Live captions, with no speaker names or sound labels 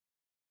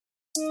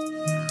What's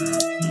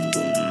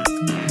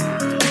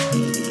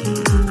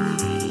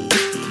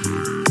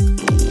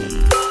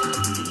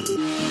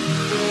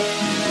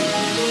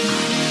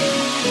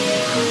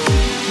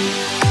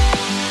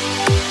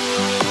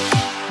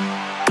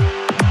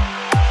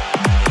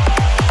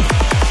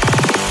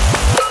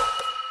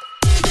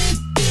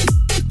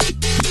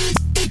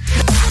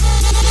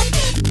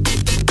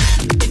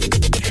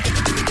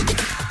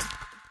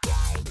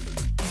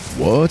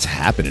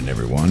happening,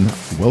 everyone?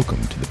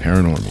 Welcome to the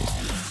Paranormies.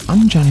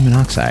 I'm Johnny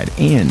Monoxide,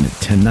 and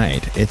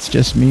tonight it's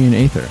just me and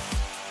Aether.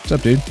 What's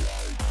up, dude?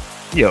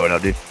 Yo, what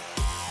up, dude?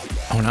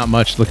 Oh, not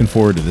much. Looking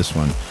forward to this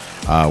one.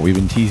 We've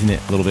been teasing it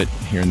a little bit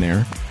here and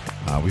there.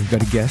 We've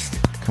got a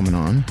guest coming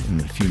on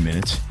in a few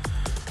minutes.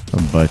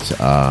 But,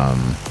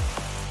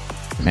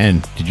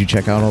 man, did you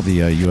check out all the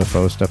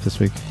UFO stuff this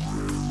week?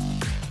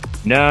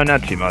 No,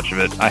 not too much of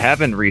it. I have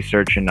been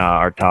researching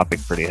our topic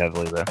pretty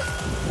heavily, though.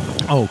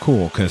 Oh,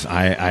 cool, because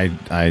I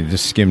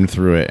just skimmed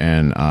through it,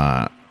 and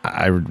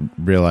I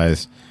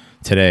realized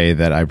today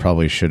that I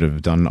probably should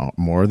have done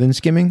more than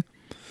skimming.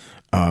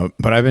 But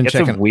I've been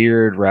checking. It's a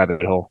weird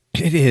rabbit hole.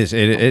 It is.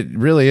 It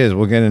really is.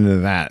 We'll get into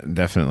that,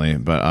 definitely.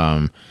 But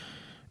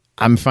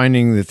I'm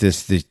finding that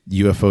the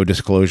UFO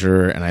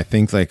disclosure, and I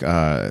think like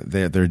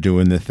they're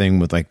doing the thing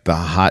with like the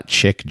hot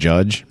chick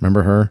judge.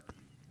 Remember her?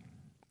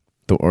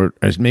 Or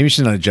maybe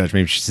she's not a judge.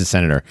 Maybe she's a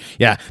senator.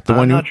 Yeah, the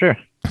one. I'm not sure.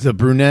 The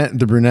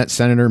brunette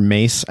Senator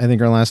Mace, I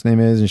think her last name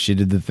is, and she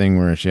did the thing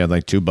where she had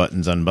like two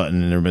buttons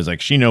unbuttoned, and everybody's like,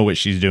 she know what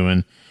she's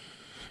doing,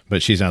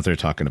 but she's out there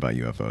talking about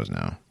UFOs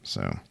now.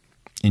 So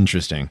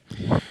interesting.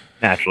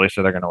 Naturally,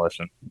 so they're going to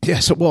listen. Yeah.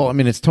 So, well, I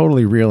mean, it's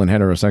totally real and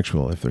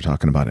heterosexual if they're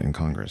talking about it in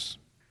Congress.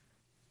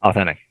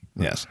 Authentic.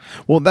 Yes.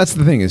 Well, that's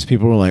the thing is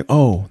people were like,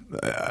 oh,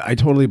 I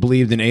totally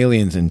believed in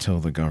aliens until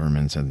the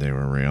government said they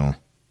were real.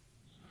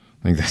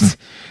 Like that's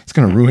it's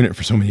going to ruin it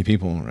for so many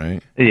people,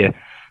 right? Yeah.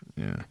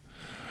 Yeah.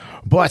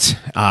 But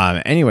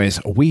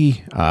anyways,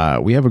 we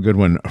have a good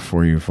one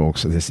for you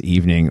folks this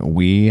evening.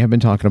 We have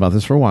been talking about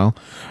this for a while.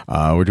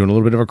 We're doing a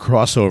little bit of a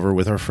crossover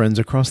with our friends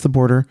across the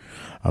border.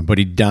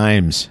 Buddy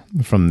Dimes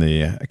from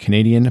the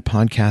Canadian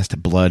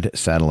podcast Blood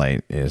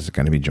Satellite is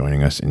going to be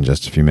joining us in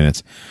just a few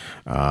minutes.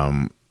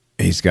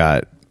 He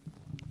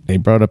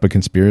brought up a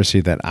conspiracy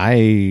that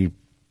I'd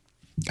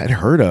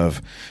heard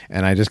of,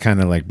 and I just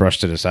kind of like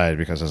brushed it aside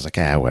because I was like,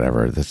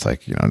 whatever. That's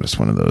like, just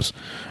one of those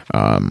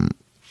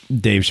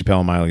Dave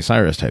Chappelle, Miley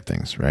Cyrus type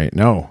things, right?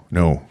 No,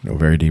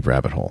 very deep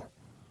rabbit hole.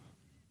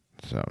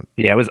 So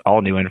yeah, it was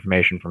all new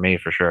information for me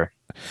for sure.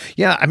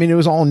 Yeah, I mean, it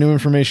was all new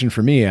information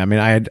for me. I mean,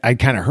 I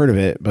kind of heard of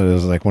it, but it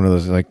was like one of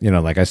those, like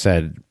like I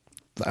said,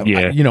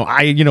 yeah,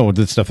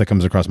 the stuff that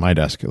comes across my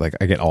desk, like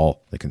I get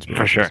all the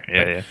conspiracies for sure.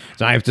 Yeah.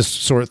 So I have to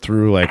sort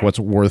through like what's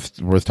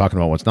worth talking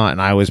about, what's not,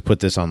 and I always put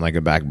this on like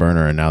a back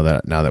burner. And now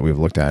that we've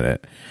looked at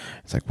it,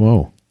 it's like,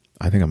 whoa,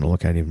 I think I'm gonna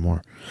look at it even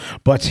more.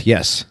 But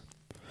yes.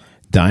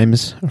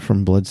 Dimes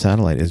from Blood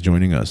Satellite is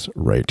joining us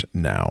right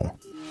now.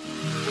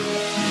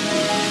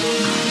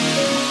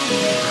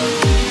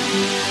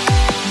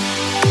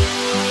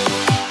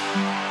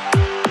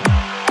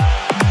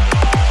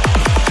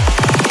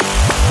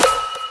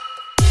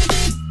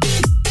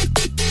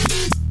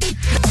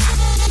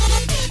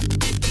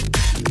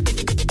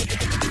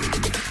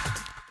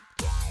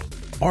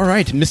 All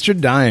right, Mr.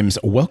 Dimes,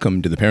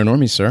 welcome to the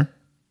Paranormies, sir.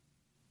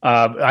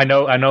 I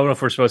know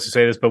if we're supposed to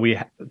say this, but we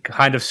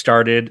kind of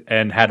started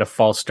and had a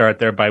false start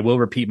there, but I will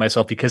repeat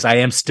myself because I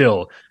am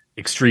still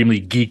extremely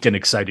geeked and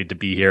excited to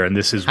be here. And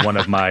this is one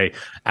of my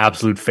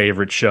absolute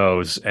favorite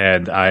shows.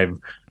 And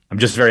I'm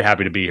just very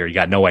happy to be here. You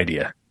got no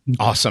idea.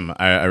 Awesome.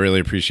 I really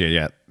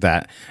appreciate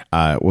that.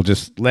 We'll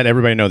just let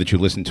everybody know that you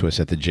listen to us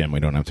at the gym. We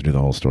don't have to do the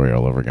whole story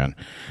all over again.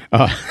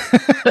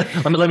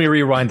 Let me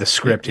rewind the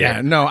script here.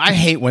 Yeah, no, I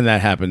hate when that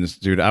happens,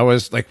 dude. I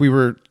was like,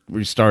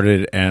 we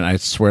started, and I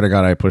swear to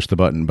God, I pushed the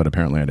button, but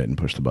apparently I didn't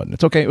push the button.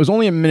 It's okay. It was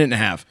only a minute and a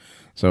half,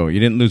 so you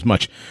didn't lose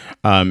much.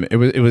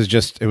 It was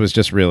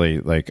just really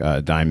like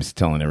Dimes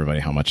telling everybody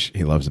how much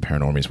he loves the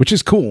Paranormies, which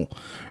is cool.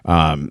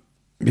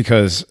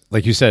 Because,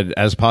 like you said,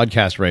 as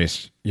podcast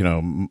race,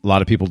 a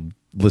lot of people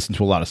listen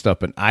to a lot of stuff,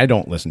 but I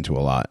don't listen to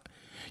a lot.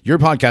 Your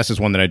podcast is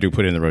one that I do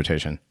put in the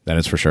rotation. That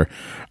is for sure.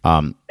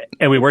 And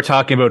we were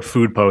talking about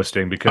food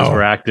posting because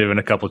we're active in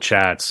a couple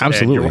chats.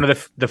 Absolutely. And you're one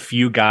of the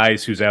few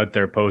guys who's out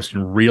there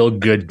posting real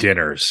good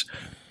dinners.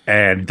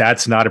 And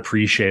that's not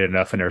appreciated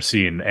enough in our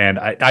scene. And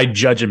I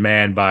judge a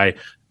man by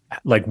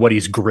like what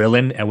he's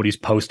grilling and what he's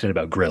posting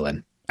about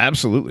grilling.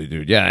 Absolutely,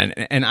 dude. Yeah,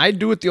 and I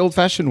do it the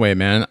old-fashioned way,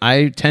 man.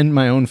 I tend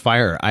my own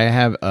fire. I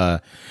have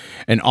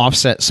an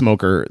offset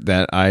smoker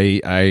that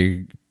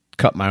I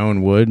cut my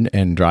own wood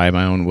and dry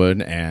my own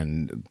wood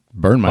and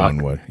burn my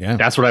own wood. Yeah,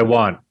 that's what I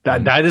want.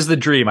 That is the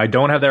dream. I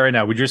don't have that right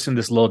now. We're just in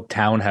this little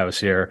townhouse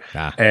here,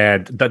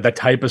 and the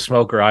type of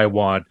smoker I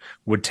want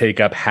would take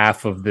up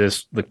half of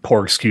this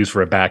poor excuse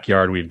for a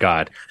backyard we've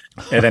got,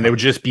 and then it would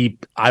just be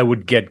I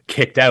would get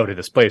kicked out of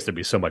this place. There'd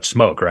be so much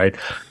smoke, right?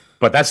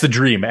 But that's the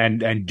dream,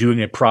 and doing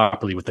it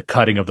properly with the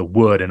cutting of the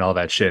wood and all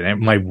that shit. And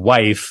my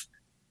wife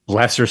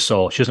bless her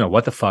soul. She doesn't know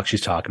what the fuck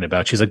she's talking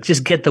about. She's like,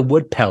 just get the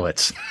wood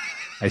pellets.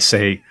 I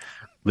say,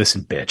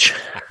 listen, bitch.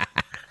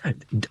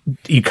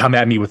 You come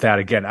at me with that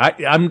again.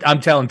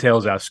 I'm telling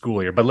tales out of school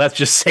here, but let's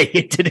just say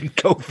it didn't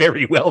go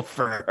very well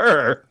for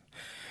her.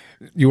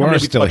 You are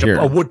still here.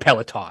 A wood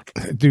pellet talk.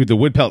 Dude, the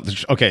wood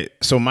pellet. Okay,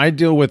 so my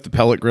deal with the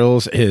pellet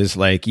grills is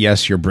like,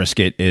 yes, your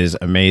brisket is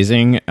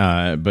amazing,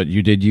 but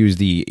you did use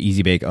the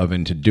Easy Bake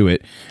Oven to do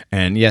it.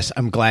 And yes,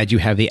 I'm glad you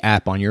have the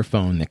app on your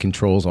phone that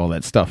controls all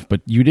that stuff, but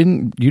you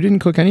didn't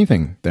cook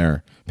anything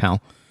there, pal.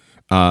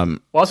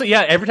 Also,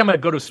 yeah, every time I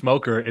go to a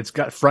smoker, it's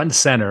got front and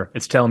center.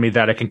 It's telling me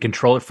that I can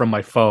control it from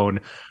my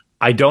phone.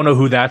 I don't know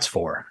who that's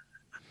for.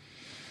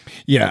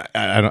 Yeah,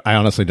 I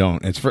honestly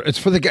don't. It's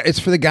for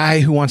the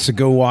guy who wants to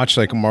go watch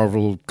like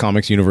Marvel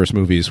Comics Universe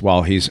movies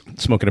while he's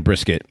smoking a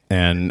brisket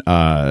and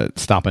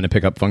stopping to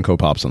pick up Funko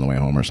Pops on the way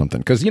home or something.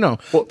 Because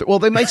well,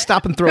 they might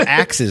stop and throw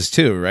axes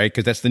too, right?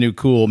 Because that's the new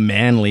cool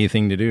manly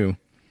thing to do.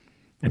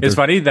 It's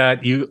funny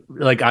that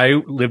I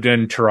lived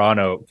in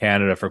Toronto,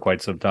 Canada for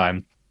quite some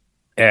time,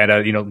 and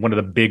one of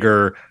the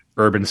bigger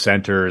urban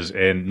centers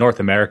in North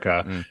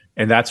America.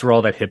 And that's where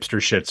all that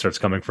hipster shit starts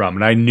coming from.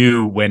 And I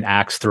knew when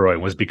axe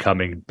throwing was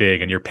becoming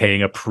big and you're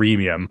paying a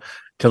premium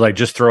to like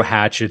just throw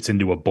hatchets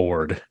into a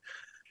board.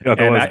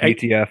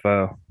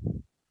 BTFO.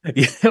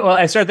 Well,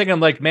 I started thinking, I'm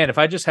like, man, if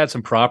I just had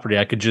some property,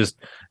 I could just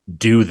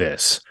do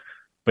this.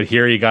 But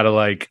here you got to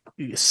like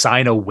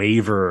sign a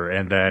waiver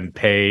and then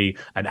pay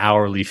an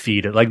hourly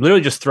fee to like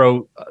literally just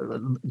throw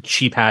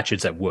cheap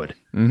hatchets at wood.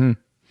 Mm-hmm.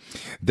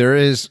 There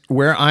is,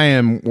 where I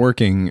am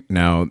working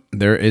now,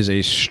 there is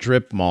a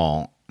strip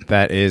mall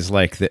that is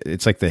like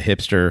it's like the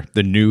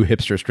new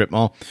hipster strip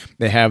mall.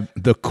 They have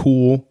the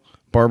cool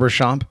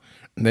barbershop.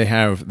 They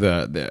have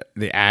the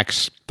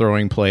axe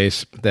throwing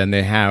place. Then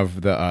they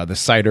have the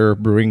cider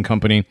brewing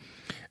company,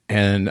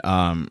 and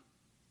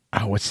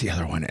what's the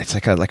other one? It's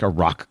like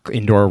a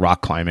indoor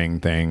rock climbing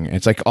thing.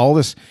 It's like all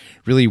this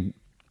really,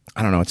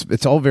 I don't know.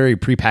 It's all very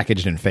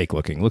prepackaged and fake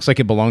looking. Looks like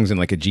it belongs in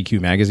like a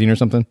GQ magazine or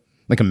something.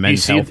 Like a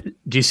men's health.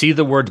 Do you see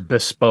the word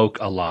bespoke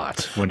a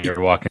lot when you're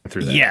walking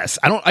through that? Yes.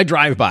 I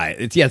drive by.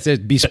 It says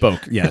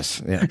bespoke.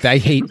 Yes. Yeah. I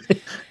hate.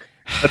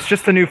 That's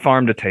just the new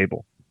farm to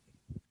table.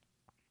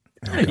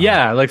 Oh,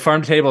 yeah, like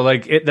farm to table.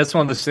 Like that's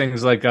one of those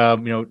things like,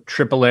 AAA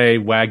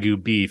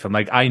Wagyu beef. I'm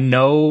like, I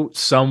know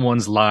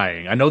someone's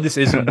lying. I know this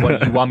isn't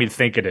what you want me to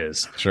think it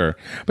is. Sure.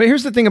 But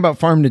here's the thing about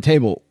farm to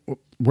table.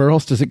 Where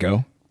else does it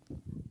go?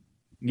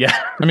 Yeah.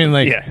 I mean,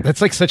 like,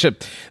 that's like such,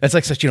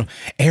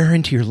 air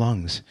into your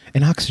lungs,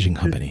 an oxygen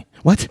company.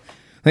 What?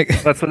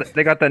 Like, that's what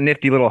they got, that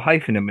nifty little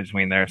hyphen in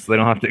between there, so they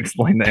don't have to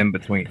explain the in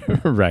between.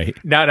 Right.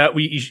 Now,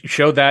 we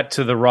show that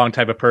to the wrong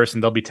type of person.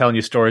 They'll be telling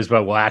you stories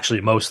about, well,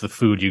 actually, most of the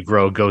food you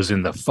grow goes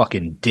in the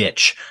fucking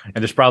ditch. And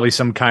there's probably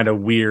some kind of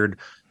weird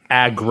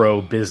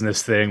agro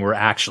business thing where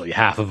actually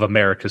half of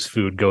America's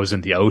food goes in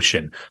the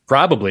ocean.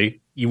 Probably.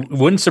 You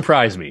wouldn't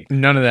surprise me.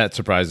 None of that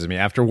surprises me.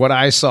 After what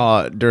I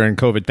saw during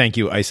COVID, thank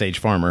you, Ice Age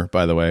Farmer,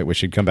 by the way,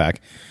 wish he'd come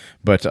back.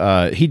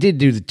 But he did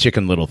do the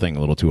Chicken Little thing a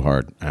little too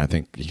hard. I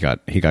think he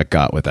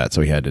got with that,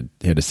 so he had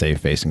to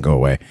save face and go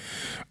away.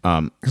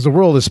 Because the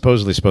world is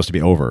supposedly supposed to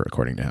be over,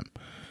 according to him.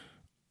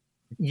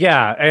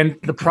 Yeah, and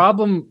the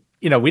problem,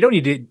 we don't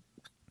need to.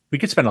 We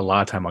could spend a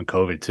lot of time on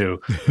COVID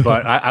too,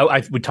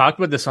 but we talked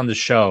about this on the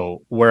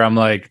show where I'm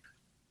like,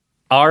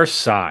 our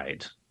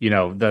side.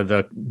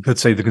 The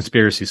let's say the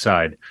conspiracy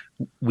side,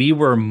 we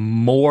were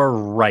more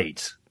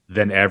right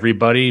than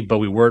everybody, but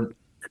we weren't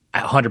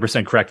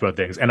 100% correct about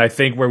things. And I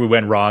think where we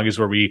went wrong is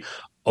where we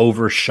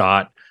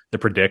overshot the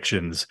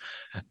predictions,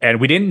 and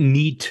we didn't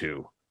need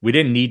to. We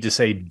didn't need to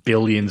say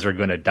billions are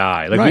going to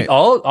die. Like right.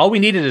 all we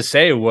needed to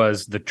say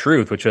was the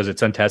truth, which was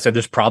it's untested.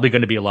 There's probably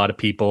going to be a lot of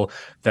people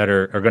that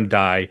are going to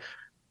die,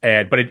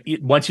 but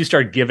once you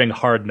start giving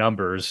hard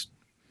numbers.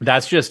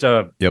 That's just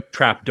a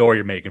trap door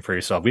you're making for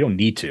yourself. We don't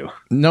need to.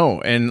 No,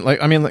 and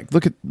look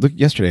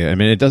yesterday. I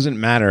mean, it doesn't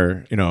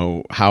matter,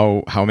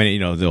 how many,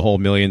 the whole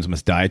millions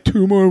must die.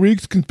 2 more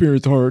weeks,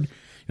 conspiracy hard.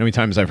 How many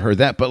times I've heard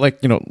that? But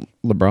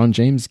LeBron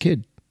James'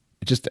 kid,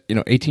 just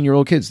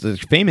 18-year-old kids, the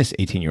famous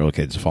 18-year-old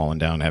kids falling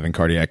down having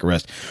cardiac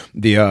arrest.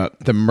 The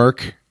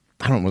Merck,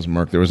 I don't know, it was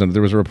Merck. There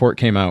was a report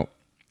came out,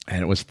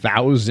 and it was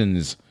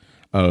thousands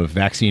of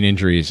vaccine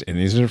injuries, and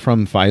these are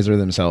from Pfizer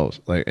themselves.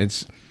 Like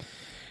it's.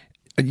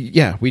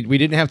 Yeah, we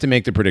didn't have to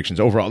make the predictions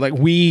overall. Like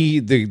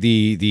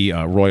the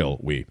royal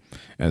we,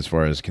 as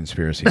far as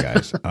conspiracy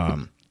guys.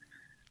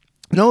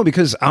 No,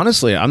 because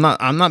honestly, I'm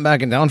not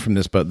backing down from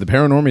this. But the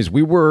Paranormies,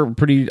 we were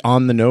pretty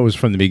on the nose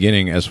from the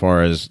beginning as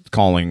far as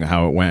calling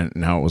how it went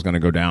and how it was going to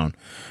go down.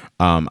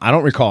 I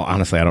don't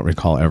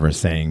recall ever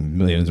saying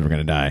millions were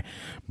going to die,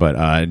 but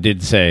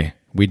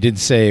we did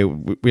say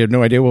we have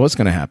no idea what's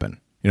going to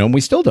happen. And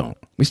we still don't.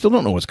 We still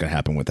don't know what's going to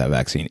happen with that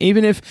vaccine.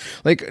 Even if,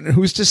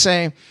 who's to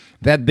say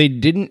that they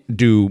didn't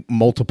do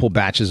multiple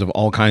batches of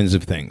all kinds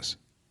of things?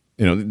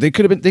 They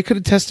could have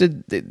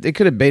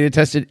beta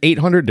tested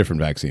 800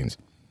 different vaccines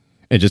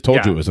and just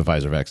told you it was the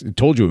Pfizer vaccine.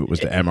 Told you it was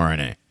the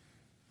mRNA.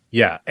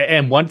 Yeah,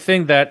 and one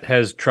thing that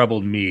has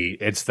troubled me,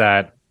 it's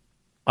that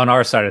on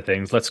our side of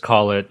things, let's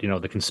call it,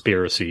 the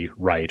conspiracy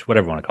right,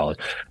 whatever you want to call it.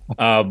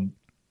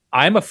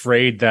 I'm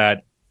afraid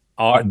that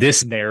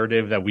this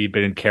narrative that we've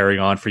been carrying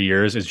on for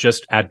years is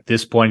just at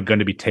this point going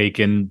to be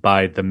taken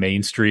by the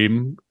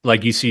mainstream.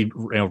 Like you see,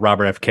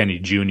 Robert F. Kennedy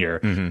Jr.,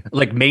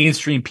 like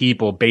mainstream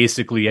people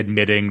basically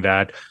admitting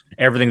that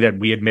everything that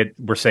we admit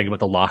we're saying about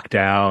the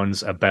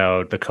lockdowns,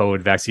 about the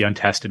COVID vaccine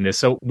untestedness.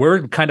 So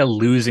we're kind of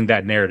losing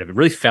that narrative. It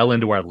really fell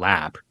into our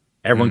lap.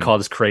 Everyone called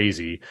us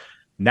crazy.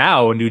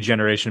 Now a new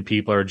generation of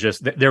people are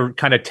they're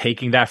kind of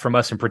taking that from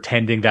us and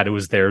pretending that it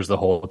was theirs the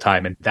whole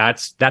time. And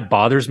that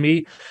bothers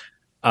me.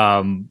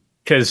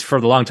 Because for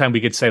the long time we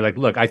could say, like,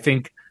 look, I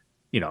think,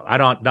 I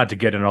don't, not to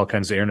get in all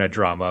kinds of internet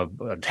drama,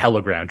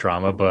 Telegram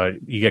drama, but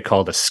you get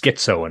called a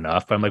schizo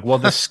enough. I'm like, well,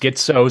 the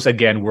schizos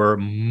again were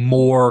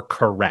more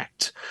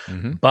correct,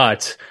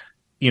 but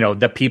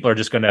that people are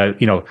just going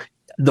to,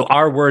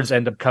 our words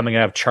end up coming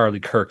out of Charlie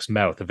Kirk's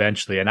mouth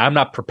eventually, and I'm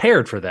not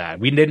prepared for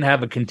that. We didn't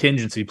have a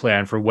contingency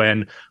plan for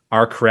when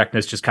our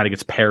correctness just kind of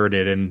gets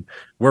parroted, and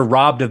we're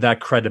robbed of that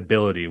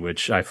credibility,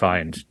 which I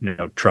find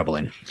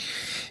troubling.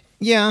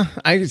 Yeah,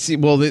 I see.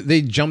 Well,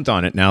 they jumped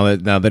on it now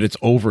that it's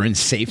over and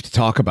safe to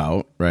talk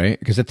about, right?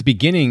 Because at the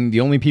beginning, the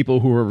only people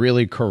who were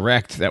really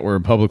correct that were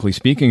publicly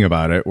speaking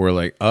about it were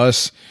like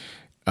us,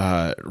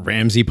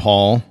 Ramsey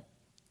Paul,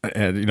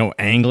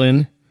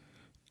 Anglin,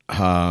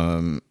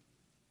 Lauren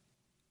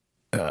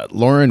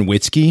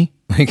Witzke.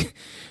 Like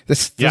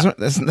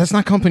that's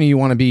not company you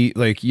want to be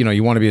like.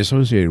 You want to be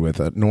associated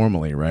with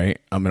normally, right?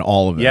 I mean,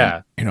 all of them.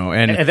 Yeah,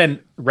 and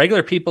then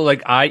regular people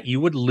like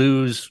you would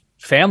lose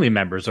family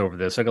members over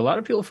this. Like a lot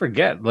of people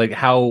forget like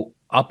how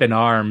up in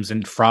arms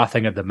and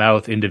frothing at the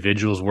mouth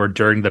individuals were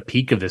during the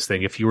peak of this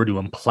thing. If you were to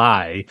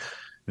imply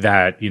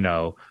that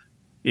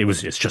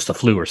it's just a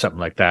flu or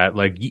something like that,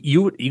 like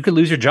you could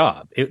lose your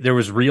job. There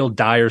was real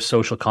dire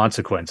social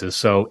consequences.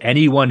 So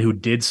anyone who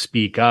did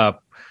speak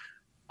up,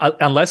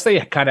 unless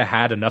they kind of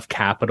had enough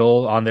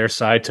capital on their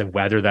side to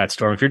weather that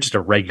storm, if you're just a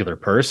regular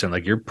person,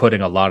 like you're putting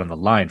a lot on the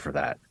line for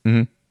that.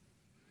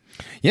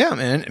 Yeah,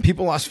 man.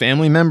 People lost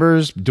family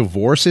members.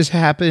 Divorces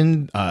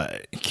happened.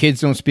 Kids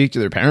don't speak to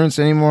their parents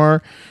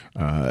anymore.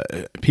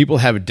 People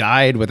have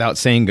died without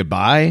saying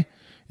goodbye.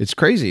 It's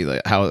crazy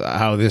like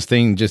how this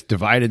thing just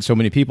divided so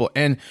many people.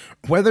 And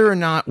whether or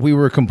not we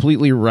were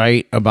completely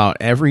right about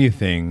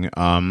everything,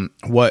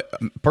 what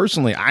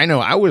personally I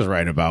know I was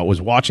right about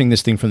was watching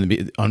this thing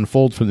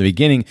unfold from the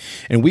beginning,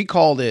 and we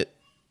called it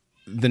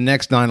the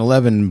next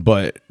 9/11,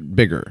 but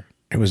bigger.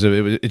 It was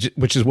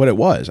which is what it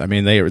was. I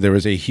mean, there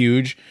was a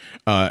huge,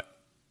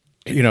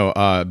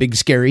 big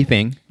scary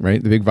thing,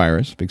 right? The big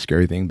virus, big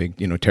scary thing, big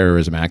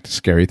terrorism act,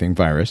 scary thing,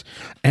 virus,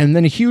 and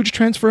then a huge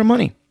transfer of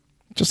money,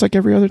 just like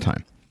every other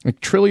time,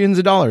 like trillions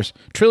of dollars,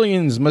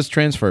 trillions must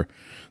transfer.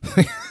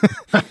 And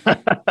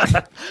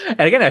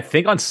again, I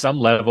think on some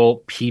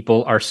level,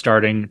 people are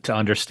starting to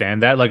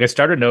understand that. Like I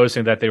started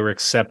noticing that they were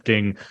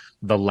accepting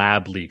the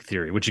lab leak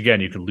theory, which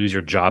again, you could lose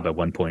your job at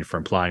one point for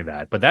implying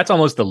that. But that's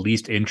almost the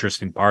least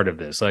interesting part of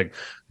this. Like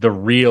the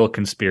real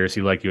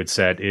conspiracy, like you had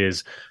said,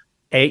 is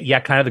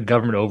kind of the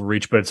government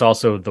overreach, but it's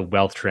also the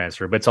wealth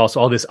transfer, but it's also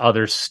all this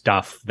other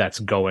stuff that's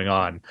going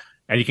on.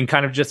 And you can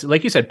kind of just,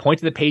 like you said, point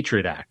to the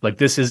Patriot Act. Like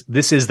this is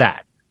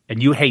that.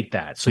 And you hate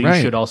that. So you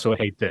should also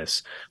hate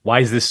this.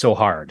 Why is this so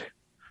hard?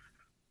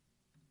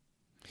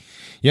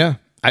 Yeah.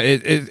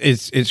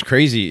 It's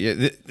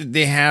crazy.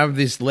 They have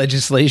this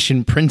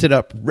legislation printed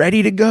up,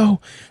 ready to go,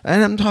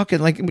 and I'm talking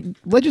like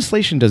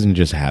legislation doesn't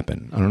just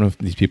happen. I don't know if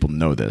these people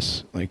know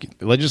this. Like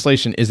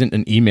legislation isn't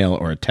an email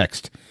or a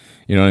text.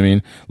 You know what I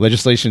mean?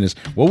 Legislation is.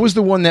 What was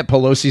the one that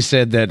Pelosi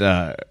said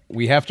that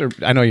we have to?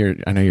 I know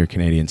you're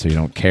Canadian, so you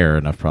don't care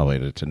enough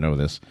probably to know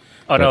this.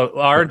 Oh, no,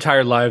 our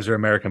entire lives are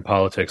American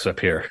politics up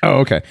here. Oh,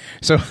 okay.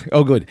 So,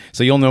 good.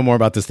 So you'll know more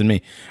about this than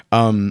me.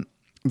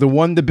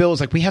 The bill is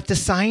like, we have to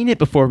sign it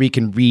before we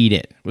can read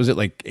it. Was it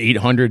like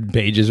 800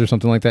 pages or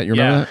something like that? You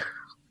remember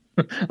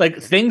that? Like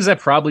things that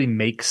probably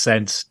make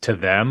sense to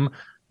them,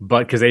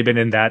 but because they've been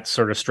in that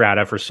sort of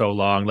strata for so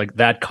long, like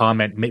that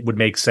comment would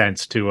make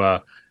sense to,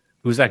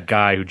 who's that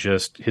guy who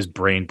his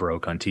brain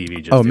broke on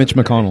TV? Mitch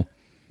McConnell.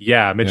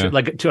 Yeah, Mitch,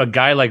 like to a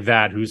guy like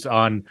that who's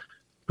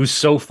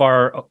so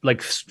far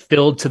like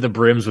filled to the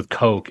brims with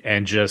coke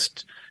and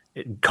just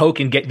coke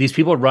and these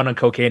people run on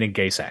cocaine and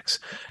gay sex.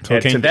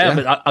 And to them,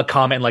 a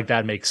comment like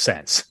that makes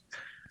sense.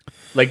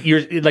 Like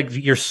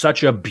you're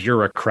such a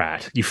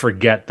bureaucrat, you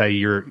forget that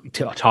you're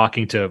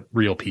talking to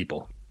real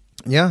people.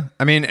 Yeah,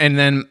 I mean, and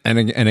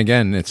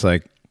again, it's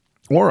like,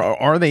 or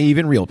are they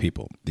even real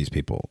people? These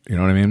people, you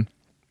know what I mean?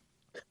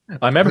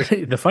 I remember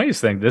the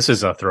funniest thing. This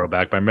is a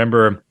throwback, but I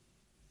remember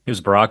it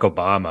was Barack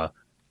Obama.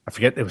 I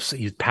forget he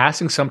was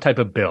passing some type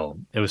of bill.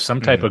 It was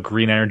some type of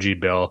green energy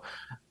bill.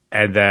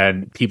 And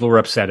then people were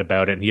upset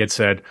about it. And he had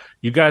said,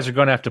 you guys are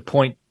going to have to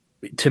point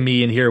to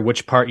me and hear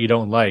which part you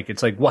don't like.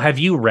 It's like, well, have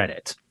you read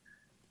it?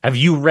 Have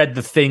you read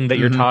the thing that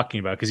you're talking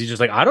about? Because he's just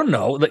like, I don't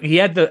know. Like he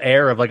had the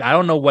air of like, I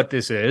don't know what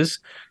this is.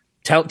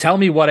 Tell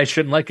me what I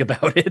shouldn't like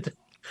about it.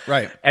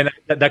 Right. And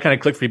that kind of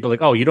clicked for people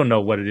like, oh, you don't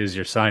know what it is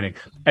you're signing.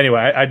 Anyway,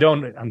 I'm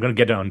going to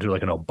get onto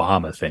like an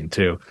Obama thing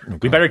too. Okay.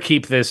 We better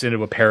keep this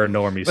into a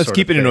paranormies. Let's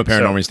keep it into a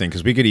paranormies thing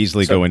because we could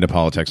easily go into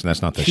politics, and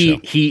that's not the show.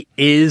 He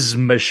is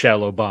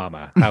Michelle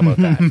Obama. How about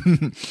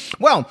that?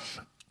 Well,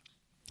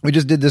 we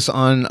just did this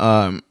on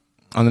the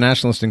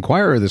Nationalist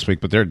Enquirer this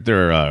week, but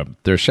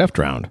their chef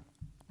drowned,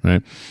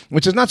 right?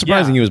 Which is not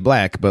surprising. He was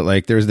black, but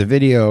like there's the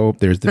video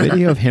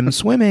of him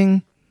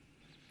swimming,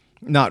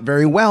 not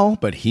very well,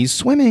 but he's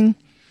swimming.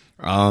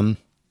 And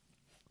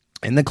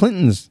the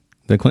Clintons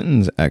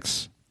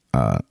ex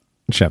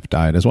chef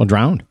died as well,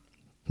 drowned.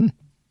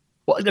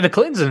 Well, the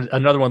Clintons is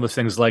another one of those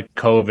things like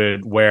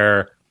COVID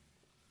where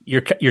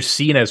you're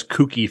seen as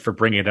kooky for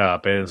bringing it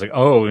up, and it's like,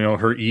 oh,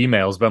 her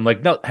emails. But I'm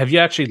like, no, have you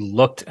actually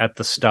looked at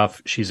the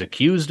stuff she's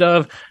accused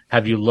of?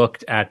 Have you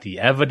looked at the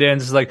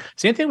evidence? Like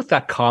same thing with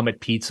that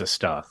Comet Pizza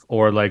stuff,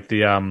 or like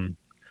the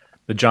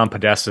John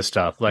Podesta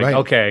stuff. Like, right.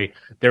 Okay,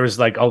 there was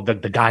like, oh, the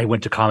guy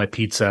went to Comet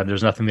Pizza and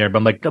there's nothing there. But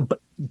I'm like, no,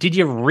 but did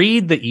you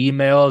read the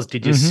emails?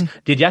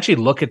 Did you actually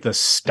look at the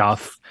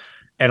stuff?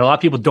 And a lot of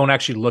people don't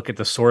actually look at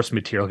the source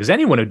material, because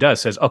anyone who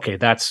does says, okay,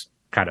 that's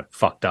kind of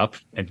fucked up.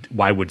 And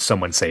why would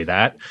someone say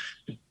that?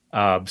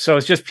 So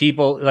it's just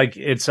people like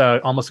it's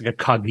almost like a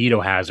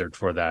cognito hazard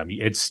for them.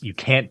 You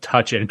can't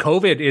touch it. And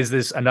COVID is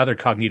this another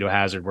cognito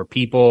hazard where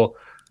people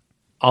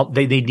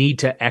they need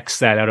to X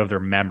that out of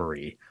their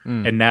memory.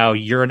 And now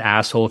you're an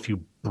asshole if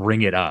you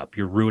bring it up.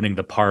 You're ruining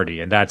the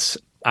party. And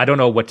I don't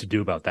know what to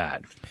do about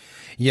that.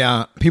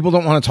 Yeah, people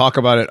don't want to talk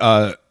about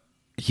it.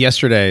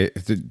 Yesterday,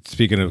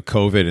 speaking of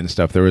COVID and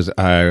stuff,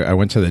 I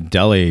went to the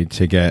deli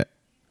to get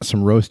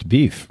some roast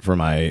beef for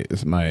my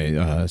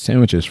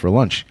sandwiches for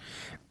lunch.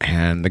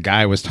 And the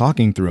guy was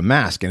talking through a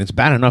mask, and it's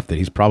bad enough that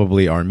he's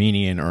probably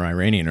Armenian or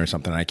Iranian or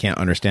something. I can't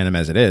understand him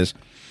as it is,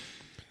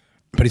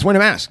 but he's wearing a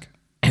mask.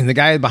 And the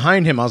guy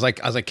behind him, I was like,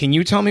 can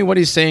you tell me what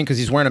he's saying? Because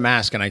he's wearing a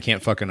mask and I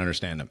can't fucking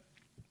understand him.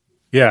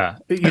 Yeah,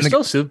 you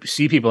still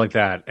see people like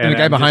that. And the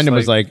guy behind him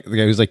was like, the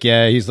guy was like,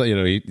 yeah, he's like,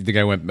 the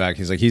guy went back.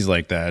 He's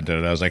like that.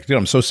 I was like, dude,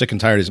 I'm so sick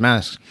and tired of his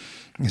masks.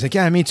 He's like,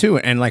 yeah, me too.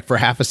 And like for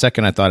half a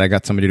second, I thought I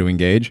got somebody to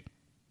engage.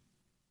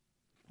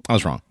 I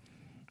was wrong.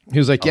 He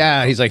was like,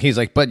 yeah, he's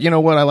like, but you know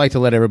what? I like to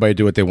let everybody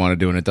do what they want to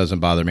do, and it doesn't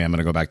bother me. I'm going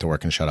to go back to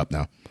work and shut up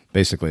now.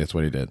 Basically, that's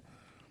what he did.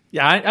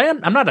 Yeah,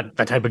 I'm not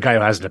the type of guy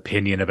who has an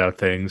opinion about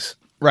things.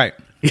 Right.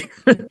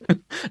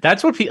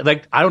 That's what people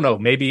like. I don't know.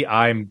 Maybe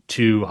I'm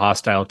too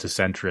hostile to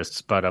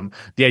centrists, but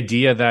the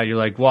idea that you're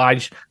like, well,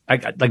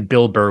 I like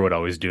Bill Burr would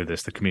always do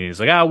this. The comedian is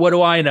like, what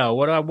do I know?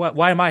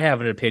 Why am I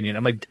having an opinion?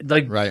 I'm like,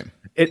 right.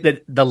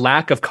 The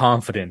lack of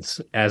confidence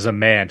as a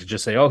man to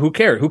just say, oh, who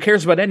cares? Who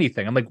cares about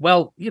anything? I'm like,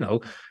 well,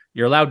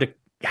 you're allowed to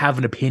have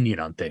an opinion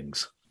on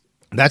things.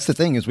 That's the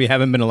thing, is we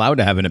haven't been allowed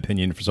to have an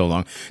opinion for so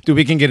long. Dude,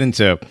 we can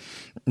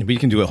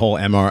do a whole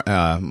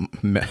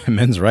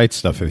men's rights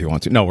stuff if you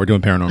want to. No, we're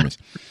doing paranormies.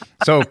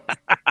 So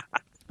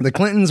the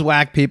Clintons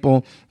whack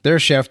people, their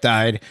chef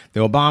died, the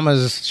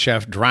Obama's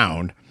chef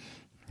drowned,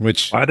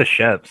 which... Why the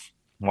chefs?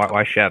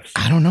 Why chefs?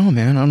 I don't know,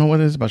 man. I don't know what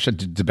it is about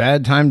chefs. It's a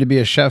bad time to be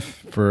a chef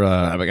for...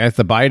 I guess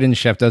the Biden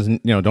chef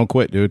doesn't... don't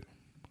quit, dude.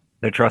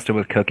 They're trusted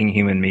with cooking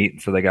human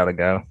meat, so they gotta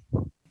go.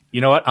 You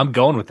know what? I'm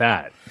going with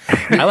that.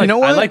 I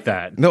like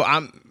that. No,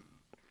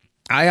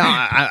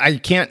 I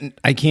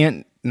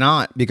can't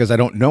not, because I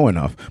don't know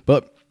enough.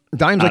 But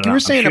Dimes, like you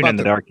were saying about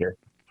the dark here.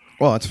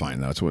 Well, that's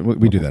fine. That's what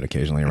we do that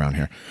occasionally around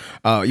here.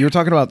 You were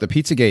talking about the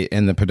Pizzagate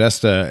and the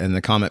Podesta and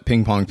the Comet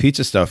Ping Pong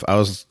Pizza stuff. I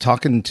was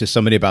talking to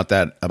somebody about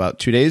that about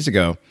 2 days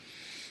ago,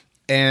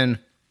 and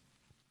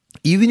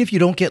even if you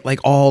don't get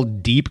like all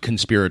deep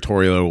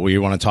conspiratorial, where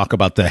you want to talk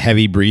about the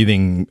heavy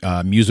breathing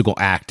musical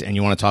act, and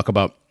you want to talk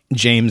about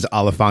James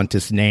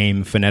Alefantis'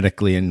 name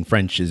phonetically in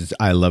French is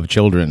I love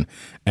children.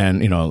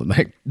 And,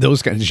 like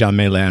those guys,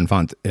 Jamais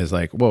l'enfant is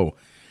like, whoa,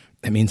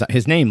 that means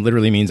his name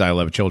literally means I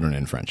love children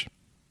in French.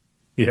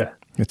 Yeah.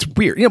 It's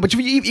weird. But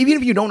even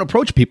if you don't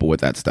approach people with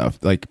that stuff,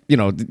 like,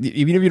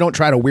 even if you don't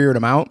try to weird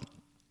them out,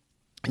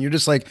 and you're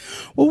just like,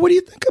 well, what do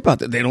you think about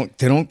that? They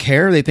don't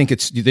care. They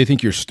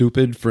think you're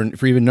stupid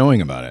for even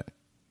knowing about it.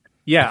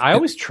 Yeah, I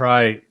always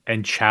try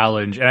and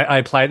challenge, and I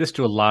apply this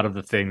to a lot of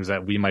the things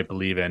that we might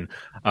believe in,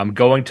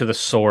 going to the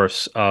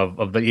source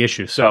of the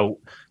issue. So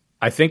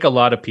I think a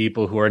lot of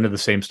people who are into the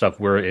same stuff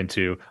we're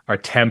into are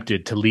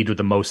tempted to lead with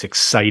the most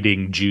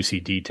exciting, juicy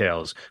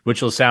details,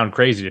 which will sound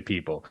crazy to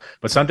people.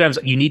 But sometimes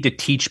you need to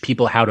teach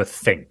people how to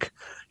think.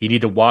 You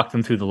need to walk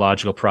them through the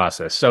logical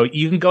process. So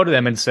you can go to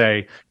them and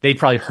say, they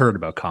probably heard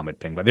about Comet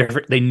Ping, but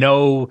they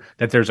know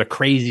that there's a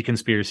crazy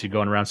conspiracy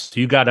going around. So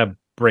you got to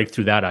break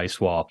through that ice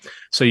wall.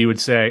 So you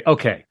would say,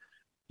 okay,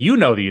 the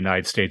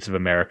United States of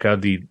America,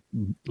 the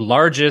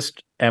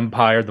largest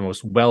empire, the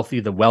most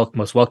wealthy,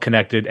 most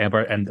well-connected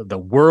empire, and the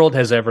world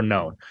has ever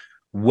known.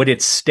 Would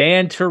it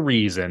stand to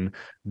reason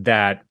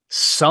that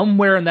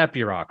somewhere in that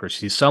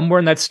bureaucracy, somewhere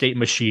in that state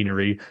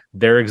machinery,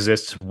 there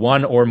exists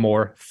one or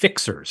more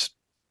fixers?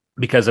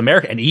 Because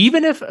America, and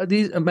even if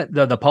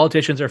the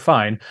politicians are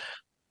fine,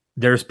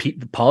 there's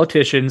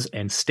politicians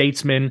and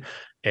statesmen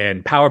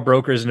and power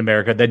brokers in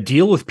America that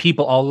deal with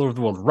people all over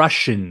the world,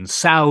 Russians,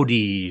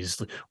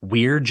 Saudis,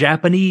 weird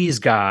Japanese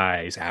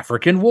guys,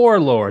 African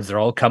warlords. They're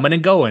all coming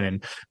and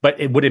going. But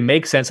would it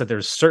make sense that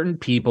there's certain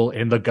people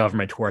in the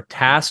government who are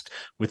tasked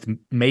with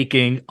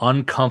making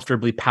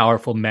uncomfortably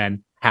powerful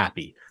men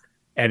happy?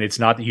 And it's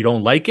not that you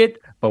don't like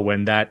it, but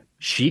when that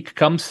sheik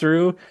comes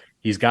through,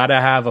 he's got to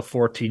have a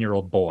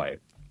 14-year-old boy.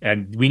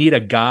 And we need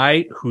a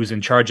guy who's in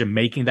charge of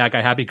making that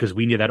guy happy because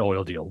we need that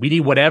oil deal. We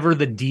need whatever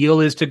the deal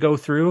is to go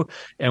through,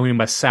 and we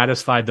must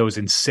satisfy those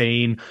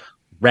insane,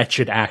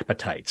 wretched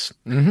appetites.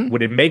 Mm-hmm.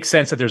 Would it make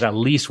sense that there's at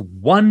least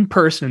one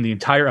person in the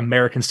entire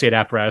American state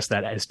apparatus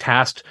that is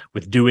tasked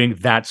with doing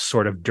that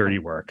sort of dirty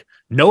work?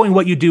 Knowing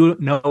what you do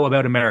know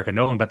about America,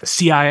 knowing about the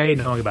CIA,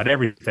 knowing about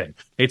everything.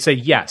 They'd say,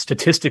 yes,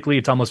 statistically,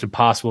 it's almost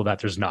impossible that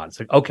there's not. It's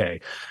like,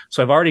 okay,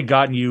 so I've already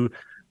gotten you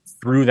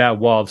through that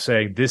wall of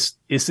saying this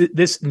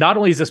not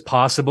only is this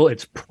possible,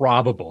 it's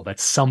probable that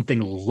something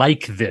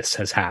like this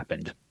has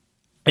happened.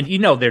 And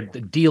they're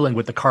dealing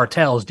with the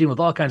cartels, dealing with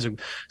all kinds of,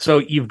 so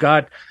you've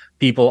got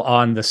people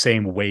on the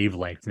same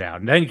wavelength now.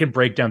 And then you can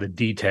break down the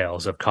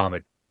details of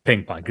Comet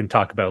Ping Pong. You can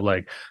talk about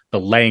like the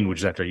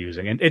language that they're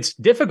using. And it's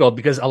difficult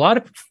because a lot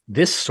of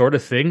this sort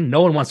of thing,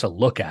 no one wants to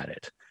look at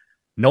it.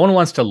 No one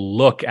wants to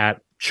look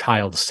at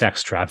child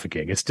sex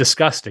trafficking. It's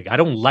disgusting. I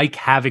don't like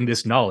having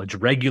this knowledge.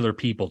 Regular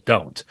people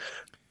don't.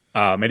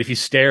 And if you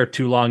stare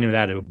too long into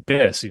that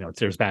abyss, it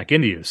tears back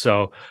into you.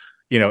 So,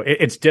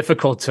 it's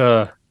difficult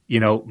to,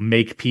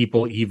 make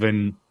people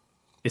even,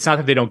 it's not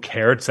that they don't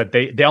care. It's that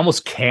they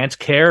almost can't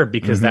care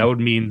because that would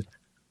mean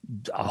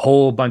a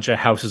whole bunch of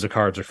houses of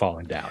cards are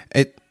falling down.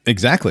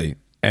 Exactly.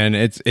 And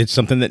it's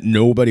something that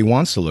nobody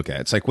wants to look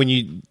at. It's like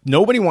when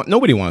no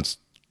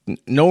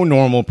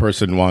normal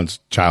person wants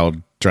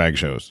child drag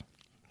shows.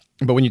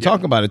 But when you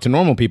talk about it to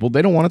normal people,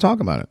 they don't want to talk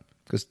about it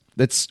because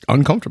it's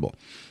uncomfortable.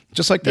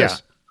 Just like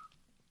this.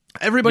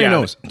 Yeah. Everybody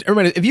knows.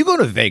 Everybody, if you go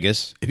to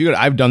Vegas,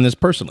 I've done this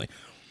personally.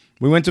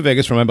 We went to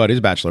Vegas for my buddy's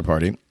bachelor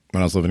party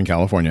when I was living in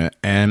California,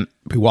 and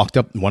we walked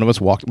up. One of us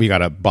walked. We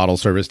got a bottle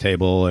service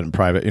table and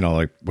private,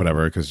 like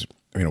whatever, because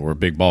we're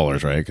big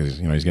ballers, right? Because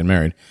he's getting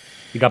married.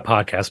 You got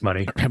podcast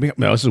money.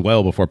 No, this is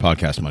well before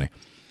podcast money.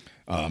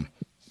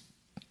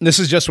 This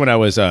is just when I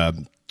was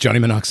Johnny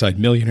Monoxide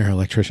millionaire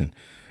electrician.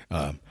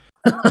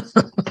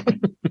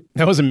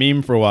 That was a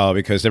meme for a while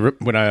because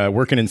when I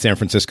working in San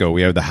Francisco,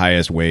 we have the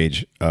highest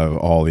wage of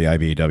all the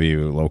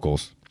IBEW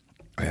locals.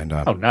 And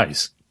oh,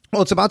 nice.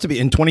 Well, it's about to be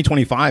in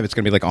 2025. It's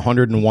going to be like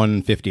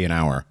 $101.50 an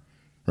hour,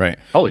 right?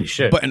 Holy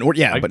shit! But in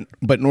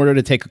order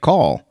to take a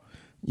call,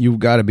 you've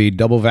got to be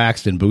double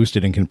vaxxed and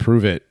boosted and can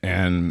prove it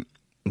and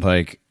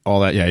like all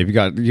that. Yeah, you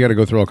got to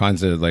go through all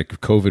kinds of like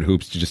COVID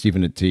hoops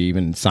to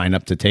even sign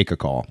up to take a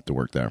call to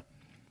work there.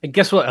 And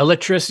guess what?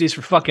 Electricity is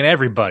for fucking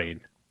everybody,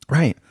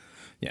 right?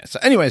 Yeah. So,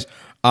 anyways,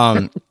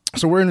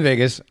 so we're in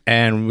Vegas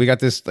and we got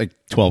this like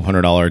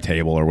 $1,200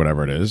 table or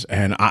whatever it is,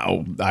 and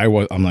I'm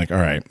like, all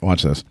right,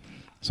 watch this.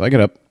 So I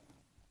get up.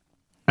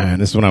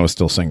 And this is when I was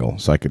still single,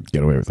 so I could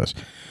get away with this.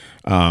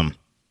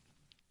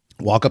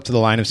 Walk up to the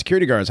line of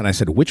security guards, and I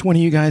said, which one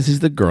of you guys is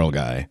the girl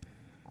guy?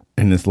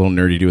 And this little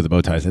nerdy dude with the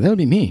bow tie said, that would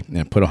be me. And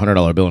I put a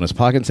 $100 bill in his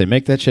pocket and say,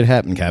 make that shit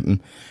happen,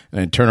 Captain.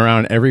 And I turn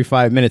around every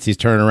 5 minutes. He's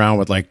turning around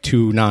with like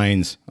 2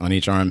 9s on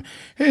each arm.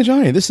 Hey,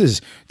 Johnny, this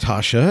is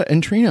Tasha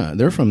and Trina.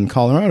 They're from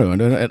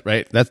Colorado.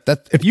 Right? That's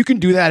if you can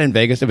do that in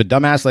Vegas, if a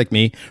dumbass like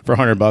me for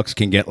 $100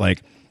 can get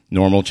like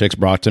normal chicks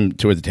brought to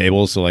the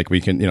table so like we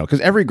can,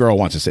 because every girl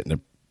wants to sit in the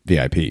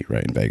VIP,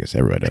 right, in Vegas.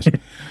 Everybody does.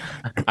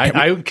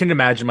 I can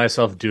imagine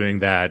myself doing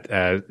that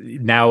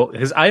now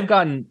because I've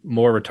gotten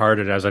more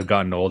retarded as I've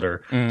gotten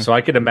older. So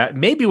I could imagine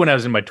maybe when I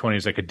was in my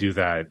 20s, I could do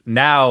that.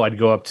 Now I'd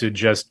go up to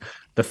just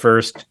the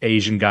first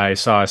Asian guy I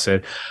saw. I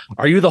said,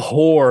 "Are you the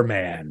whore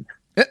man?"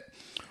 Right.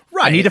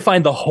 I need to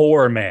find the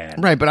whore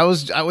man. Right, but I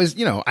was,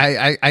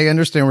 I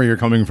understand where you're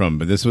coming from,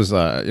 but this was,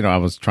 I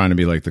was trying to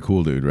be like the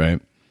cool dude,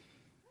 right?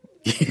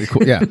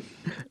 Cool, yeah.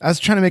 I was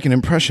trying to make an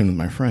impression with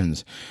my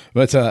friends,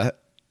 but.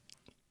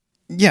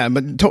 Yeah,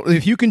 but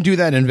if you can do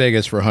that in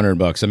Vegas for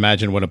 $100,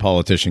 imagine what a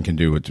politician can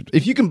do.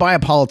 If you can buy a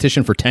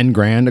politician for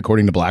 $10,000,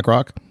 according to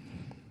BlackRock,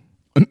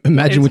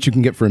 imagine what you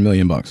can get for $1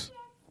 million.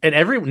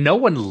 And no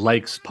one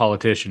likes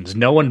politicians.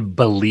 No one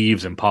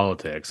believes in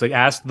politics. Like,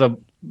 ask the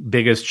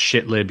biggest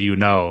shit lib you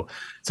know.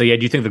 So, yeah,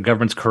 do you think the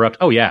government's corrupt?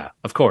 Oh, yeah,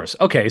 of course.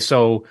 Okay,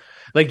 so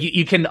like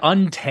you can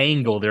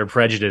untangle their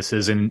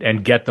prejudices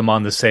and get them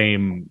on the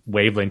same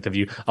wavelength of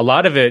you. A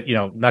lot of it,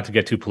 not to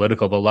get too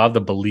political, but a lot of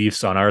the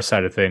beliefs on our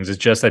side of things is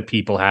just that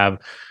people have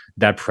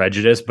that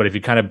prejudice. But if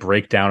you kind of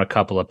break down a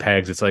couple of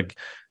pegs, it's like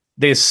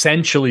they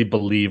essentially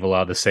believe a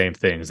lot of the same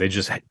things.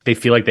 They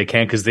feel like they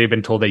can because they've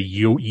been told that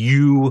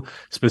you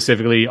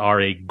specifically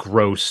are a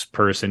gross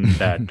person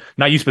that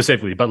not you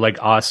specifically, but like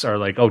us are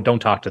like, oh, don't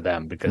talk to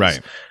them because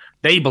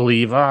they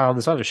believe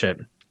this other shit.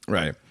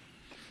 Right.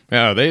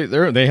 Yeah,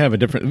 they have a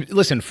different.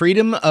 Listen,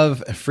 freedom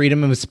of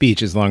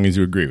speech as long as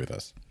you agree with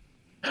us.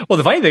 Well,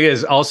 the funny thing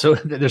is also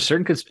there's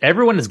certain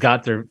everyone has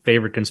got their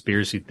favorite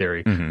conspiracy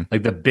theory. Mm-hmm.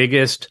 Like the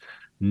biggest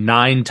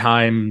 9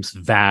 times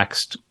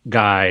vaxxed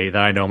guy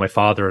that I know, my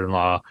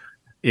father-in-law,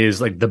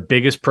 is like the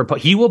biggest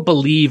he will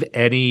believe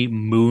any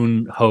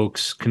moon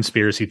hoax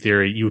conspiracy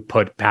theory you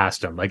put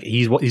past him. Like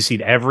he's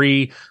seen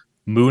every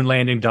moon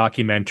landing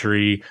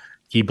documentary.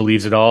 He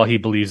believes it all. He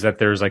believes that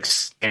there's like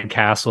sand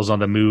castles on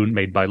the moon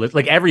made by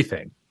like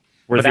everything.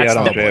 Where's he at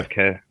on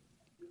JFK?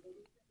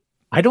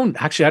 I don't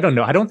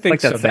know. I don't think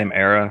like that same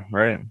era,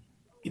 right?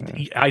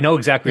 I know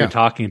exactly what you're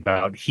talking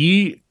about.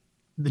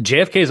 The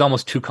JFK is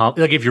almost too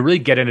like if you really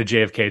get into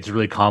JFK, it's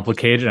really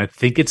complicated. And I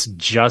think it's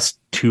just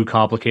too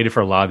complicated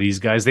for a lot of these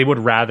guys. They would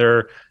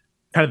rather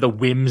kind of the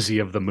whimsy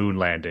of the moon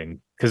landing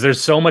because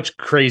there's so much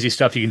crazy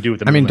stuff you can do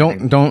with the moon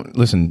landing. Don't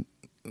listen.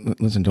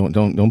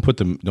 Don't put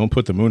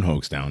the moon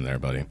hoax down there,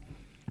 buddy.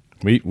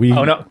 We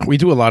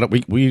do a lot of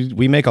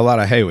we make a lot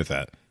of hay with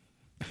that.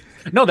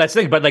 No, that's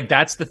the thing. But like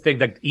that's the thing.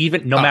 Like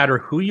even no matter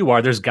who you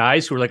are, there's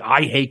guys who are like,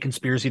 I hate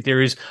conspiracy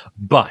theories,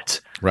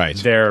 but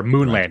they're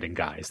moon landing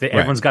guys.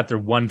 Everyone's got their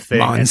one thing.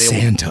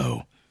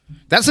 Monsanto.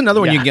 That's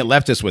another one you can get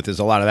leftists with. Is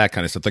a lot of that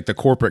kind of stuff, like the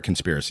corporate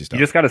conspiracy stuff.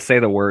 You just got to say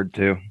the word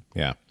too.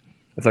 Yeah,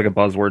 it's like a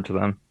buzzword to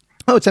them.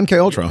 Oh, it's MK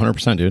Ultra,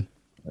 100%, dude.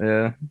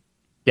 Yeah.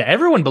 Yeah,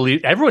 everyone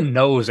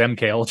knows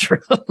MK Ultra,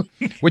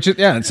 which is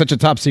it's such a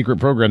top secret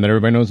program that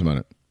everybody knows about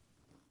it.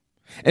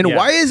 And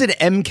why is it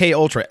MK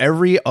Ultra?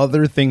 Every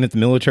other thing that the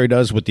military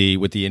does with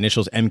the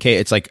initials MK,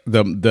 it's like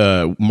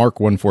the Mark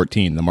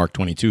 114, the Mark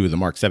 22, the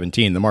Mark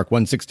 17, the Mark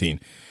 116.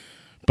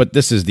 But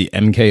this is the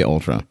MK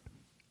Ultra.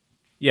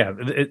 Yeah,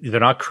 they're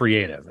not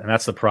creative, and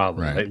that's the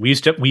problem. Right. We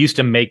used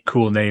to make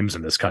cool names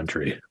in this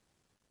country.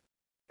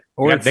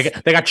 Or they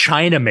got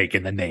China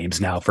making the names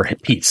now, for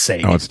Pete's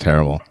sake. Oh, it's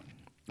terrible.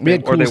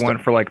 Or they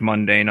went for like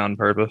mundane on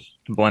purpose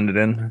to blend it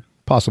in.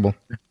 Possible.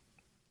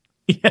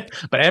 Yeah,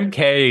 but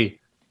MK,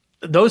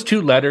 those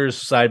two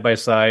letters side by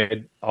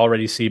side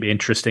already seem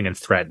interesting and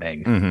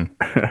threatening.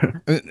 Mm-hmm.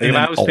 If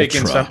I was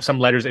picking some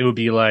letters, it would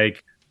be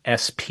like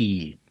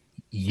SP.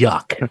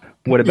 Yuck.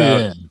 What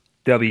about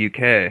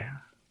WK?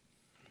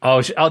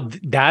 Oh,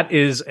 that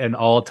is an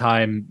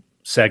all-time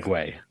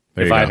segue.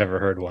 If I've ever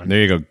heard one. There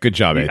you go. Good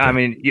job, Ethan. I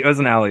mean, it was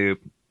an alley-oop.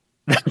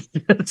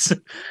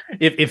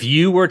 if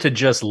you were to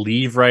just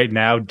leave right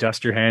now,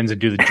 dust your hands, and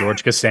do the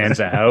George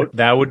Costanza out,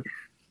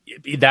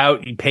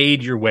 that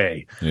paid your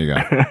way. There you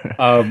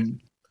go.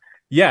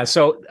 Yeah,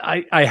 so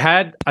I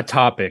had a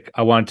topic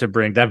I wanted to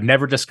bring that I've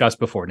never discussed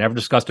before, never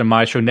discussed on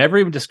my show, never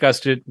even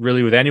discussed it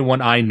really with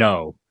anyone I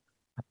know.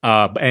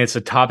 And it's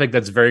a topic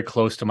that's very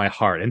close to my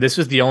heart. And this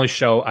is the only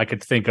show I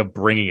could think of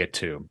bringing it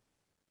to.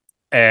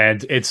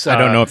 And it's I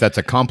don't know if that's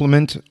a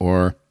compliment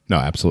or no,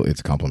 absolutely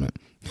it's a compliment.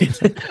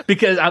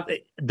 Because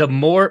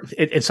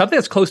it's something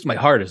that's close to my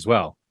heart as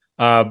well.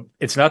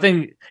 It's not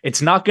going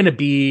to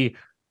be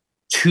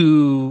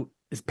too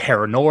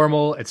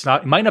paranormal.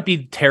 It might not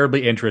be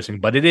terribly interesting,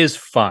 but it is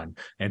fun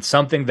and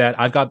something that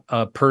I've got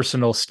a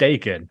personal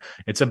stake in.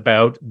 It's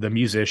about the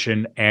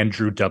musician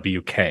Andrew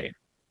WK.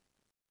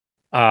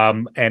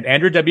 And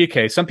Andrew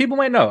WK, some people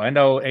might know. I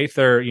know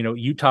Aether,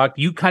 you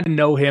kind of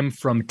know him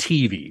from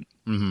TV.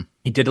 Mm-hmm.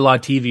 He did a lot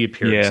of TV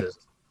appearances.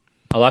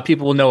 Yeah. A lot of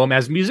people will know him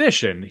as a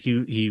musician.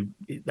 He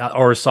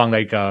or a song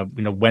like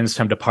When's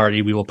Time to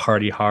Party, We Will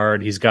Party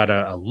Hard. He's got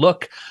a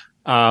look,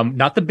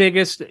 not the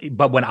biggest,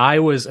 but when I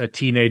was a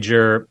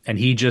teenager and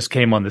he just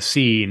came on the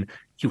scene,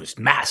 he was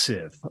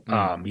massive.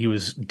 He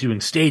was doing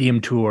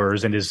stadium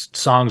tours and his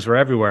songs were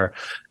everywhere.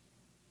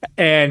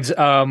 And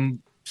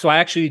so I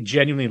actually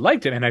genuinely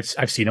liked it, and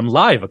I've seen him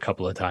live a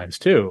couple of times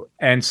too.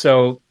 And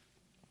so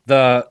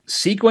the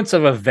sequence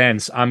of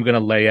events I'm going to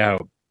lay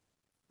out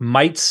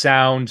might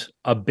sound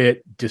a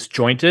bit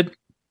disjointed.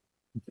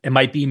 It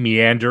might be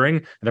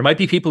meandering. There might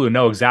be people who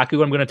know exactly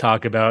what I'm going to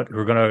talk about, who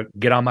are going to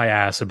get on my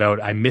ass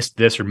about I missed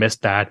this or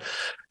missed that.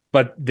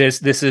 But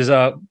this is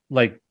a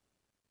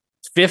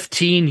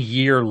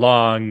 15-year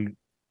long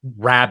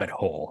rabbit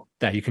hole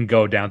that you can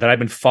go down that I've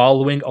been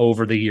following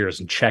over the years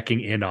and checking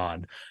in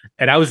on.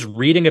 And I was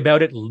reading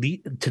about it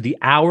to the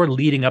hour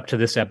leading up to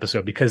this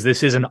episode because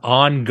this is an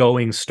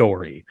ongoing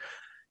story.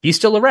 He's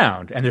still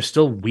around and they're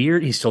still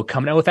weird. He's still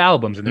coming out with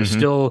albums and there's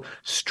still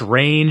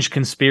strange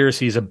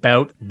conspiracies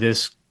about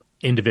this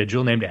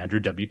individual named Andrew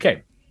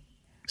WK.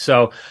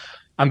 So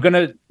I'm going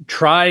to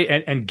try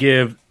and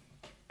give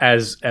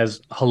as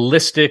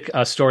holistic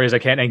a story as I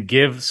can and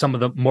give some of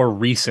the more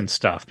recent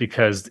stuff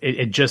because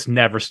it just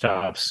never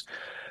stops.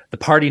 The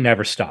party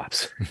never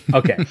stops.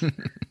 Okay.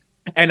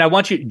 And I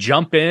want you to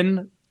jump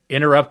in,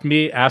 interrupt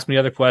me, ask me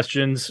other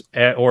questions,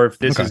 or if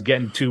this is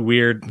getting too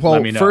weird,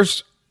 let me know.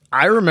 First,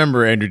 I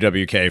remember Andrew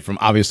WK from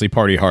obviously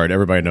Party Hard.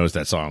 Everybody knows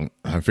that song.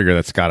 I figure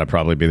that's got to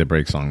probably be the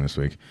break song this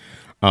week.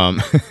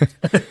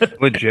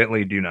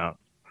 Legitly do not.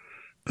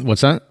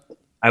 What's that?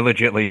 I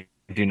legitly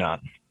do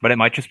not. But it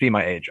might just be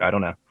my age. I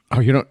don't know. Oh,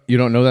 you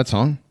don't know that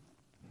song?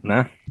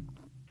 Nah.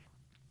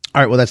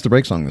 All right, well, that's the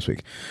break song this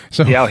week.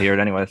 So yeah, I'll hear it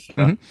anyways. So.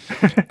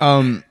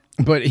 Mm-hmm.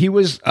 But he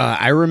was.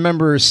 I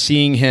remember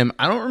seeing him.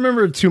 I don't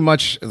remember too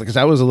much because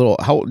I was a little.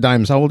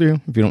 Dimes, how old are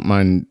you? If you don't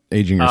mind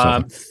aging yourself.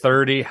 I'm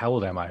 30. How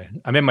old am I?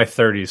 I'm in my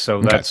 30s,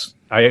 so that's.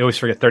 I always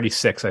forget.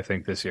 36, I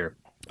think, this year.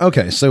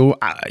 Okay, so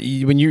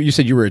when you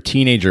said you were a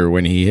teenager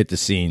when he hit the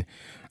scene,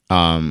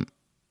 All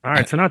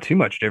right, so not too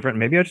much different.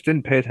 Maybe I just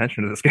didn't pay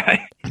attention to this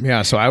guy.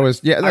 yeah. So I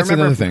was, yeah. I That's remember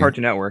another him from thing.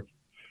 Cartoon Network.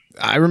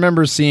 I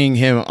remember seeing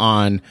him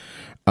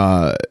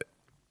uh,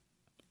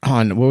 on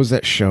what was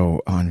that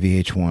show on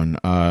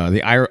VH1?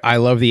 The I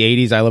love the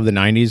 '80s, I love the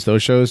 '90s.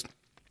 Those shows.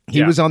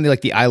 He was on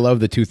the I love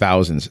the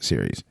 2000s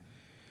series,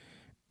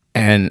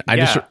 and I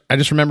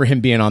just remember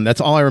him being on.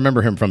 That's all I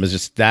remember him from is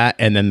just that,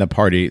 and then the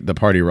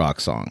party rock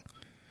song.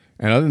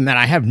 And other than that,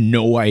 I have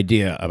no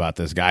idea about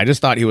this guy. I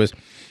just thought he was.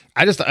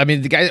 I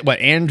mean, the guy. What,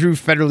 Andrew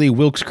Federley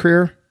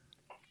Wilkes-Krier?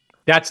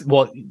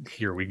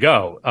 Here we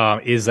go.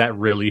 Is that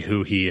really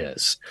who he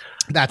is?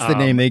 That's the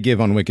name they give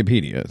on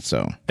Wikipedia.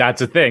 So that's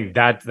the thing.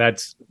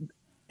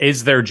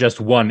 Is there just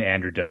one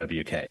Andrew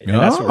WK? And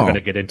that's what we're going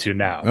to get into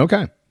now.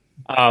 Okay.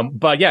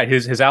 But yeah,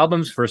 his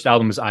first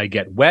album is I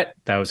Get Wet.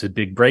 That was a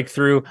big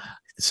breakthrough.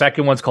 The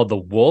second one's called The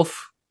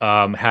Wolf.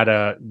 Had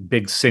a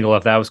big single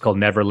of that was called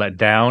Never Let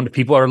Down.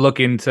 People are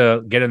looking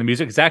to get into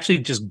music. It's actually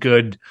just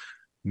good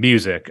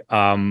music.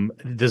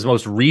 This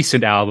most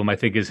recent album, I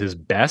think, is his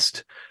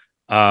best.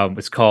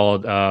 It's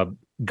called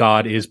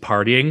God Is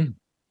Partying.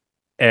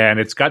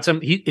 And it's got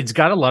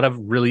a lot of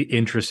really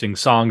interesting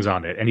songs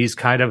on it. And he's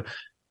kind of,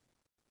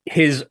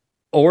 his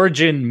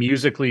origin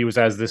musically was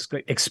as this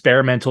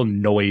experimental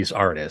noise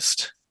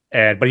artist.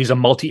 But he's a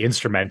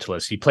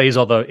multi-instrumentalist. He plays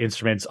all the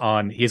instruments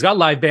he's got a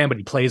live band, but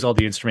he plays all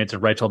the instruments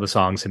and writes all the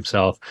songs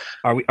himself.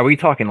 Are we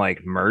talking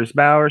like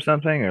Merzbow or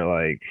something, or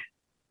like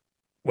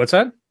what's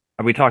that?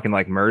 Are we talking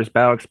like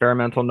Merzbow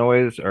experimental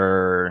noise,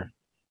 or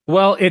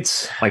well,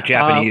 it's like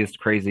Japanese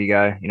crazy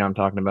guy? You know what I'm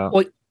talking about?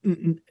 Well,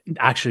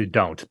 actually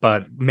don't,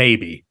 but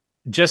maybe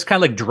just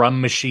kind of like drum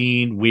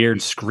machine,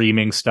 weird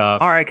screaming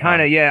stuff. All right,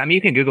 kind of, yeah. I mean,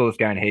 you can Google this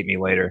guy and hate me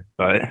later,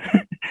 but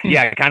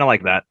yeah, kind of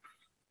like that.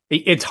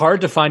 It's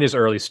hard to find his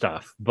early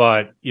stuff,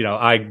 but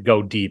I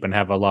go deep and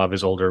have a lot of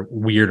his older,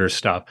 weirder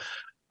stuff.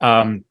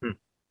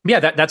 Yeah,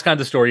 that's kind of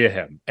the story of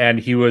him. And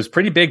he was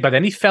pretty big, but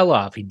then he fell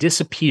off. He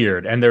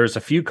disappeared, and there's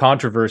a few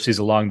controversies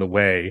along the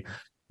way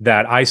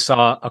that I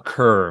saw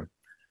occur.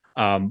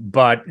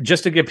 But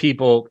just to give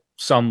people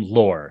some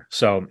lore,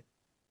 so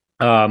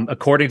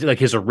according to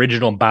his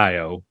original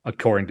bio,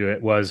 according to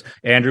it, was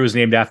Andrew was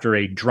named after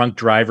a drunk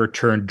driver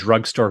turned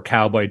drugstore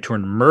cowboy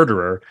turned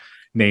murderer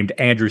named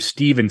Andrew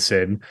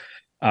Stevenson,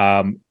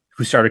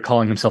 who started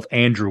calling himself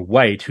Andrew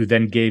White, who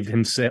then gave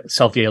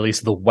himself the alias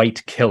the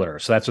White Killer.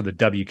 So that's where the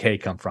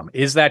WK come from.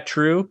 Is that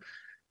true?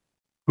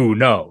 Who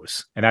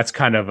knows? And that's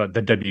kind of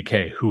the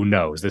WK. Who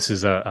knows? This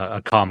is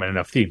a common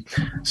enough theme.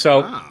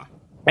 So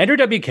Andrew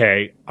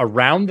WK,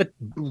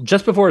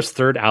 just before his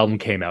third album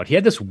came out, he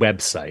had this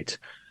website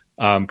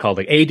called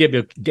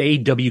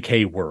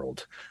AWK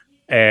World.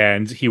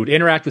 And he would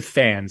interact with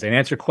fans and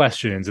answer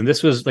questions. And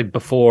this was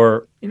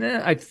before,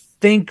 I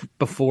think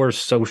before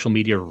social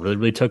media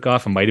really took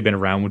off. It might have been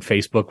around when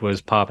Facebook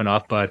was popping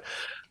off. But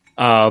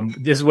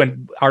this is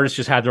when artists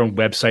just had their own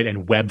website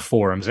and web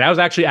forums. And I was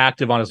actually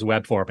active on his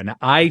web forum. And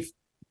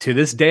to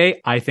this day,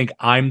 I think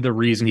I'm the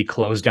reason he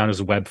closed down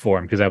his web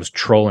forum, because I was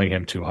trolling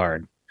him too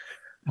hard.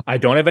 I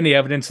don't have any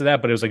evidence of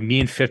that, but it was me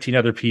and 15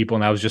 other people,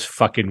 and I was just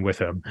fucking with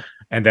him.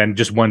 And then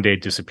just one day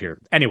it disappeared.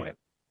 Anyway,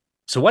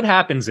 so what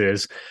happens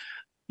is,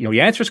 he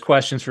answers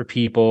questions for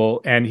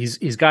people, and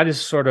he's got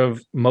his sort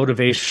of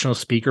motivational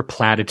speaker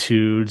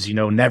platitudes,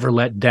 never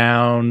let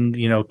down,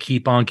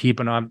 keep on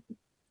keeping on.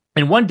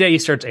 And one day he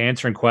starts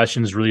answering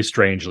questions really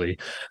strangely,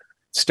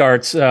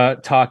 starts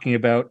talking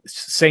about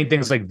saying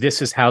things like,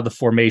 this is how the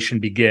formation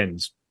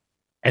begins,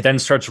 and then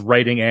starts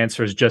writing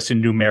answers just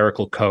in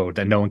numerical code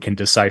that no one can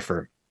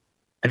decipher.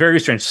 And very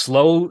strange,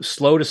 slow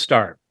to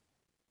start.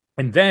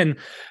 And then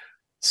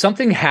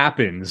something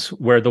happens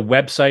where the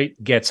website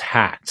gets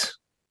hacked.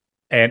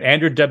 And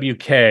Andrew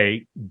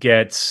WK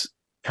gets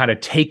kind of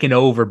taken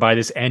over by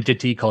this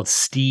entity called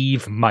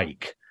Steve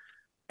Mike,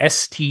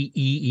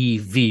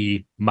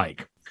 STEEV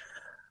Mike.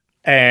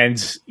 And,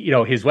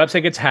 his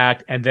website gets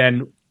hacked, and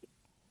then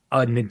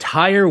an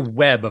entire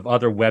web of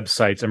other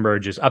websites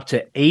emerges, up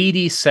to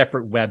 80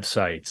 separate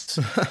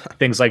websites,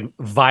 things like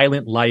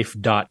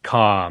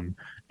violentlife.com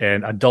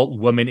and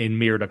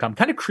adultwomaninmirror.com,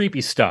 kind of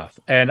creepy stuff.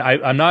 And I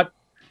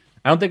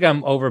don't think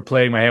I'm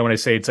overplaying my hand when I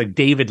say it's like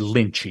David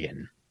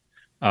Lynchian.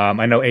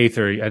 I know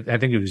Aether, I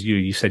think it was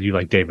you said you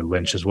like David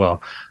Lynch as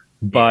well,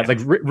 but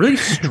really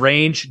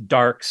strange,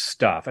 dark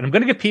stuff. And I'm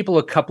going to give people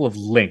a couple of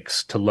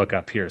links to look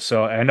up here.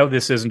 So I know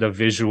this isn't a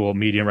visual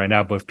medium right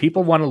now, but if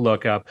people want to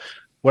look up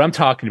what I'm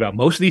talking about,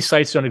 most of these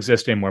sites don't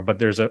exist anymore, but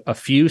there's a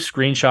few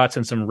screenshots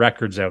and some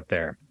records out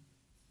there.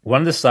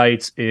 One of the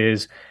sites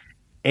is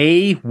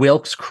A.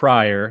 Wilkes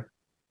Krier,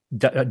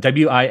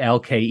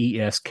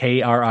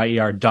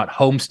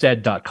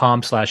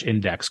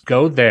 WILKESKRIER.homestead.com/index.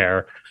 Go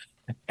there.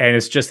 And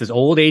it's just this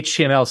old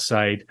HTML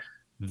site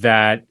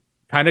that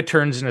kind of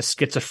turns into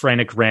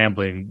schizophrenic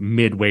rambling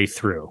midway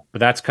through. But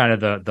that's kind of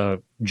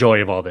the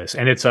joy of all this.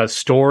 And it's a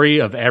story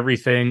of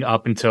everything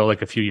up until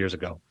a few years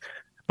ago.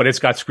 but it's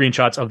got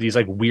screenshots of these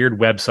like weird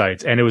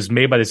websites, and it was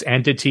made by this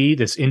entity,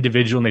 this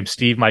individual named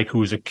Steve Mike, who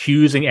was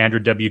accusing Andrew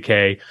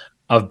WK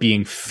of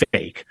being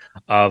fake,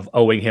 of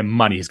owing him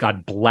money. He's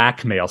got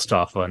blackmail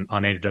stuff on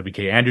Andrew WK.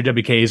 Andrew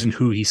WK isn't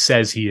who he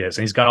says he is,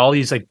 and he's got all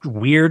these like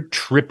weird,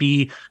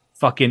 trippy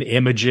fucking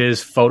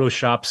images,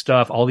 Photoshop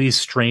stuff, all these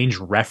strange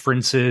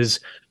references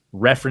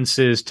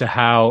to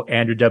how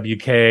Andrew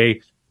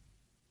WK.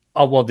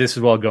 Oh, well, this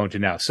is what I'll go into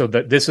now. So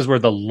this is where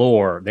the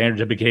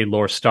Andrew WK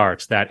lore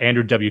starts, that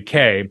Andrew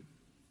WK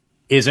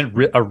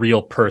isn't a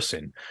real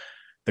person.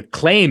 The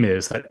claim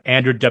is that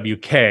Andrew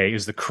WK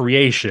is the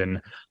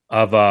creation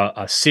of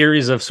a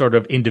series of sort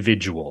of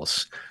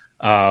individuals,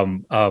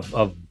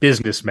 of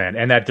businessmen,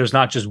 and that there's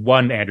not just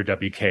one Andrew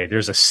WK.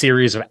 There's a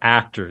series of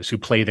actors who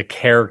play the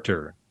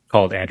character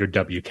called Andrew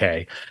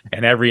WK,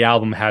 and every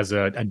album has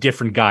a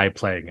different guy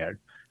playing it.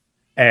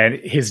 And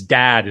his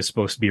dad is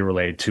supposed to be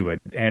related to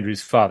it,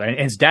 Andrew's father. And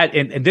his dad,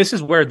 and this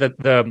is where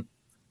the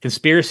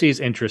conspiracy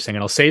is interesting.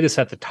 And I'll say this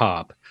at the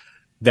top,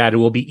 that it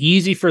will be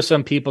easy for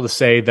some people to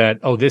say that,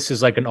 oh, this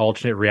is like an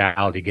alternate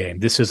reality game.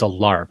 This is a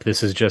LARP.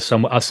 This is just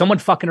someone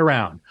fucking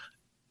around.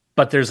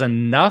 But there's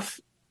enough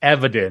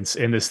evidence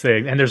in this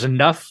thing, and there's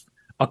enough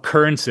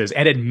occurrences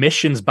and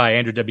admissions by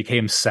Andrew WK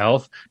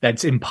himself that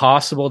it's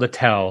impossible to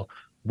tell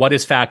what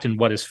is fact and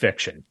what is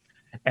fiction.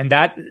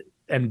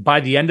 And by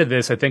the end of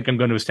this, I think I'm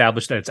going to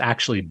establish that it's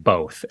actually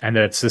both, and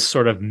that it's this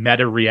sort of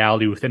meta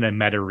reality within a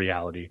meta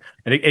reality.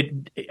 And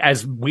it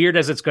as weird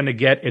as it's going to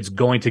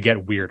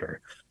get weirder.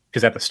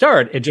 Because at the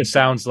start, it just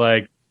sounds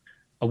like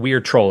a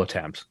weird troll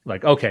attempt.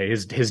 Like, okay,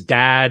 his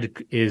dad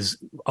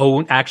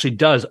actually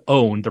does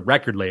own the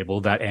record label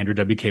that Andrew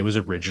WK was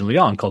originally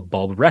on, called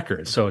Bulb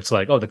Records. So it's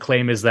like, oh, the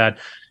claim is that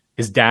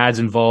his dad's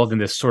involved in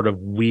this sort of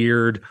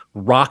weird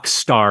rock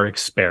star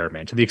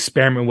experiment. The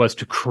experiment was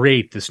to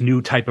create this new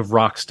type of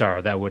rock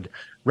star that would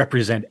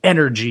represent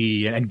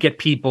energy and get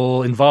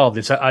people involved.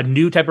 It's a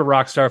new type of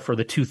rock star for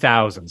the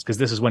 2000s, because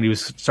this is when he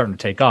was starting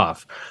to take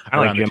off. I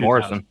like Jim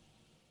Morrison.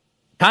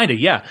 Kind of,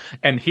 yeah.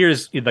 And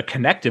here's the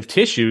connective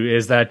tissue,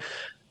 is that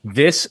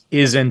this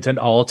isn't an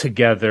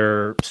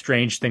altogether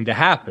strange thing to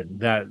happen.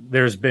 That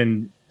there's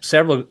been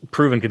several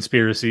proven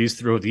conspiracies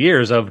throughout the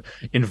years of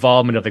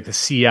involvement of like the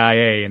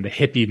CIA and the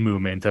hippie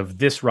movement, of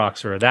this rock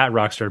star or that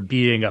rock star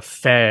being a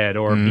Fed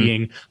or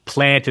being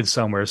planted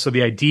somewhere. So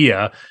the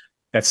idea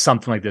that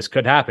something like this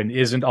could happen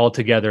isn't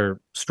altogether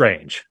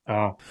strange.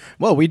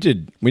 Well, we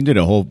did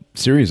a whole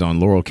series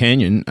on Laurel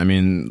Canyon. I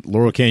mean,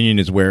 Laurel Canyon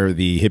is where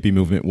the hippie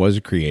movement was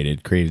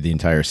created the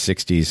entire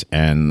 60s,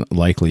 and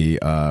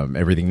likely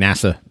everything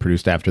NASA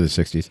produced after the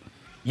 60s.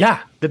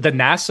 Yeah, the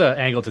NASA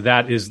angle to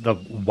that is the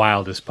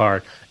wildest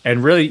part.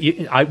 And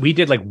really, we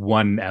did like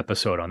one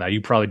episode on that.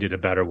 You probably did a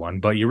better one,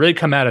 but you really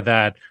come out of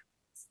that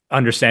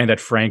understanding that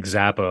Frank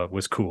Zappa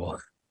was cool.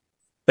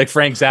 Like,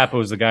 Frank Zappa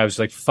was the guy who was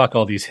like, fuck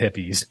all these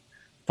hippies.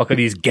 Fuck all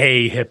these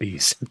gay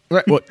hippies.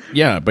 Right. Well,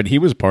 yeah, but he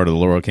was part of the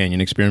Laurel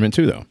Canyon experiment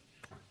too, though.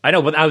 I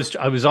know, but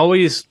he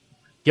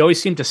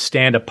always seemed to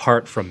stand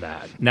apart from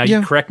that. Now,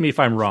 you correct me if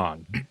I'm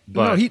wrong,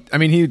 but no,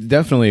 he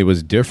definitely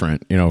was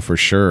different, for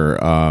sure.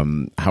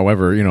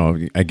 However,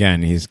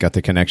 again, he's got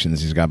the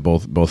connections. He's got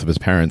both of his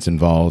parents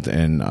involved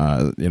in,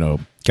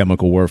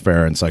 chemical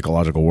warfare and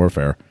psychological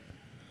warfare.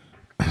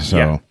 So,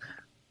 yeah.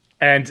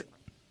 And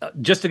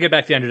just to get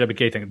back to the Andrew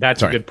WK thing,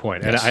 that's a good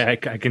point, yes. And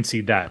I can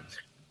see that.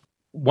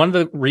 One of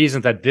the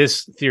reasons that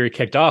this theory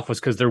kicked off was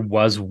because there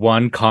was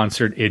one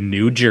concert in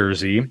New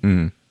Jersey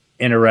in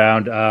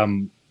around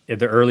in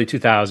the early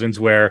 2000s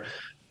where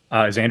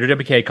is Andrew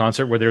WK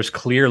concert where there's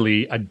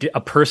clearly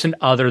a person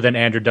other than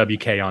Andrew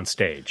WK on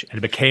stage, and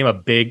it became a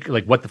big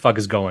like, what the fuck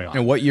is going on?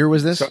 And what year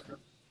was this? So,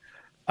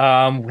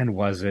 when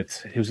was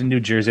it? It was in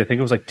New Jersey. I think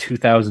it was like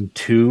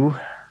 2002.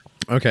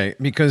 Okay,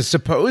 because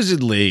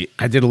supposedly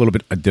I did a little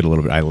bit.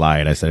 I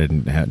lied. I said I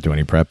didn't do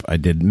any prep. I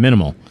did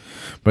minimal.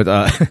 But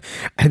I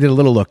did a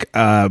little look.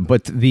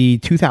 But the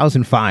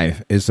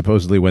 2005 is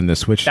supposedly when the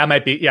switch. That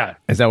might be, yeah.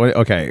 Is that what?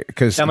 Okay,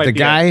 because the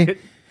guy.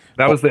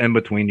 That was the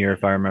in-between year,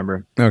 if I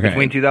remember. Okay.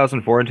 Between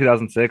 2004 and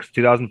 2006,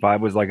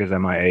 2005 was like his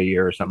MIA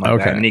year or something like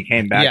that. And then he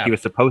came back. Yeah. He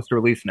was supposed to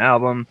release an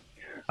album.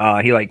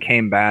 He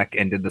came back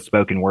and did the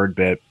spoken word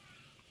bit.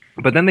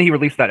 But then he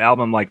released that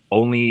album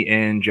only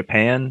in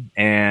Japan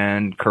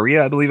and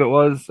Korea, I believe it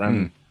was.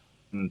 And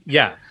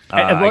yeah.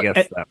 I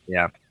guess that,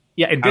 yeah.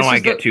 Yeah, and I don't want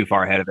to get too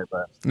far ahead of it,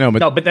 but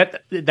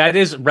that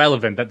is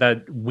relevant.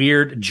 That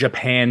weird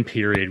Japan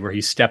period where he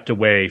stepped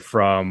away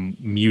from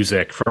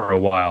music for a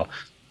while.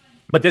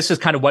 But this is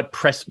kind of what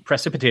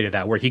precipitated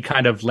that, where he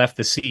kind of left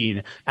the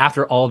scene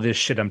after all this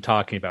shit I'm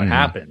talking about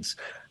happens.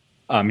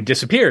 He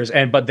disappears,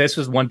 but this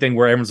was one thing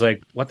where everyone's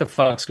like, "What the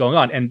fuck's going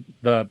on?" And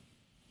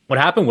what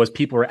happened was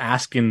people were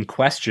asking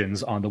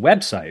questions on the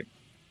website,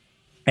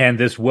 and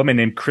this woman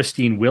named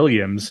Christine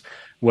Williams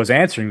was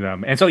answering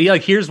them. And so,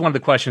 here's one of the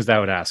questions that I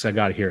would ask. I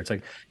got it here. It's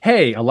like,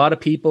 hey, a lot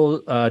of people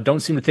don't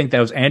seem to think that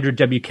was Andrew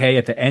WK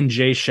at the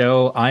NJ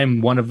show.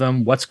 I'm one of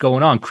them. What's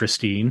going on,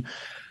 Christine?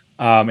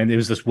 And it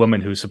was this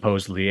woman who was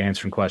supposedly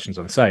answering questions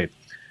on the site.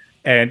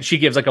 And she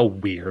gives like a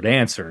weird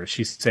answer.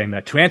 She's saying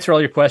that to answer all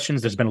your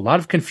questions, there's been a lot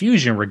of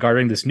confusion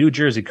regarding this New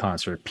Jersey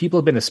concert. People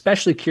have been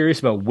especially curious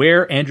about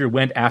where Andrew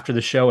went after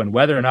the show and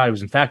whether or not it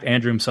was in fact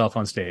Andrew himself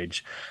on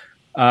stage.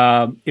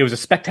 It was a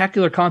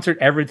spectacular concert.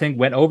 Everything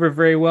went over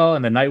very well,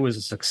 and the night was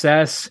a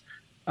success.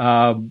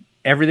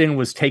 Everything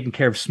was taken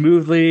care of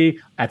smoothly.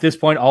 At this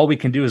point, all we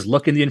can do is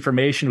look in the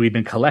information we've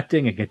been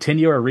collecting and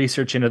continue our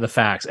research into the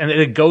facts. And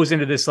it goes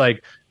into this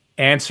like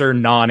answer,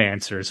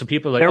 non-answer. So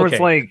people are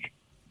like,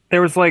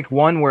 there was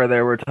one where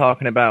they were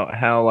talking about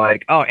how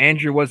like, oh,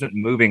 Andrew wasn't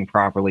moving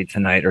properly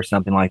tonight or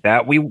something like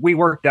that. We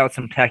worked out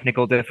some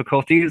technical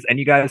difficulties and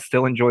you guys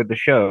still enjoyed the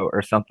show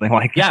or something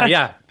like that.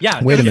 Yeah.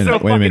 Wait a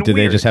minute. Did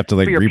they just have to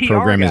like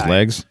reprogram his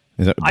legs?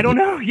 I don't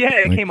know. Yeah,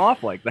 it came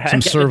off like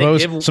that.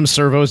 Some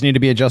servos need to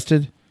be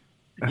adjusted.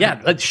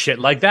 Yeah, like shit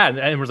like that.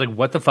 And it was like,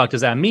 what the fuck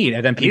does that mean?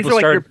 And then people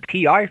start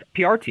your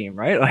PR team,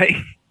 right? Like,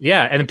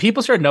 yeah, and then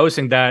people start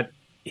noticing that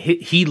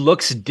he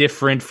looks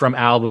different from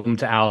album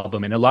to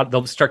album, and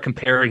they'll start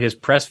comparing his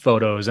press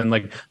photos, and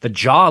like the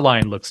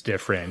jawline looks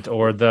different,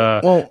 or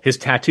his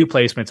tattoo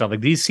placements. Like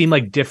these seem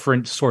like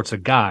different sorts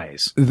of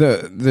guys.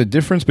 The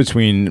difference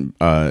between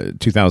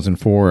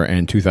 2004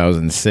 and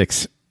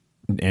 2006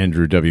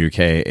 Andrew WK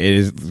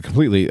is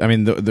completely. I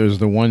mean, there's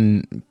the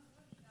one.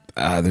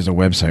 There's a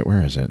website.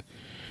 Where is it?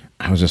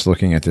 I was just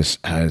looking at this.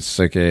 It's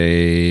like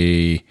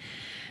a.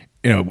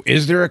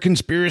 Is there a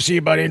conspiracy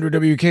about Andrew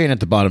WK? And at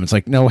the bottom, it's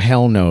like, no,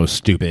 hell no,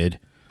 stupid.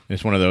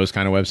 It's one of those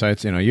kind of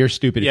websites. You're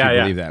stupid if you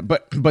believe that.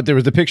 But there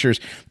was the pictures.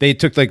 They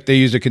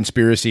used a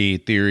conspiracy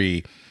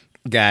theory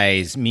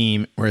guy's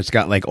meme where it's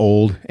got like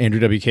old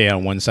Andrew WK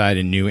on one side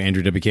and new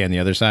Andrew WK on the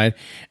other side.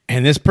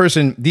 And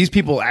these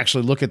people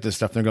actually look at this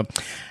stuff and they go,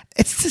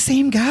 it's the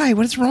same guy.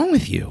 What is wrong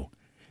with you?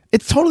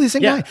 It's totally the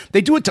same guy.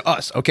 They do it to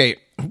us. Okay.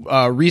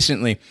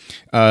 Recently,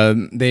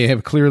 they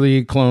have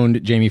clearly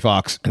cloned Jamie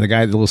Foxx, and the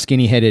little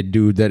skinny-headed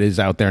dude that is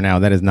out there now,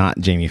 that is not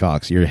Jamie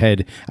Foxx. Your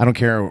head, I don't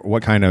care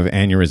what kind of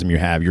aneurysm you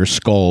have, your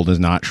skull does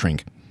not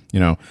shrink. They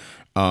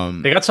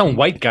got some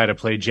white guy to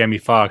play Jamie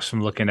Foxx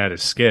from looking at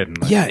his skin.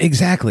 Yeah,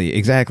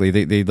 exactly.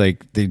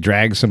 They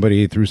drag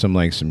somebody through some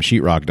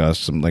sheetrock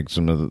dust,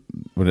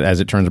 as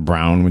it turns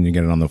brown when you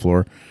get it on the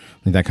floor,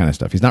 like that kind of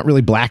stuff. He's not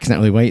really black. He's not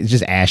really white. It's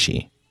just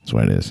ashy. That's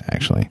what it is,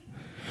 actually.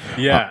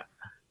 Yeah.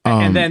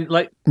 And then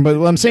but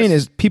what I'm saying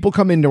is people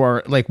come into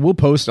our, we'll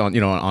post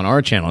on, on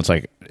our channel. It's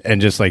like,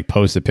 and just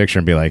post a picture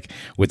and be like,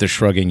 with the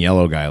shrugging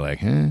yellow guy,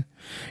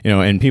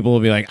 and people will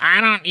be like,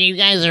 you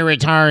guys are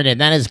retarded.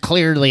 That is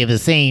clearly the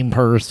same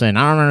person.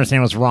 I don't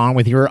understand what's wrong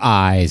with your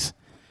eyes.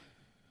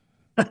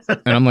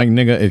 And I'm like,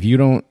 nigga, if you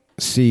don't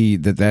see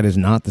that is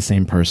not the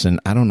same person,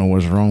 I don't know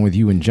what's wrong with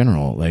you in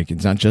general.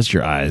 It's not just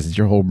your eyes, it's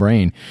your whole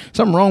brain.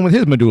 Something wrong with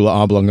his medulla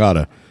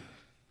oblongata.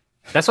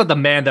 That's what the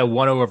man that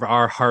won over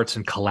our hearts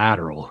in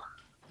Collateral.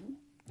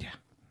 Yeah.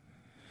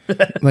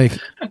 But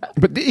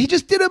he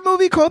just did a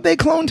movie called They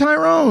Clone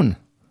Tyrone.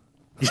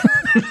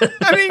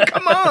 I mean,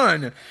 come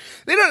on.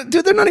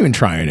 They're not even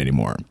trying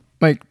anymore.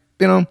 They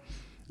have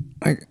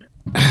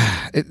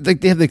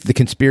the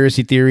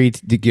conspiracy theory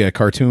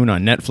cartoon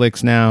on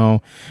Netflix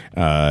now.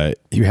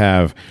 You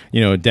have,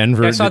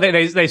 Denver. I saw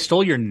they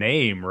stole your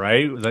name,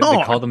 right? They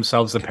call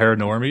themselves the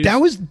Paranormies.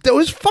 That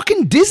was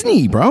fucking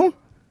Disney, bro.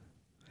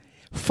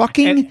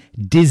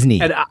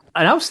 Disney. And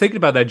I was thinking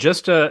about that,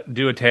 just to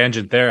do a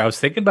tangent there. I was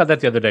thinking about that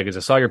the other day because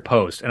I saw your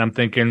post, and I'm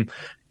thinking,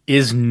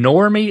 is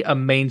normie a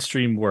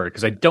mainstream word?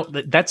 Because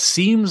that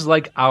seems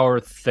like our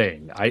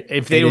thing.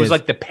 If it was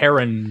like the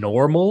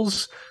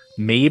paranormals,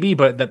 maybe,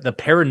 but the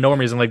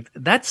paranormies, I'm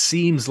that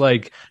seems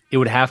like it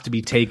would have to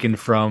be taken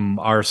from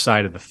our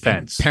side of the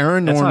fence.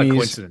 Paranormies. That's not a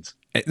coincidence.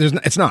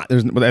 It's not.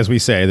 As we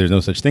say, there's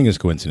no such thing as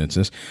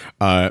coincidences.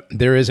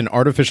 There is an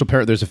artificial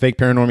there's a fake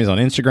Paranormies on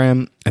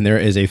Instagram, and there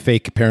is a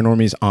fake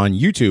Paranormies on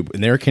YouTube,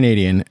 and they're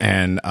Canadian,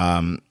 and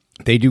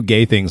they do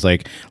gay things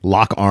like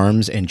lock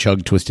arms and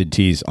chug twisted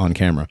teas on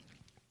camera.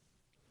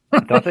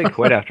 I thought they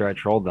quit after I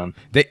trolled them.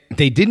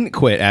 They didn't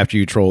quit after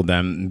you trolled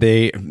them.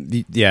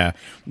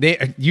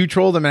 You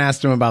trolled them and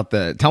asked them about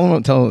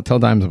tell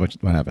Dimes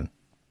what happened.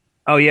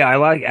 Oh yeah,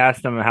 I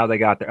asked them how they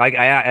got there.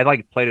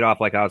 I played it off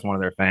like I was one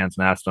of their fans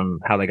and asked them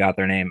how they got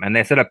their name, and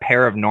they said a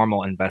pair of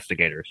normal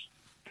investigators.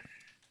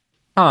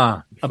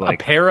 A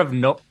pair of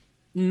no.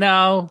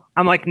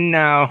 I'm like,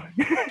 no,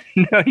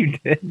 no, you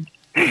didn't.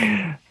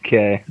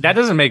 Okay, that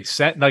doesn't make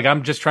sense.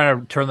 I'm just trying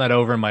to turn that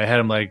over in my head.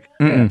 I'm like,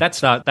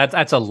 that's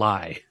a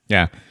lie.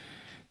 Yeah.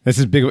 This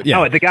is big.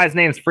 Yeah. Oh, the guy's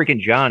name's freaking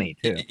Johnny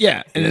too.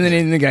 Yeah, and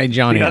then the guy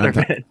Johnny,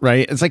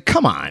 right? It's like,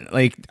 come on,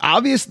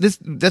 obvious.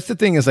 That's the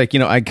thing is I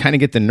kind of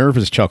get the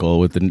nervous chuckle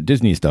with the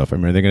Disney stuff. I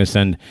mean, they're going to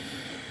send.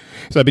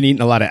 So I've been eating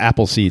a lot of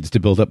apple seeds to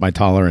build up my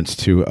tolerance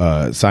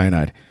to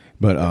cyanide.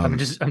 But I'm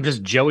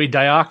just Joey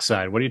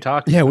Dioxide. What are you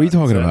talking? Yeah, about? What are you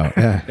talking about?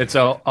 Yeah,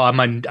 I'm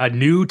a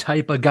new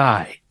type of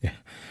guy. Yeah.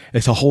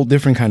 It's a whole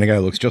different kind of guy.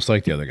 Looks just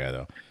like the other guy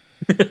though.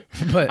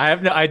 But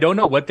I don't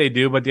know what they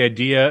do, but the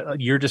idea,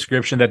 your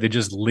description that they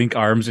just link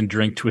arms and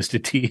drink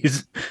twisted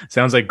teas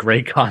sounds like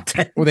great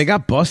content. Well, they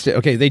got busted.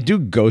 Okay, they do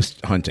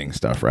ghost hunting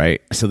stuff,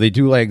 right? So they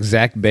do like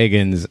Zach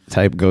Bagans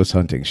type ghost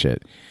hunting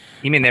shit.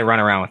 You mean they run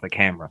around with a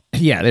camera?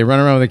 Yeah, they run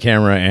around with a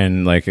camera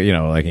and like an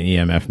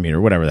EMF meter,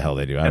 whatever the hell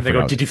they do. And they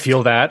go, "Did you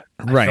feel that?"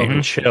 Right, I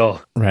felt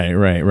chill.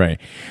 Right.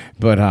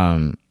 But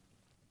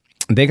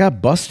they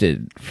got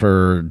busted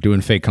for doing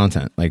fake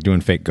content, like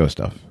doing fake ghost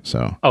stuff.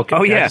 So okay.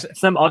 Oh yeah,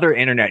 some other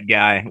internet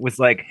guy was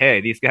like,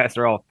 "Hey, these guys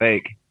are all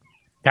fake."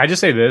 Can I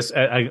just say this?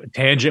 A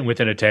tangent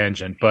within a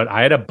tangent. But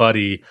I had a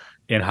buddy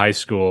in high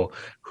school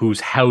whose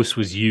house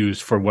was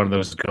used for one of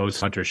those ghost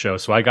hunter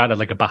shows. So I got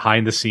a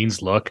behind the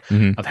scenes look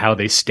of how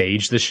they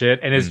stage the shit.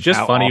 And it's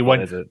just funny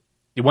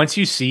once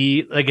you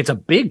see, it's a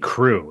big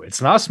crew.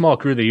 It's not a small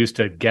crew they used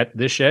to get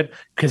this shit,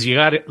 because you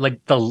got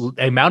the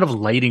amount of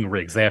lighting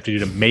rigs they have to do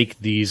to make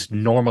these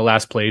normal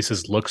ass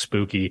places look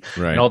spooky,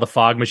 and all the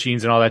fog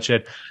machines and all that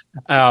shit.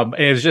 And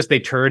it was just, they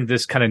turned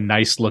this kind of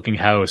nice looking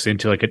house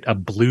into a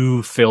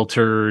blue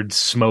filtered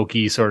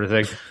smoky sort of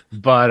thing.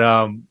 But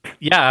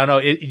yeah, I don't know.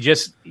 It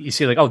just, you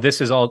see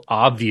this is all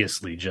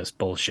obviously just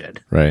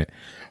bullshit. Right.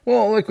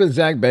 Well, like with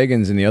Zach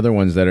Bagans and the other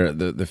ones that are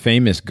the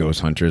famous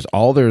ghost hunters,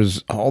 all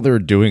they're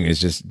doing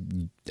is just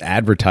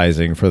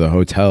advertising for the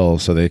hotel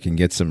so they can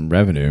get some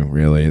revenue.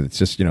 Really, it's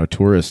just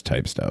tourist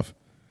type stuff.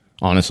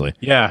 Honestly,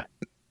 yeah,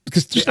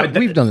 because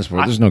we've done this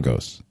before. There's no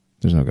ghosts.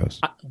 There's no ghosts.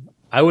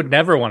 I would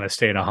never want to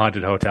stay in a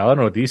haunted hotel. I don't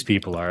know what these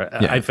people are.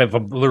 Yeah. I've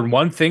learned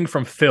one thing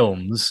from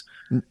films.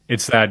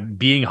 It's that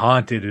being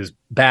haunted is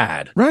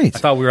bad. Right. I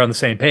thought we were on the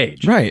same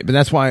page. Right. But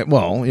that's why,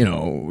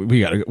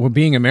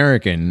 being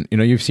American,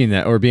 you've seen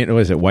that, or being, what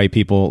is it, white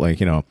people,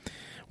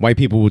 white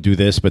people will do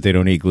this, but they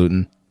don't eat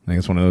gluten. I think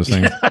it's one of those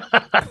things.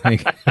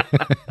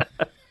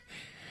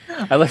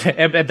 I like it.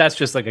 And that's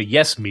just like a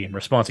yes meme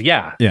response.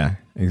 Yeah. Yeah,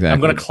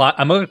 exactly.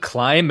 I'm going to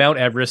climb Mount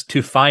Everest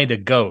to find a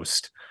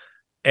ghost,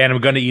 and I'm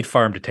going to eat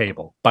farm to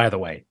table, by the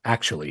way,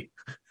 actually.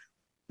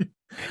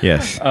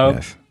 Yes.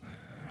 Yes.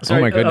 Sorry,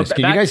 oh my goodness!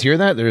 Can you guys hear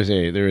that?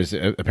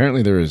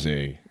 Apparently there is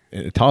a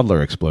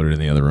toddler exploded in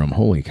the other room.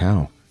 Holy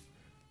cow!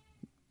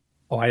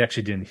 Oh, I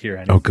actually didn't hear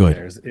anything. Oh,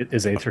 good.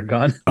 Is Aether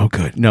gone? Oh,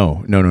 good.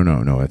 No.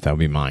 That would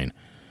be mine.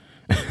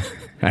 I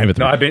have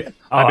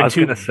I was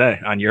going to say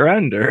on your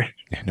end, or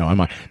no,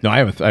 I'm on. No, I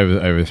have a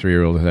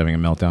 3-year-old who's having a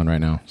meltdown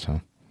right now. So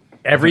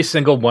every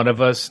single one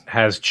of us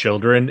has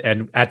children,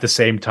 and at the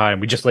same time,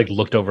 we just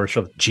looked over our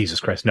shoulder. Jesus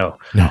Christ, no,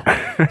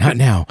 not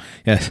now.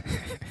 Yes.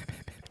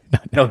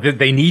 No,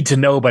 they need to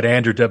know about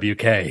Andrew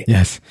WK.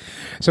 Yes.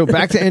 So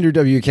back to Andrew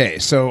WK.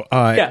 So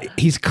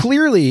he's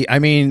clearly,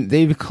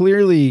 they've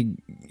clearly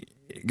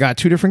got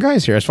two different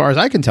guys here, as far as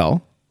I can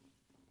tell.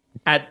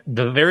 At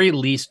the very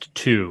least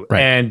two.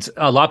 Right. And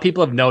a lot of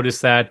people have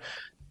noticed that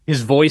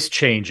his voice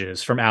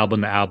changes from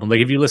album to album. Like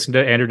if you listen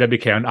to Andrew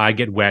WK on I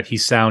Get Wet, he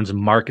sounds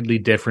markedly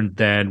different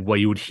than what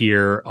you would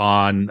hear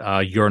on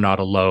You're Not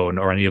Alone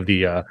or any of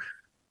the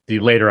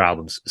later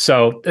albums.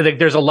 So I think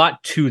there's a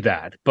lot to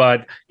that,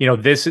 but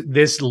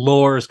this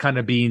lore is kind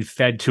of being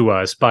fed to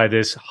us by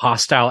this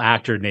hostile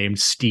actor named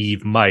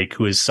Steve Mike,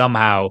 who is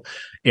somehow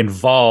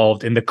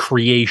involved in the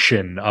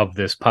creation of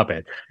this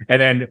puppet.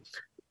 And then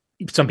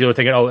some people are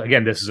thinking, oh,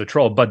 again, this is a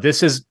troll, but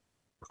this is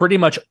pretty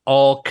much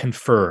all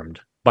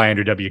confirmed by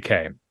Andrew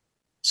WK.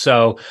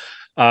 So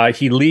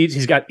he leaves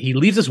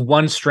this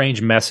one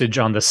strange message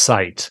on the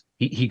site.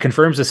 He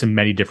confirms this in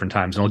many different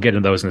times, and I'll get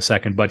into those in a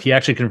second, but he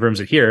actually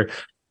confirms it here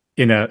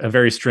in a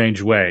very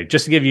strange way.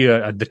 Just to give you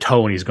the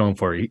tone he's going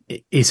for,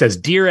 he says,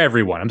 "Dear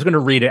everyone," I'm just going to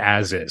read it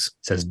as is.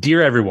 It says,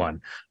 "Dear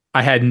everyone,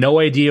 I had no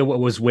idea what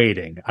was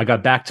waiting. I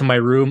got back to my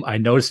room. I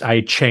noticed I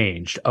had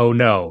changed. Oh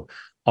no.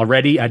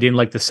 Already, I didn't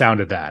like the sound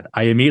of that.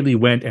 I immediately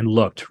went and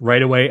looked.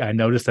 Right away, I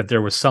noticed that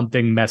there was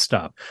something messed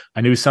up.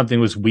 I knew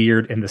something was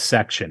weird in the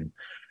section.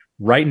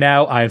 Right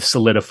now, I have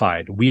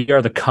solidified. We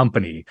are the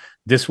company.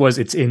 This was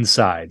its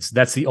insides.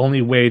 That's the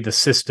only way to the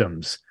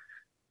systems.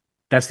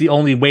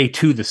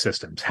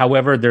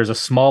 However, there's a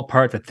small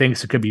part that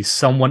thinks it could be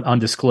someone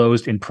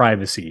undisclosed in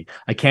privacy.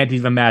 I can't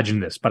even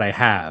imagine this, but I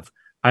have.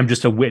 I'm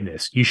just a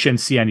witness. You shouldn't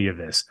see any of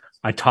this.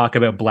 I talk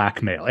about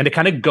blackmail." And it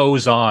kind of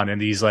goes on in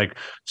these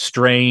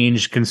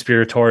strange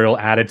conspiratorial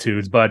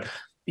attitudes, but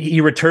he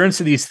returns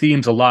to these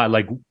themes a lot,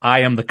 like "I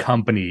am the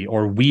company"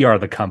 or "we are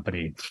the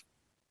company."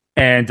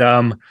 And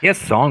he has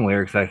song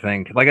lyrics, I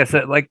think. Like I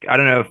said, I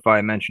don't know if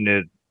I mentioned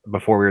it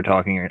before we were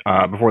talking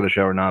before the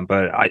show or not,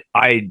 but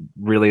I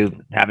really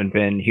haven't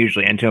been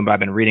hugely into him, but I've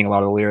been reading a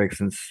lot of the lyrics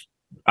since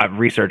I'm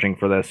researching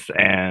for this,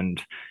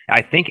 and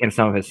I think in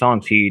some of his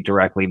songs he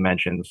directly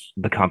mentions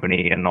the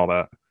company and all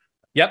that.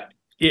 Yep.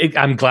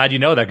 I'm glad you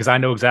know that, because I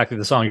know exactly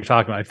the song you're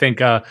talking about. I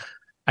think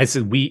I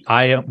said we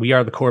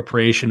are the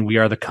corporation, we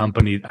are the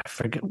company. I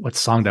forget what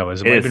song that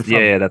was.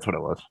 Yeah, that's what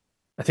it was.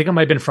 I think it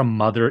might have been from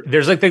Mother.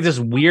 There's this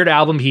weird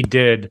album he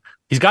did.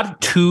 He's got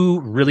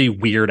two really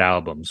weird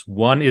albums.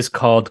 One is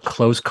called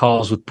Close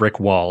Calls with Brick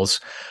Walls.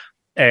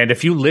 And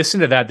if you listen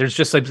to that, there's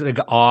just like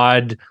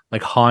odd,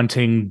 like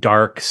haunting,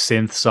 dark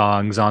synth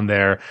songs on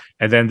there.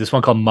 And then this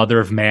one called Mother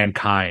of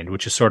Mankind,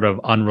 which is sort of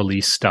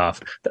unreleased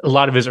stuff. A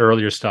lot of his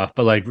earlier stuff,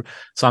 but like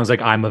songs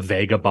like I'm a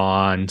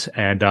Vagabond.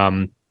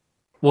 And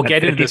we'll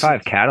get into this.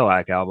 55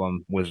 Cadillac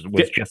album was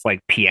just like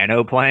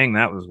piano playing.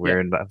 That was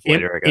weird. Yeah. That's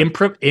later,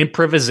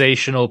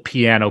 Improvisational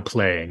piano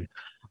playing.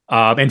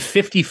 And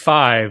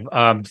 55,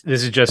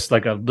 this is just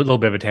like a little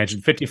bit of a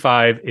tangent.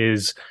 55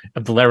 is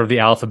the letter of the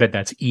alphabet.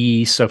 That's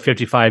E. So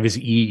 55 is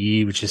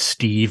EE, which is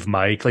Steve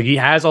Mike. Like he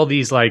has all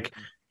these like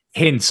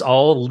hints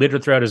all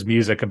littered throughout his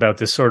music about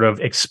this sort of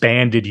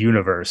expanded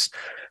universe.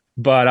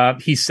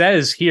 But he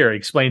says here, he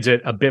explains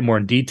it a bit more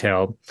in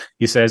detail.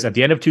 He says, at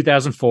the end of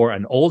 2004,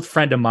 an old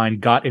friend of mine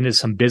got into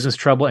some business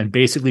trouble and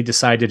basically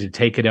decided to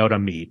take it out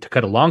on me. To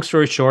cut a long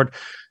story short,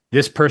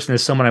 this person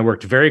is someone I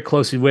worked very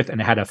closely with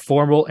and had a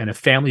formal and a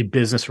family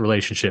business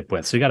relationship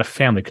with. So you got a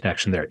family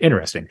connection there.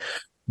 Interesting.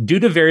 Due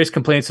to various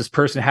complaints this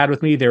person had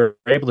with me, they were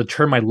able to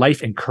turn my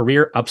life and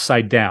career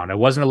upside down. I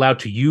wasn't allowed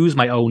to use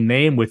my own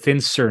name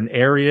within certain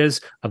areas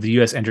of the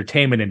U.S.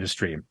 entertainment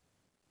industry.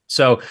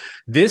 So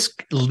this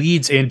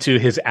leads into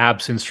his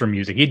absence from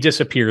music. He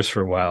disappears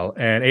for a while.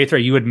 And Aether,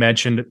 you had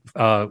mentioned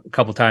a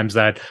couple times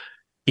that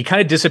he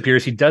kind of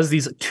disappears. He does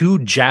these 2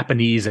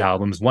 Japanese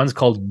albums. One's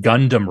called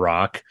Gundam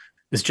Rock.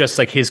 It's just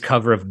like his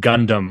cover of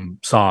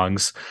Gundam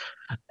songs.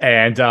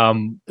 And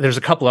there's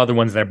a couple other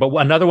ones there. But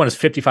another one is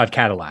 55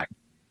 Cadillac,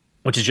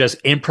 which is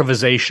just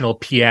improvisational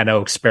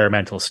piano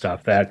experimental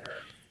stuff that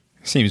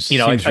seems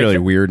really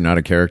weird and out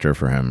of character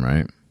for him,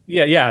 right?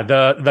 Yeah.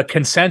 The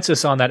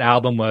consensus on that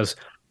album was,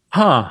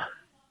 like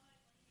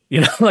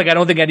I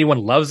don't think anyone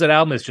loves that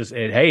album. It's just,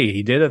 hey,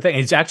 he did a thing.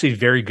 He's actually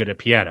very good at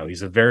piano.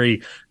 He's a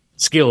very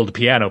skilled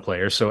piano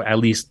player. So at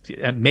least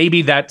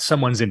maybe that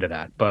someone's into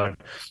that. But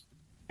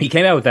he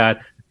came out with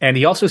that, and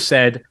he also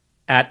said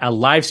at a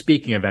live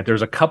speaking event, there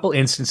was a couple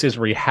instances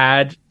where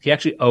he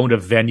actually owned a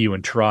venue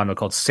in Toronto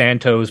called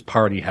Santos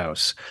Party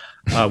House,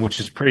 which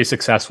is pretty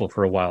successful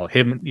for a while.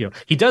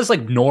 He does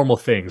like normal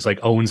things, like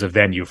owns a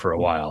venue for a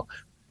while,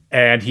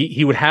 and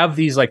he would have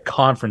these like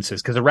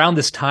conferences because around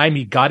this time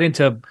he got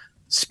into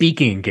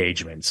speaking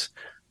engagements.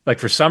 Like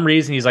for some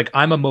reason, he's like,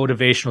 I'm a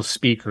motivational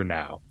speaker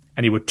now.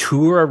 And he would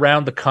tour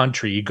around the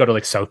country. He'd go to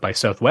like South by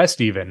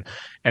Southwest even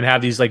and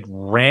have these like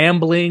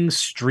rambling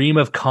stream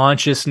of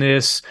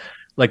consciousness,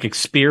 like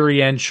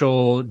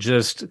experiential,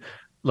 just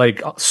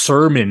like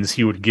sermons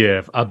he would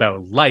give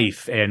about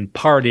life and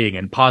partying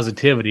and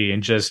positivity.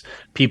 And just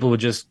people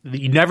would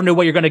you never know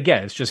what you're going to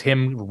get. It's just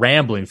him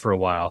rambling for a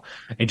while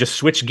and just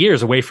switch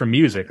gears away from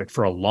music like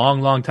for a long,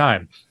 long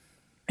time.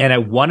 And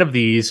at one of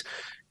these,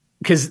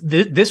 because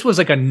this was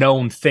like a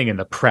known thing in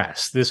the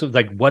press. This was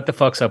like, what the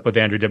fuck's up with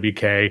Andrew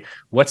WK?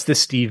 What's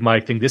this Steve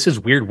Mike thing? This is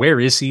weird. Where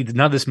is he?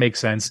 None of this makes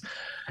sense.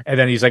 And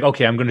then he's like,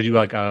 okay, I'm going to do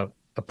like a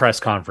press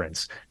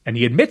conference. And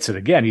he admits it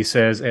again. He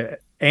says,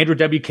 Andrew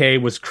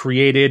WK was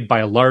created by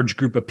a large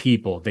group of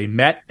people. They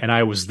met and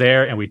I was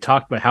there and we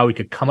talked about how we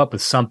could come up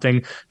with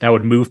something that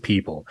would move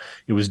people.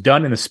 It was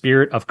done in the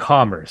spirit of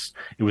commerce.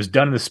 It was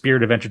done in the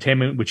spirit of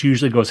entertainment, which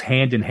usually goes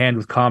hand in hand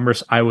with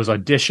commerce. I was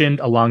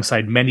auditioned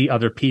alongside many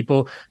other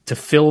people to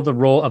fill the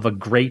role of a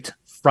great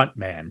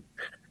frontman.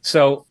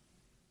 So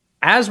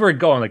as we're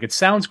going, like it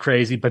sounds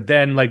crazy, but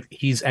then like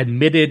he's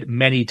admitted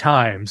many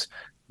times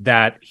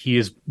that he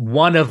is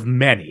one of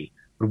many.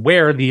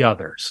 Where are the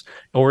others?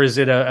 Or is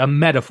it a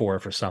metaphor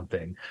for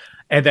something?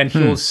 And then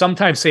he'll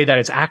sometimes say that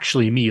it's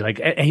actually me, like,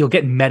 and he'll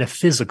get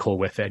metaphysical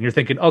with it. And you're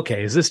thinking,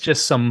 okay, is this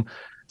just some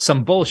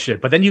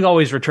bullshit? But then you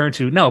always return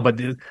to, no,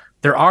 but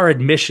there are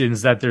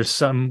admissions that there's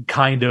some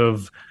kind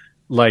of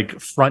like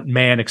front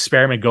man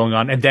experiment going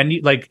on. And then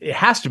like, it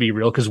has to be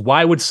real because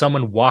why would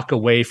someone walk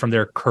away from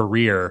their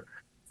career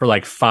for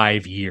like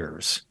 5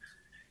 years?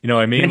 You know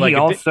what I mean? And like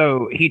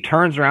he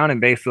turns around and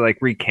basically like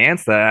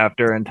recants that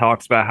after and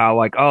talks about how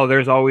like, oh,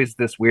 there's always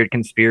this weird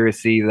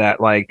conspiracy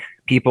that like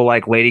people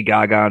like Lady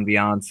Gaga and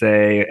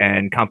Beyonce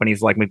and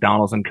companies like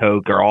McDonald's and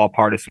Coke are all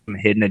part of some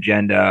hidden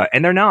agenda,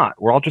 and they're not.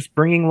 We're all just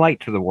bringing light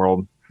to the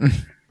world.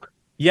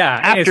 Yeah,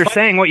 after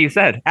saying what you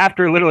said,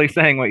 after literally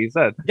saying what you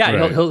said. Yeah,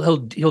 right.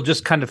 he'll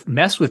just kind of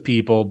mess with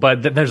people,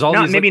 but there's all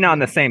these maybe not in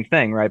the same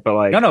thing, right? But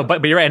like no,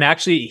 but you're right. And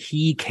actually,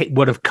 he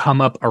would have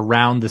come up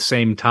around the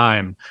same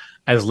time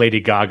as Lady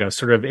Gaga,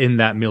 sort of in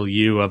that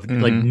milieu of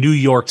like New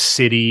York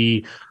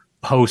City,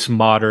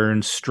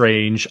 postmodern,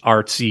 strange,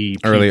 artsy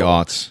people. Early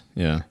aughts,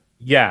 yeah.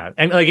 Yeah,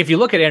 and like if you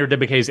look at Andrew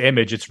WK's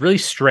image, it's really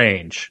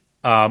strange,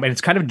 and it's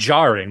kind of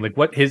jarring. Like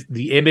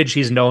the image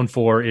he's known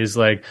for is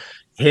like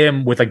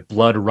him with like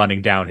blood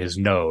running down his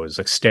nose,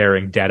 like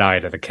staring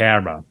dead-eyed at the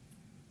camera.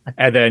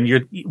 And then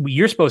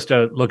you're supposed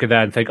to look at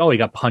that and think, oh, he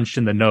got punched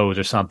in the nose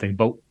or something.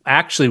 But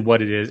actually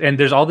what it is, and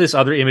there's all this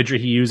other imagery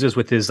he uses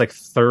with his like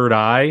third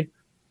eye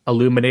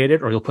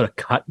illuminated, or he'll put a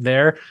cut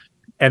there,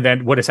 and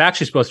then what it's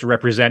actually supposed to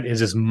represent is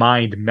his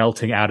mind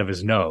melting out of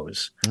his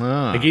nose.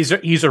 Like he's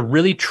a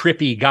really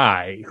trippy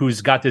guy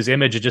who's got this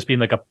image of just being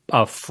like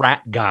a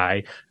frat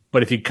guy,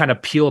 but if you kind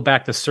of peel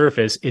back the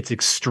surface, it's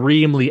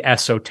extremely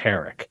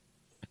esoteric.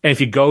 And if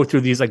you go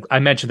through these, like I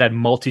mentioned, that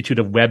multitude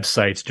of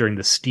websites during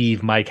the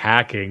Steve Mike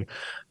hacking,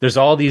 there's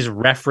all these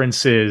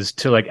references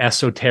to like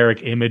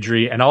esoteric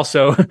imagery and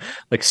also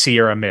like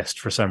Sierra Mist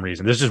for some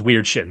reason. There's just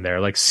weird shit in there.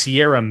 Like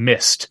Sierra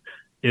Mist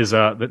is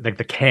like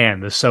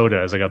the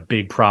soda is like a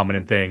big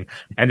prominent thing.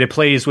 And it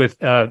plays with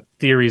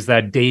theories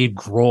that Dave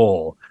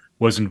Grohl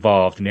was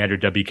involved in Andrew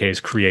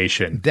WK's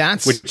creation.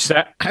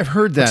 I've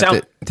heard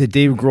that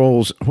Dave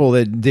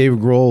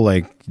Grohl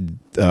like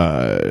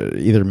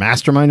either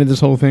masterminded this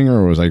whole thing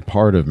or was like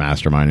part of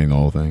masterminding the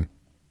whole thing.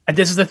 And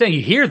this is the thing,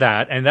 you hear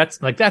that, and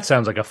that's like, that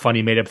sounds like a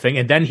funny made up thing.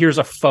 And then here's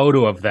a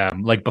photo of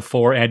them, like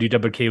before Andrew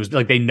WK was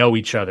like, they know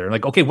each other.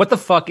 Like, okay, what the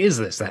fuck is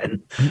this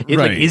then?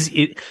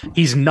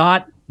 He's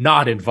not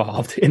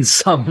involved in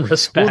some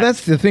respect. Well,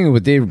 that's the thing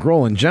with Dave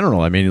Grohl in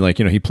general. I mean, like,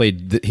 you know, he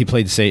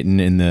played Satan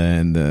in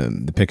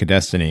the Pick of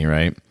Destiny,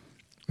 right?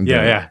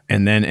 Yeah.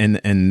 And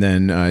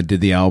then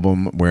did the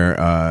album where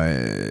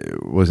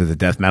was it the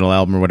death metal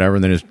album or whatever?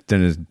 And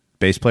then his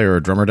bass player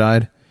or drummer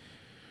died.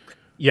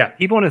 Yeah,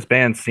 people in his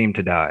band seem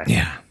to die.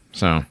 Yeah,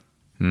 so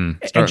and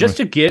just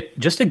to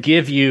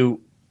give you,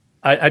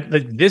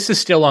 this is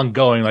still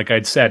ongoing, like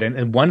I'd said,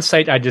 and one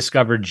site I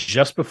discovered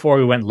just before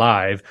we went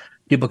live.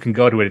 People can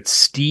go to it.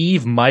 It's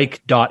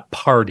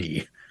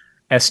stevemike.party,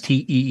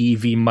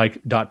 STEEV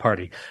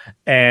Mike.party,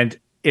 and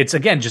it's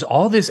again just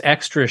all this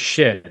extra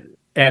shit,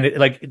 and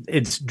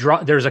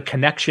there's a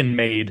connection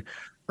made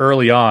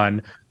early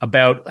on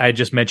about, I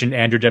just mentioned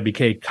Andrew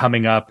WK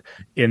coming up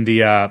in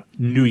the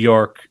New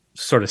York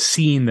sort of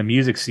scene, the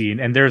music scene,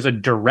 and there's a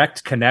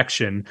direct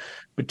connection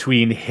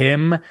between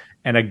him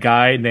and a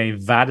guy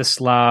named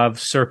Vladislav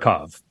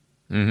Surkov,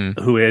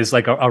 who is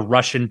like a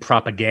Russian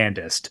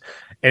propagandist,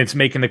 and it's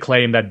making the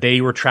claim that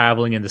they were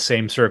traveling in the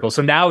same circle.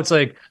 So now it's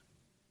like,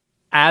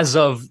 as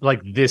of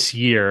like this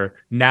year,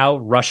 now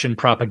Russian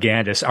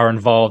propagandists are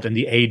involved in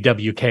the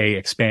AWK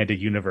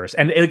expanded universe.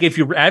 And like,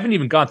 I haven't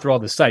even gone through all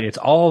this site, it's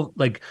all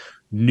like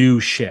new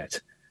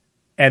shit.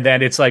 And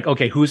then it's like,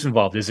 okay, who's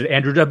involved? Is it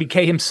Andrew WK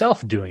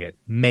himself doing it?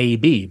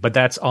 Maybe, but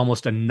that's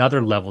almost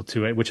another level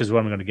to it, which is what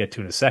I'm going to get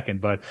to in a second.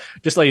 But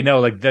just to let you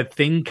know, like, that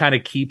thing kind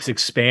of keeps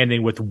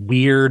expanding with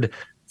weird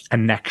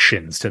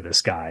connections to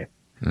this guy.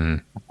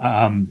 Hold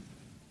on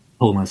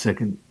a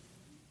second.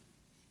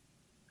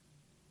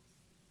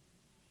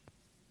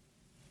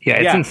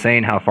 Yeah, it's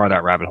insane how far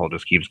that rabbit hole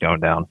just keeps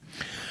going down.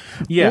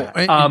 Yeah,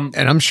 well,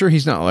 and I'm sure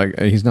he's not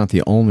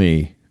the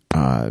only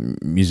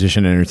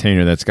musician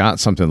entertainer that's got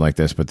something like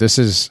this, but this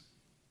is,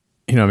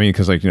 you know, I mean,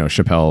 because like, you know,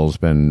 Chappelle's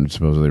been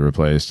supposedly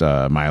replaced,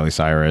 Miley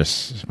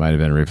Cyrus might have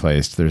been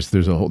replaced. There's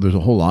a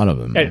whole lot of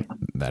them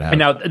that have. And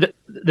now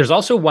there's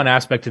also one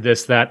aspect to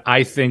this that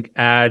I think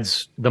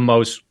adds the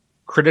most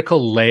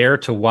critical layer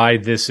to why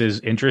this is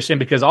interesting,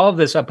 because all of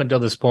this up until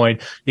this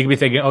point, you can be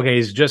thinking, okay,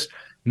 he's just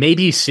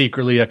maybe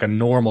secretly like a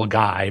normal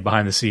guy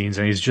behind the scenes,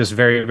 and he's just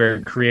very,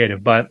 very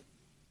creative, but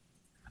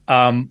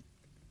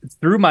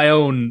through my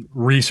own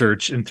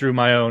research and through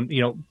my own,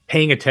 you know,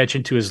 paying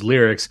attention to his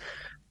lyrics,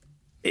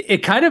 it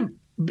kind of,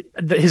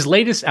 his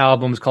latest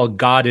album is called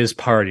God Is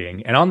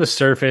Partying. And on the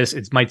surface,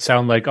 it might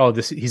sound like, oh,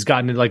 he's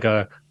gotten into like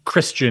a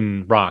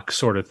Christian rock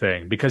sort of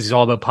thing, because he's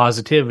all about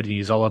positivity.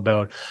 He's all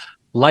about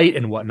light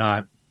and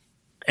whatnot.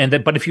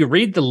 But if you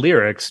read the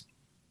lyrics,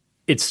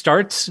 it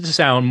starts to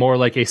sound more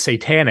like a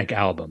satanic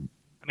album.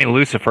 I mean,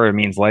 Lucifer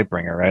means light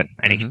bringer, right?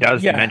 And he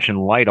does mention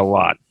light a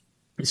lot.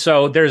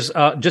 So there's,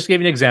 just to give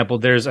you an example,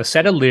 there's a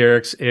set of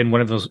lyrics in one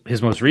of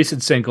his most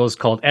recent singles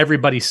called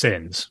Everybody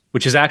Sins,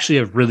 which is actually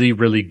a really,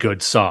 really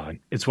good song.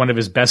 It's one of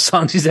his best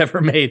songs he's ever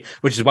made,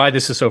 which is why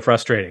this is so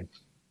frustrating.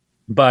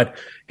 But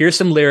here's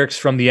some lyrics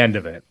from the end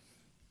of it.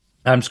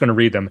 I'm just going to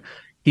read them.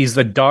 He's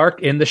the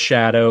dark in the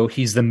shadow.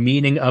 He's the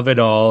meaning of it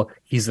all.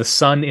 He's the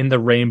sun in the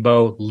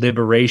rainbow.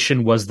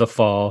 Liberation was the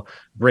fall.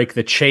 Break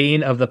the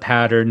chain of the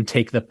pattern.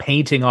 Take the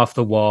painting off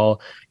the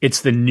wall.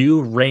 It's the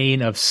new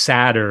reign of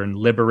Saturn.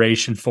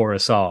 Liberation for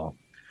us all.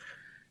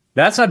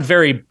 That's not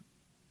very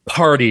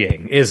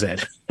partying, is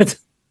it?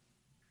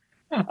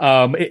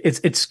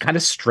 It's kind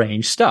of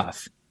strange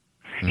stuff.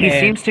 He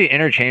seems to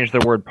interchange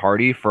the word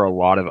party for a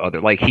lot of other,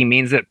 like, he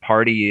means it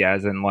party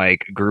as in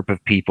like a group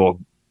of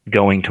people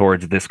going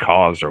towards this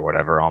cause or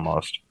whatever,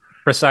 almost.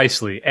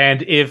 Precisely.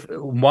 And if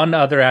one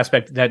other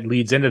aspect that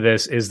leads into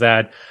this is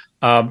that,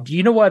 do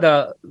you know what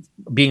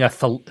being a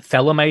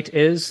Thelemite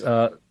is?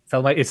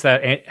 Thelemite, it's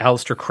that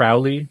Aleister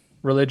Crowley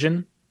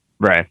religion.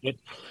 Right.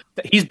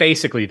 He's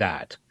basically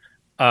that.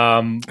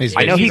 I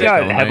know he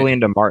got heavily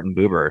into Martin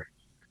Buber.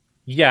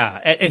 Yeah.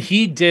 And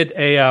he did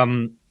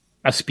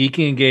a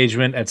speaking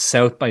engagement at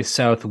South by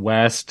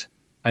Southwest,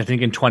 I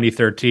think in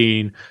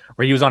 2013,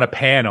 where he was on a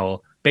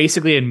panel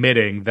basically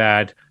admitting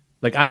that,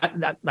 like,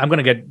 I'm going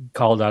to get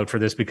called out for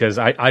this because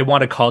I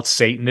want to call it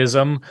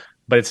Satanism,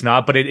 but it's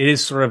not. But it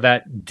is sort of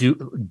that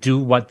do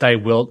what thy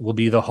wilt will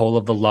be the whole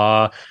of the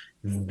law,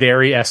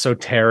 very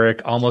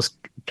esoteric, almost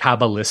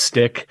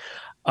Kabbalistic.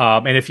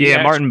 And if you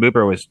Martin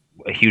Buber was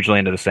hugely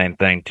into the same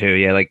thing too.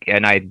 Yeah, like,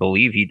 and I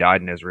believe he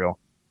died in Israel.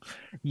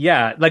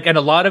 Yeah, like, and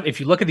a lot of,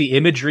 if you look at the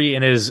imagery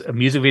in his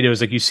music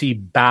videos, like, you see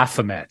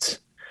Baphomet.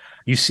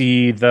 You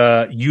see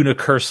the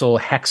unicursal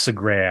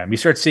hexagram. You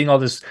start seeing all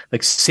this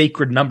like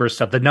sacred number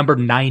stuff. The number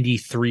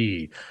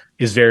 93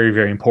 is very,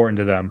 very important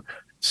to them.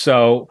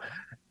 So,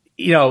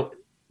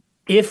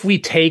 if we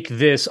take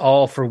this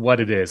all for what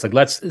it is, like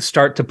let's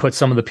start to put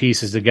some of the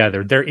pieces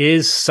together. There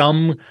is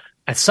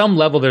at some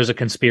level, there's a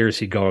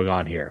conspiracy going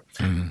on here.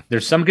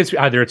 There's some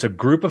either it's a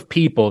group of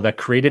people that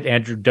created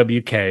Andrew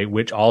WK,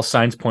 which all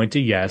signs point to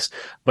yes,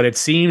 but it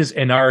seems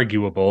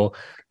inarguable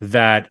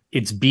that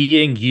it's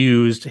being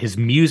used, his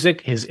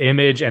music, his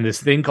image, and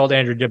this thing called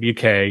Andrew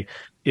WK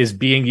is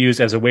being used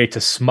as a way to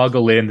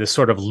smuggle in this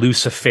sort of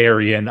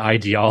Luciferian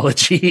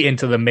ideology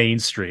into the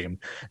mainstream.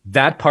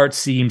 That part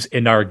seems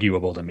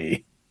inarguable to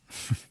me.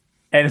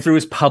 And through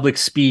his public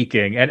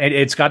speaking, and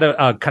it's got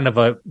a kind of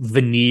a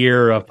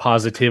veneer of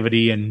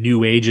positivity and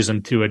new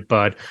ageism to it,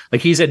 but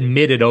like he's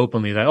admitted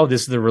openly that,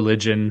 this is the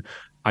religion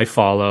I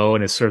follow,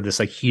 and it's sort of this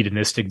like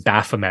hedonistic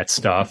Baphomet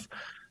stuff.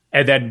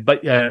 And then,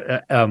 but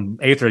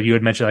Aether, you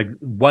had mentioned like,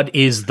 what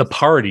is the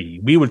party?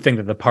 We would think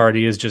that the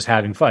party is just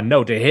having fun.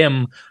 No, to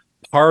him,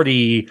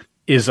 party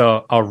is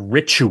a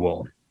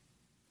ritual.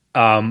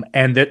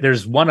 And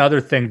there's one other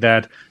thing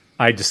that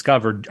I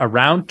discovered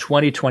around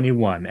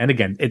 2021. And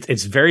again,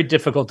 it's very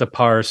difficult to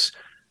parse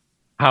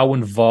how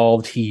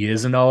involved he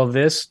is in all of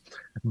this.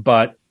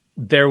 But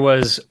there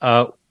was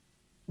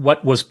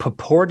what was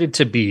purported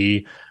to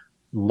be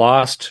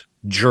lost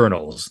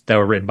journals that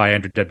were written by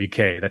Andrew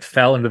WK that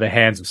fell into the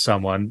hands of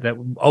someone that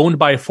owned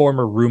by a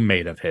former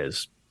roommate of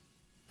his.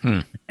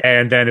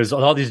 And then it was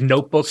all these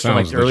notebooks from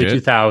like the early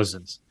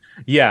 2000s.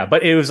 Yeah,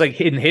 but it was like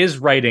in his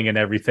writing and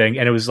everything.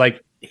 And it was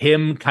like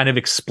him kind of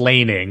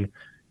explaining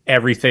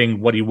everything,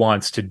 what he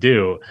wants to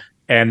do.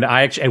 And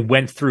I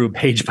went through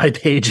page by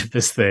page of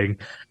this thing.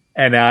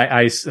 And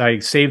I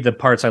saved the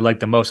parts I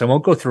liked the most. I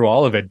won't go through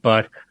all of it,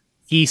 but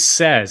he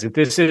says, if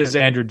this is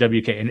Andrew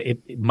WK, and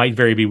it might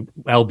very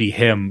well be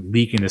him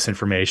leaking this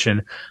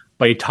information,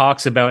 but he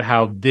talks about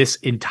how this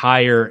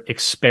entire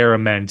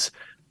experiment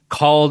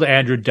called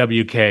Andrew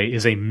WK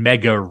is a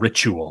mega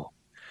ritual.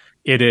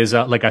 It is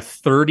like a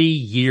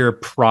 30-year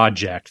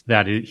project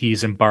that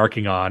he's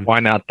embarking on.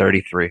 Why not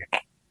 33?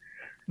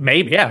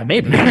 Maybe.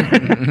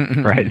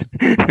 Right.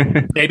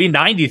 Maybe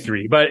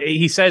 93. But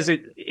he says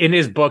it in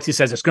his books, he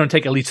says it's going to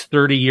take at least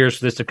 30 years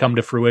for this to come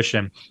to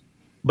fruition.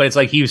 But it's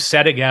like he was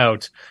setting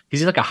out.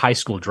 He's like a high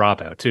school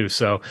dropout too.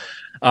 So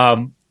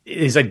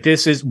he's like,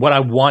 this is what I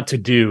want to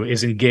do,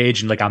 is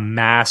engage in like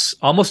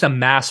almost a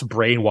mass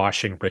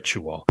brainwashing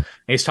ritual. And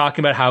he's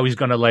talking about how he's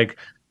going to like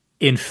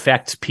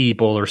infect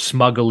people or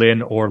smuggle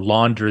in or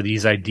launder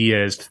these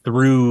ideas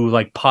through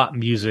like pop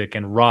music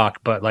and rock,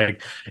 but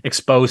like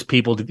expose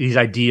people to these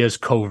ideas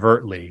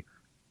covertly.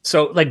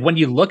 So like when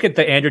you look at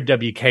the Andrew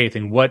WK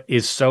thing, what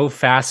is so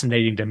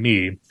fascinating to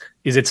me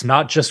is it's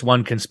not just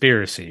one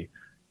conspiracy.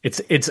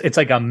 It's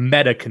like a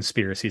meta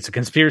conspiracy. It's a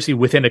conspiracy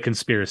within a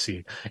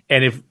conspiracy.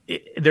 And if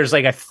there's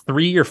like a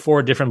 3 or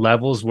 4 different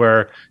levels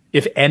where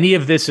if any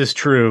of this is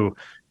true,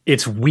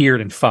 it's weird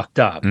and fucked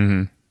up.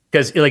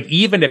 Because like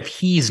even if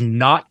he's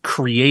not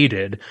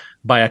created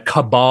by a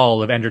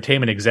cabal of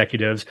entertainment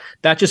executives,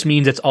 that just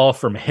means it's all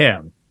from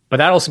him. But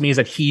that also means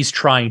that he's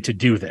trying to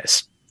do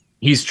this.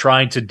 He's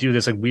trying to do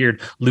this like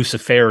weird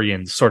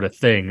Luciferian sort of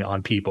thing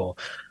on people.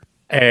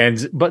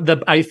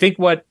 But I think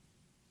what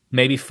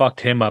maybe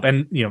fucked him up,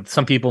 and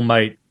some people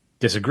might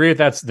disagree with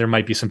that. There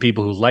might be some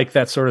people who like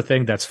that sort of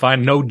thing. That's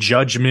fine. No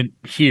judgment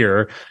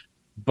here.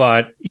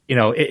 But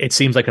it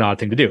seems like an odd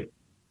thing to do.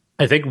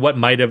 I think what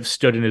might have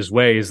stood in his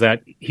way is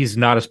that he's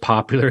not as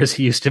popular as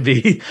he used to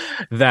be.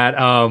 That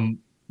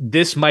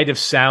this might have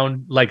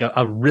sounded like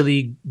a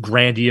really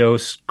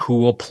grandiose,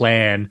 cool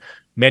plan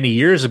many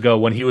years ago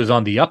when he was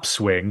on the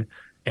upswing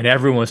and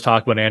everyone was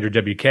talking about Andrew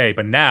WK.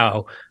 But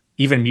now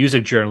even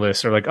music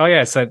journalists are like, oh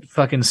yeah, it's that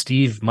fucking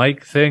Steve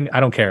Mike thing.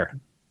 I don't care.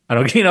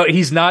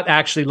 He's not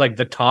actually like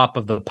the top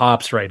of the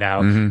pops right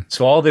now.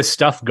 So all this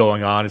stuff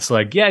going on, it's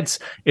like, yeah,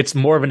 it's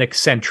more of an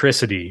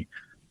eccentricity.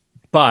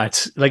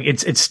 But like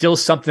it's still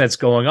something that's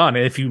going on.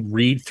 And if you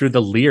read through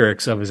the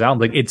lyrics of his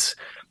album, like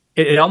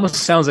it almost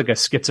sounds like a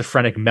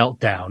schizophrenic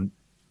meltdown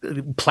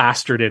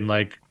plastered in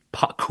like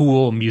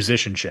cool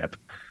musicianship.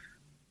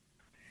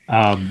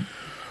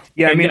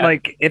 Yeah, I mean,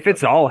 like if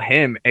it's all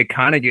him, it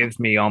kind of gives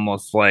me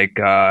almost like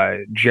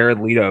Jared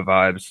Leto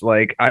vibes.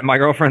 Like my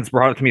girlfriend's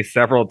brought it to me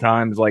several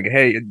times. Like,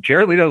 hey,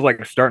 Jared Leto's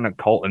like starting a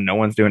cult and no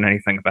one's doing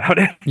anything about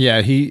it.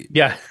 Yeah,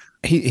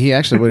 He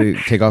actually would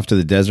take off to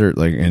the desert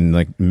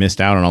and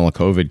missed out on all the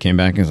COVID, came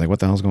back and was like, what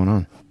the hell's going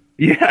on?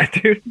 Yeah,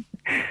 dude.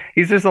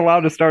 He's just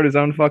allowed to start his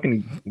own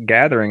fucking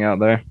gathering out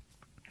there.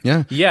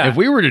 Yeah. Yeah. If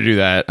we were to do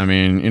that, I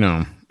mean,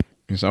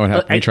 you saw what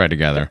happened. We tried to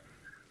gather.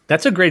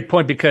 That's a great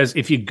point, because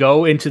if you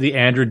go into the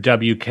Andrew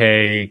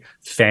WK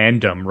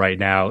fandom right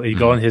now, you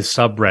go on his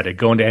subreddit,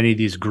 go into any of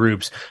these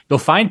groups, you'll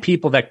find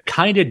people that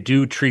kind of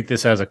do treat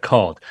this as a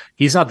cult.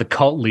 He's not the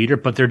cult leader,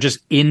 but they're just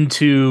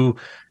into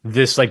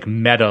this like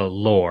meta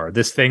lore,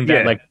 this thing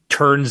that like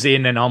turns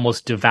in and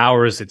almost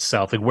devours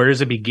itself. Like, where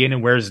does it begin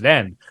and where does it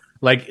end?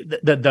 Like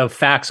the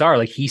facts are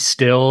like he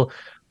still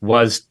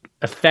was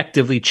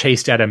effectively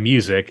chased out of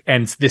music,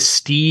 and this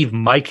Steve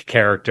Mike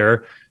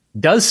character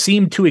does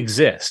seem to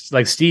exist.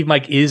 Like Steve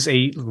Mike is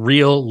a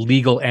real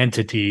legal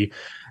entity,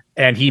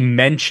 and he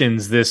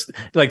mentions this.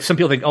 Like some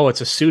people think, oh,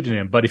 it's a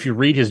pseudonym, but if you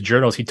read his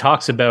journals, he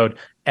talks about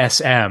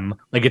SM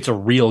like it's a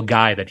real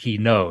guy that he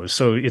knows.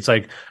 So it's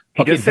like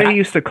he does say he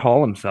used to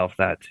call himself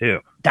that too.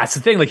 That's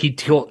the thing. Like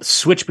he'll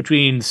switch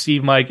between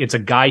Steve Mike. It's a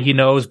guy he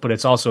knows, but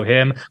it's also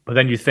him. But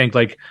then you think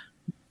like,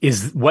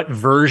 is what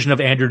version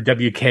of Andrew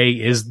WK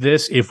is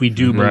this? If we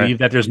do believe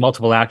that there's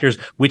multiple actors,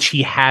 which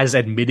he has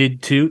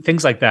admitted to,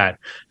 things like that.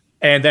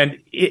 And then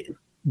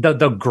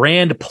the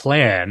grand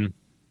plan,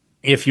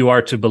 if you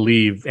are to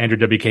believe Andrew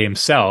WK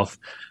himself,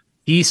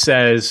 he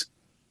says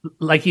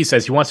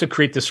he wants to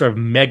create this sort of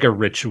mega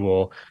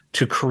ritual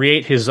to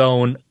create his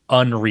own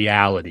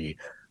unreality.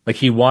 Like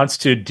he wants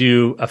to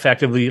do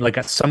effectively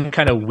like some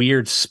kind of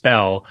weird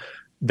spell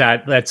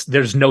that's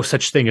there's no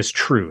such thing as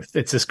truth.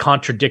 It's this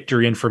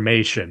contradictory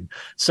information.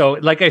 So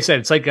like I said,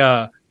 it's like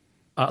a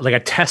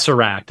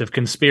tesseract of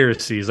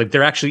conspiracies. Like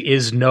there actually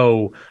is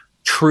no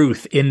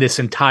truth in this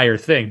entire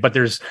thing, but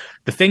there's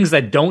the things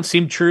that don't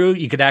seem true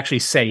you could actually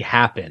say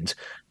happened.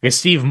 Because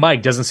Steve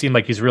Mike doesn't seem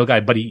like he's a real guy,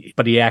 but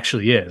he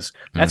actually is.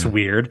 That's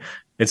weird.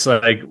 It's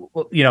like,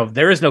 you know,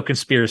 there is no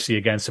conspiracy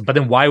against him, but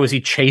then why was he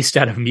chased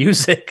out of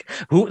music?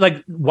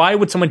 Why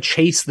would someone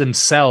chase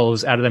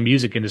themselves out of the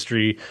music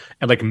industry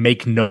and like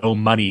make no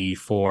money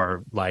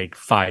for like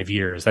 5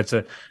 years?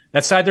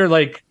 That's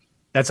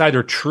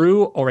either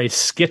true or a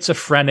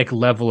schizophrenic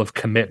level of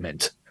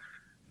commitment.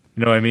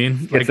 You know what I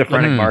mean?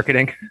 Schizophrenic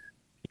marketing.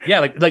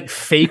 Yeah, like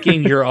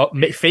faking your own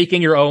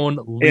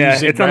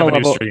losing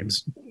revenue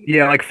streams.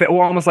 Yeah, like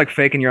almost like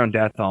faking your own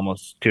death,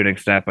 almost to an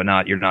extent,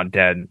 but you're not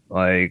dead.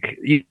 Like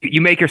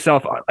you make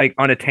yourself like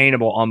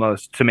unattainable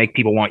almost to make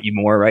people want you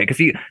more, right?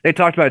 Because they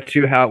talked about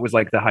too how it was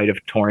like the height of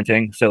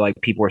torrenting, so like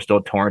people were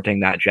still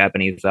torrenting that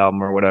Japanese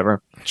album or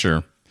whatever.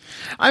 Sure,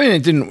 I mean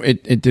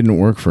it didn't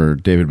work for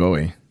David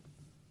Bowie.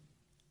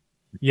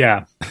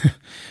 Yeah,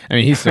 I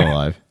mean he's still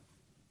alive.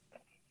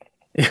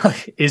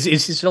 Is he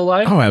still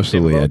alive? Oh,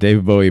 absolutely. Yeah,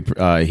 David Bowie.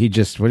 He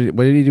just what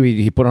did he do?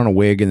 He put on a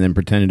wig and then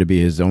pretended to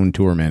be his own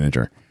tour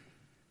manager.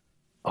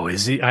 Oh,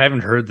 is he? I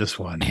haven't heard this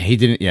one. He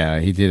didn't. Yeah,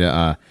 he did.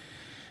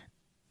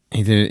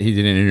 He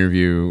did an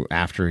interview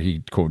after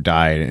he quote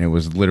died, and it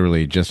was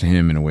literally just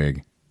him in a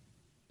wig.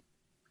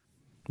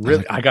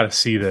 Really, I got to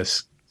see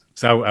this.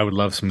 So I would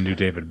love some new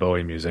David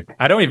Bowie music.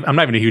 I'm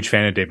not even a huge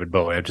fan of David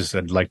Bowie.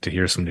 I'd like to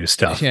hear some new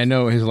stuff. Yeah,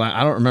 no,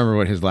 I don't remember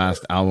what his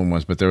last album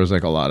was, but there was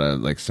like a lot of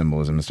like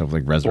symbolism and stuff,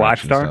 like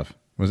resurrection stuff.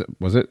 Was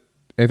it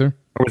Aether?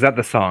 Or was that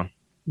the song?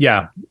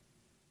 Yeah.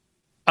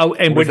 Oh,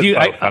 and would you?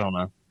 I don't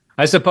know.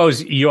 I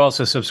suppose you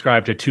also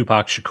subscribe to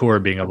Tupac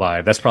Shakur being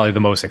alive. That's probably the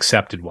most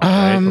accepted one,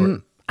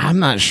 right? I'm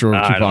not sure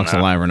if Tupac's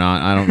alive or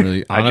not. I don't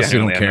really, honestly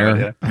don't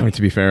care. I mean,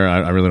 to be fair,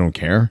 I really don't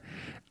care.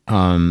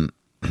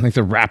 Like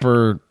the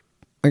rapper.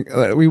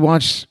 Like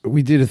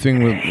we did a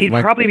thing with. He'd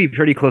probably be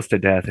pretty close to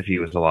death if he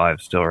was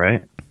alive still,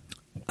 right?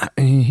 I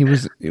mean,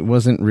 it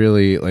wasn't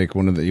really like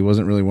he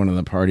wasn't really one of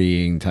the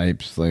partying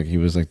types. Like he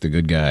was like the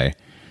good guy,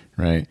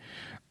 right?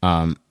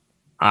 I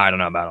don't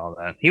know about all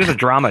that. He was a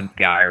drama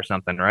guy or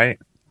something, right?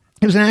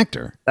 He was an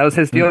actor. That was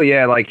his deal.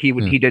 Yeah, like he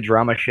did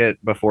drama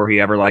shit before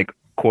he ever like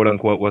quote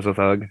unquote was a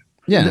thug.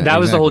 Yeah, that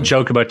was the whole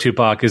joke about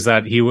Tupac, is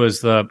that he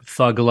was the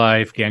thug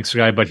life gangster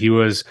guy, but he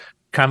was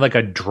kind of like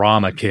a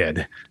drama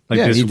kid. Like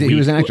yeah, he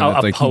was an actor.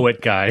 A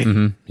poet guy.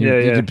 Mm-hmm. He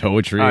did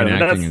poetry and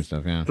acting and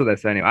stuff. Yeah. So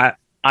that's anyway.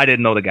 I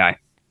didn't know the guy.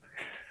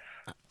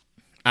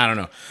 I don't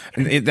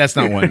know. That's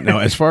not one. No,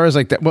 as far as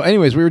like that. Well,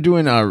 anyways, we were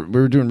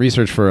doing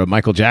research for a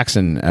Michael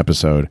Jackson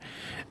episode,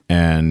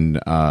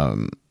 and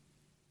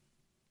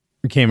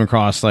we came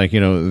across like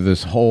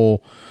this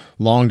whole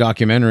long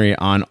documentary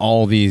on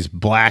all these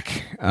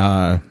black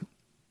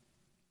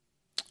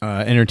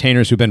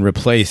entertainers who've been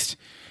replaced.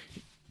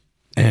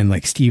 And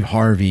like Steve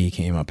Harvey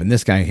came up, and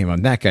this guy came up,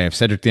 and that guy,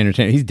 Cedric the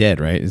Entertainer, he's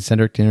dead, right? Is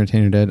Cedric the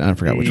Entertainer dead? I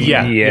forgot which one.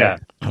 Yeah.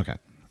 Okay.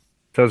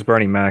 So is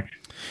Bernie Mac.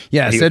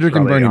 Yeah, Cedric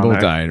and Bernie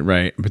both died,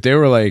 right? But they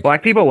were like,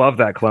 black people love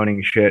that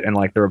cloning shit and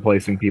like the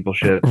replacing people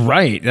shit.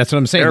 Right. That's what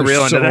I'm saying. They're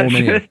real into that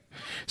shit.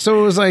 So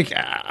it was like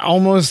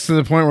almost to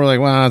the point where like,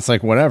 well, it's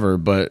like whatever.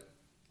 But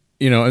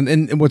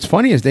and what's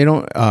funny is they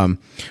don't.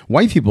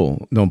 White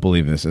people don't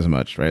believe this as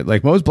much, right?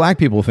 Like most black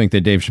people think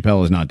that Dave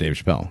Chappelle is not Dave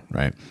Chappelle,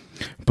 right?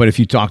 But if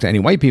you talk to any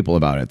white people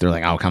about it, they're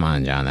like, "Oh, come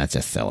on, John, that's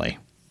just silly."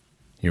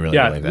 You really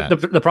believe that?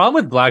 The problem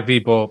with black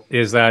people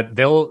is that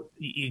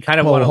you kind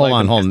of hold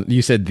on.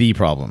 You said the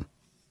problem.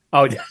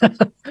 Oh,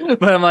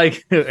 but I'm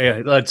like,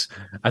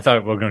 I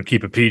thought we were going to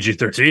keep it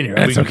PG-13 here.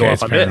 We can go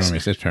off on this.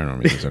 It's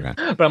paranormal. It's okay.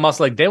 But I'm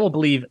also like, they will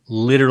believe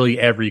literally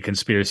every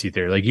conspiracy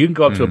theory. Like, you can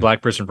go up to a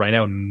black person right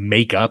now and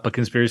make up a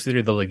conspiracy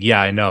theory. They're like,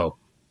 yeah, I know.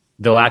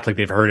 They'll act like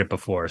they've heard it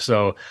before.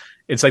 So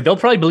it's like they'll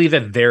probably believe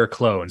that they're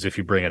clones if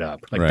you bring it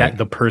up, like that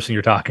the person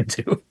you're talking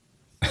to.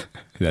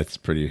 That's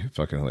pretty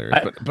fucking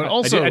hilarious. But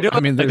also, I don't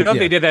know if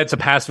they did that. It's a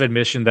passive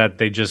admission that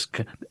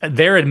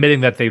they're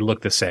admitting that they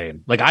look the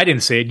same. Like I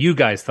didn't say it. You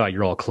guys thought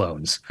you're all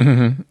clones.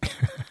 Mm-hmm.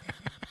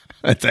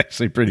 That's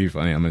actually pretty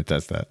funny. I'm going to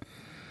test that.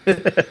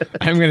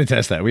 I'm going to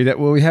test that.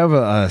 We have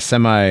a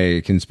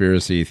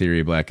semi-conspiracy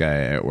theory black guy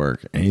at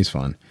work, and he's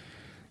fun.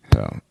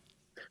 So,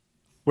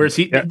 where's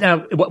he now?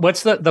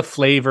 What's the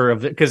flavor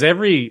of it? Because I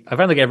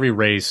find like every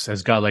race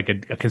has got like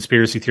a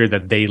conspiracy theory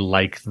that they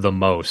like the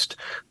most.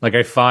 Like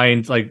I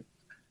find like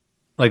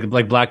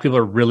black people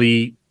are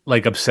really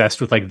like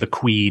obsessed with like the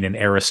queen and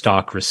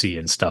aristocracy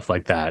and stuff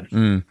like that.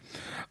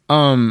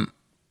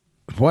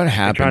 What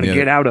happened? They're trying to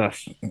get out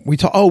us.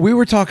 We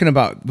were talking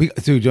about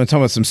talking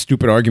about some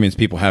stupid arguments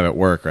people have at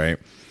work, right?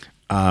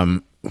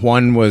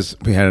 One was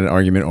we had an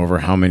argument over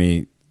how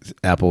many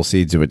apple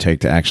seeds it would take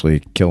to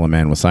actually kill a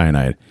man with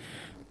cyanide.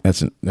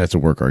 That's a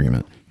work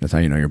argument. That's how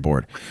you know you're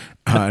bored.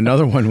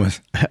 Another one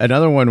was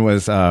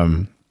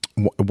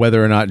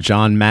whether or not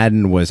John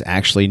Madden was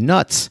actually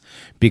nuts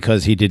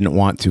because he didn't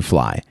want to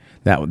fly.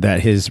 That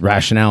his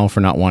rationale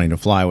for not wanting to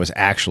fly was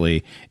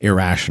actually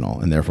irrational,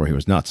 and therefore he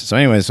was nuts. So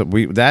anyways,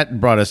 that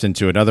brought us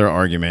into another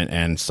argument,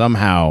 and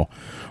somehow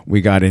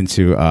we got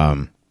into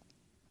oh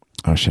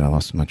shit, I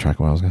lost my track of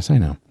what I was going to say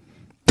now.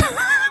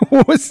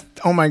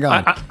 Oh my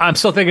god! I'm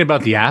still thinking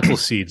about the apple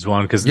seeds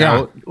one because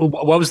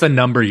what was the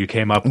number you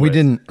came up with? We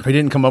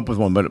didn't come up with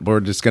one, but we're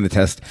just going to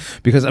test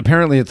because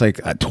apparently it's like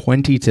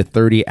 20 to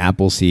 30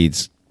 apple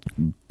seeds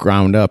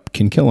ground up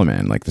can kill a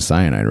man, like the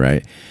cyanide,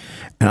 right?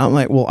 And I'm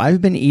like, well,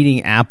 I've been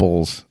eating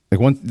apples.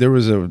 Like there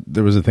was a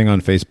thing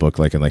on Facebook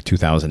like in like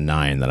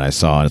 2009 that I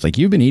saw. And it's like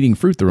you've been eating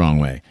fruit the wrong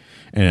way.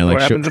 And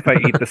what happens if I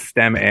eat the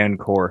stem and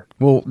core?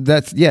 Well,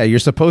 you're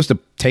supposed to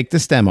take the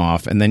stem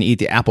off and then eat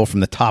the apple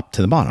from the top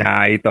to the bottom. Nah,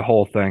 I eat the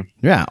whole thing.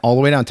 Yeah, all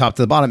the way down top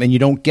to the bottom, and you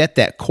don't get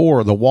that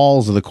core. The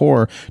walls of the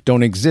core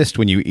don't exist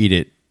when you eat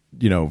it,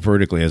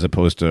 vertically as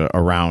opposed to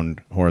around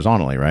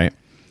horizontally, right?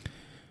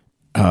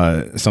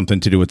 Something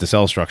to do with the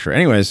cell structure.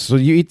 Anyways, so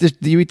you eat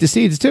the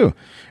seeds too.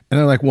 And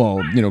they're like,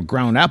 well,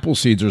 ground apple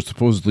seeds are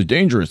supposedly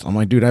dangerous. I'm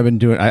like, dude,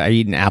 I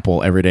eat an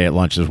apple every day at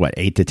lunch. There's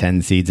 8 to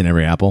 10 seeds in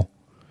every apple.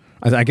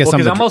 I guess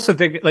because I'm also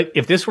thinking like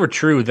if this were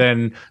true,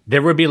 then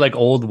there would be like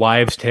old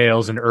wives'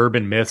 tales and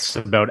urban myths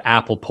about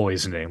apple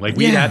poisoning. Like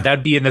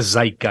that'd be in the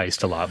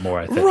zeitgeist a lot more.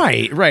 I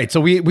think. Right.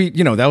 So we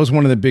that was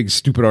one of the big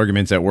stupid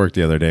arguments at work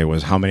the other day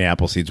was how many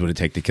apple seeds would it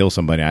take to kill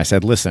somebody? I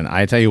said, listen,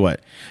 I tell you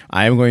what,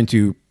 I am going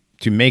to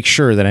make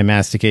sure that I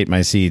masticate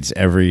my seeds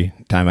every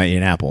time I eat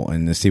an apple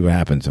and to see what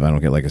happens if I don't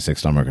get like a sick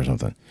stomach or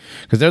something.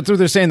 Because that's what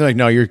they're saying. They're like,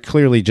 no, you're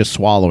clearly just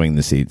swallowing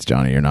the seeds,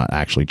 Johnny. You're not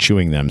actually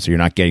chewing them, so you're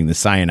not getting the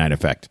cyanide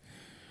effect.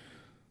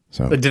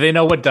 So, but do they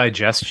know what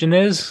digestion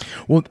is?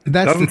 Well,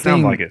 that's doesn't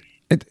sound like it.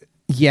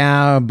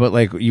 Yeah, but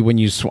like when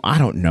you, I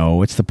don't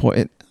know. It's the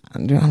point. I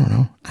don't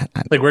know.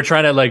 Like we're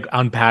trying to like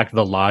unpack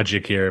the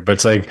logic here, but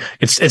it's like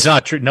it's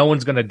not true. No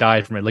one's gonna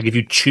die from it. Like if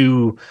you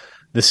chew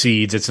the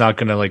seeds, it's not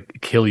gonna like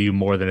kill you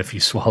more than if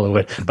you swallow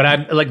it. But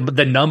I'm like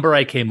the number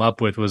I came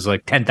up with was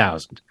like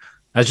 10,000.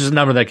 That's just a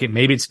number that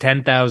maybe it's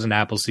 10,000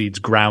 apple seeds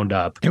ground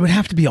up. It would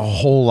have to be a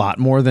whole lot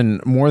more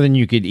than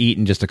you could eat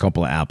in just a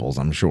couple of apples,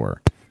 I'm sure.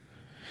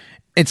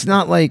 It's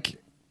not like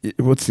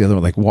what's the other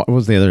one? Like what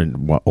was the other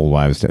old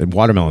wives?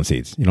 Watermelon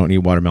seeds. You don't need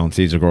watermelon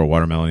seeds to grow a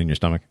watermelon in your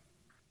stomach.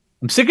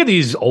 I'm sick of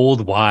these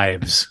old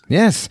wives.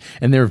 Yes,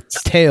 and their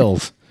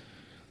tails.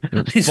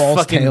 These false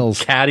fucking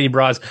tales. Catty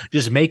bras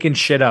just making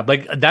shit up.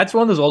 Like that's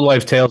one of those old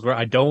wives' tales where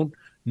I don't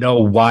know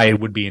why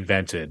it would be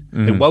invented.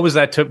 Mm-hmm. And what was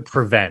that to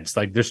prevent?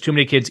 Like there's too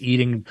many kids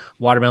eating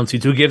watermelon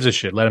seeds. Who gives a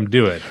shit? Let them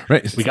do it.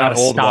 Right. We got to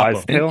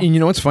stop them. And you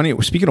know what's funny?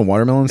 Speaking of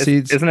watermelon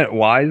seeds, isn't it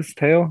wise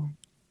tale?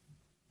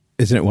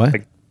 Isn't it what?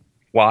 Like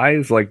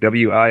wise, like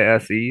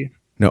WISE?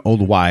 No,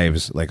 old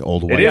wives, like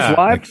old wives. It is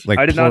wives? Like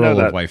I did not know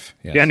that. Wife.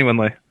 Yes.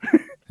 Genuinely.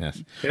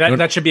 Yes.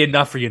 That should be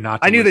enough for you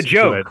not to. I knew the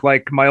joke,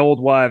 like my old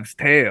wives'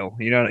 tale.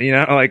 You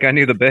know, like I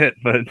knew the bit,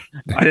 but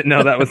I didn't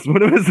know that was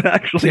what it was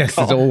actually yes,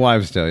 called. It's old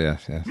wives' tale,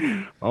 yes.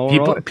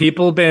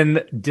 People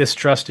been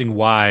distrusting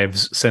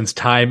wives since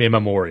time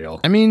immemorial.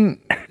 I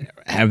mean,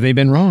 have they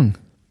been wrong?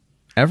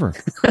 Ever?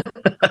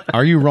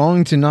 Are you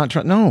wrong to not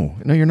try? No,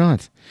 you're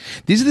not.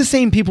 These are the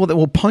same people that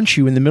will punch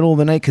you in the middle of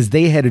the night because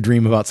they had a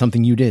dream about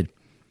something you did.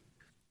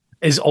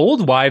 Is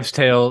old wives'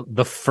 tale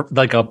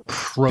like a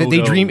proto?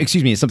 They dream.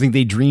 Excuse me. It's something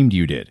they dreamed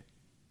you did.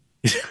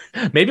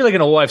 Maybe like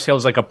an old wives' tale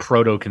is like a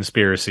proto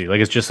conspiracy. Like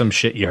it's just some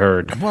shit you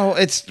heard. Well,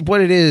 it's what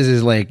it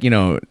is like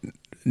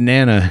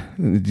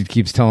Nana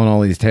keeps telling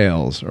all these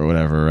tales or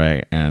whatever,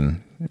 right?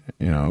 And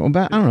I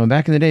don't know.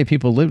 Back in the day,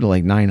 people lived to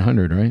like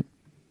 900, right?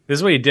 This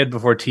is what you did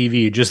before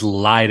TV. You just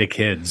lie to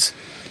kids.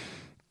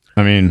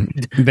 I mean,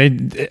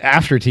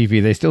 after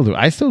TV, they still do.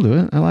 I still do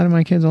it. I lie to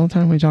my kids all the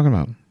time. What are you talking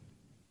about?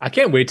 I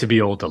can't wait to be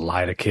able to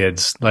lie to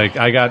kids. Like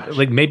I got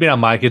maybe not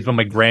my kids, but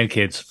my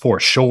grandkids for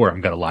sure.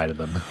 I'm gonna lie to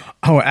them.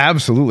 Oh,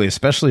 absolutely,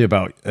 especially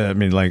about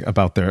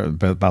about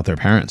their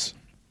parents.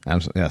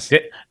 Absolutely, yes.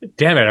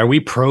 Damn it, are we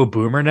pro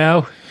boomer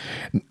now?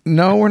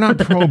 No, we're not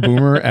pro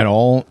boomer at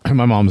all.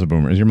 My mom's a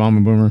boomer. Is your mom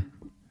a boomer?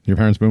 Your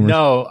parents boomers?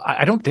 No,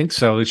 I don't think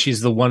so.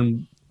 She's the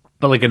one,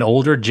 but like an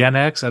older Gen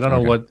X. I don't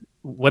know what.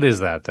 what is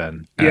that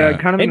then? Yeah,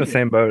 kind of in the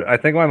same boat. I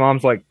think my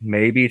mom's like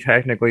maybe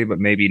technically, but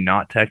maybe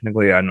not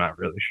technically. I'm not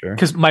really sure.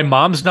 Because my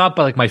mom's not,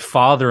 but like my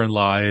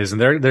father-in-law is,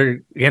 and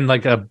they're in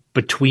like a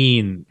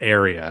between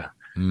area.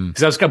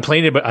 Because I was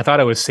complaining about, I thought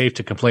I was safe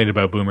to complain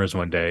about boomers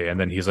one day, and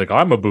then he's like,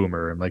 "I'm a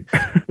boomer." I'm like,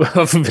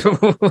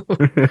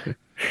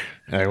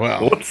 hey,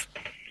 well, whoops.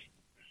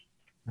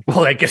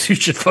 Well, I guess you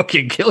should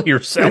fucking kill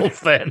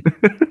yourself then.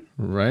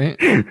 Right?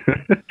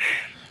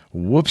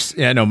 Whoops.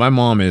 Yeah, no, my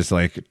mom is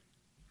like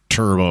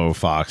turbo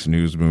Fox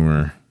News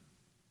boomer.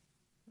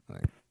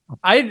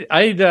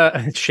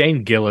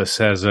 Shane Gillis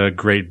has a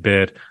great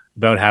bit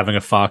about having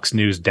a Fox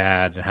News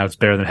dad and how it's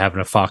better than having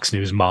a Fox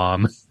News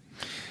mom.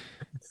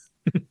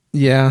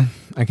 Yeah,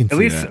 I can see at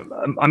least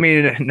that. I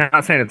mean,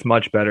 not saying it's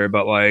much better,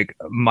 but like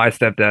my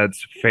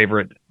stepdad's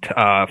favorite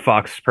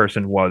Fox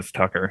person was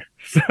Tucker.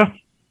 So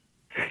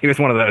he was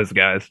one of those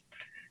guys.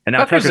 And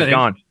now Tucker's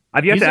gone.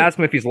 I've yet to ask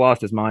him if he's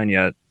lost his mind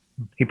yet.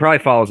 He probably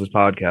follows his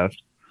podcast.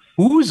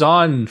 Who's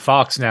on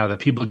Fox now that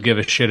people give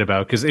a shit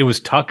about? Because it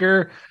was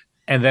Tucker,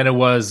 and then it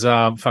was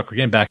we're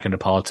getting back into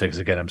politics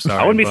again. I'm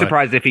sorry. I wouldn't be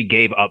surprised if he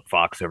gave up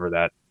Fox over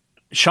that.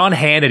 Sean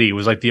Hannity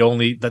was like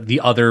the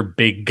other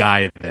big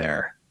guy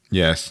there.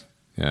 Yes.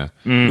 Yeah.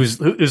 Who's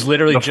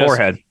literally the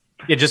forehead.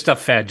 Yeah, just a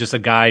fed, just a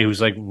guy who's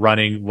like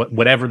running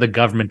whatever the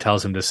government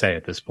tells him to say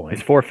at this point.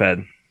 It's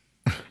forehead.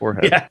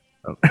 Yeah.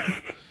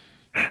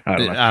 I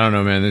don't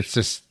know, man. It's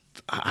just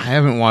I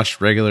haven't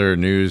watched regular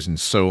news in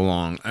so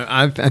long.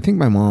 I think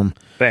my mom.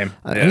 Same.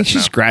 I think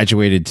she's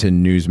graduated to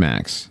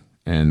Newsmax.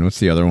 And what's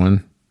the other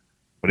one?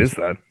 What is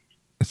that?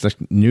 It's like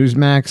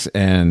Newsmax,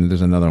 and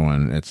there's another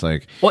one. It's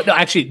like, well, no,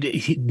 actually,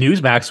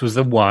 Newsmax was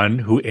the one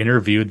who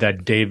interviewed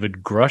that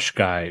David Grush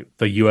guy,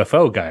 the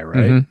UFO guy,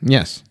 right? Mm-hmm.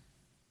 Yes.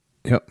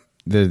 Yep.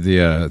 The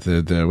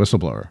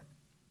whistleblower.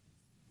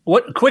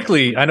 What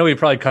quickly? I know we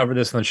probably covered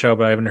this on the show,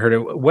 but I haven't heard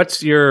it.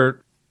 What's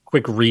your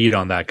quick read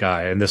on that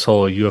guy and this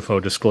whole UFO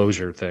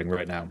disclosure thing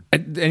right now?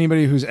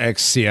 Anybody who's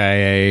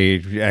ex-CIA,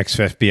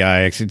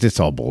 ex-FBI, it's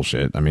all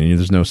bullshit. I mean,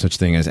 there's no such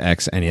thing as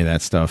ex any of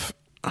that stuff.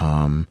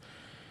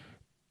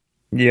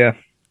 Yeah.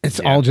 It's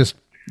all just,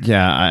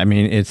 I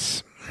mean,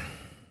 it's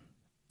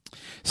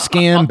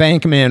scam,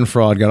 bankman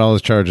fraud, got all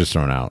his charges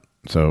thrown out.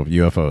 So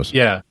UFOs.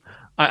 Yeah.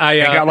 I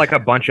got like a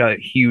bunch of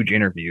huge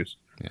interviews.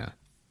 Yeah.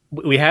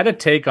 We had a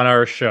take on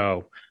our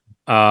show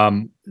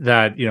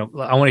that,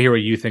 I want to hear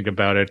what you think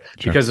about it,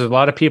 because there's a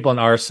lot of people on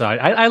our side.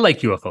 I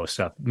like UFO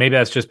stuff. Maybe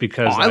that's just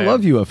because I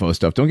love UFO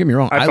stuff. Don't get me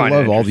wrong. I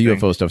love all the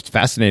UFO stuff. It's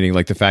fascinating.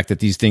 Like the fact that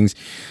these things,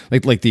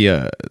 like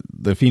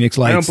the Phoenix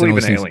Lights. I don't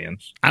believe in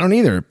aliens. I don't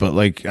either. But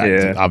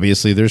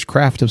obviously there's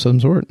craft of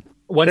some sort.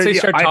 Once they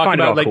start talking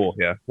about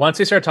once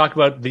they start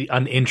talking about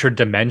an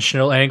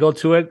interdimensional angle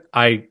to it,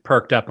 I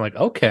perked up. I'm like,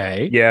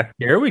 okay,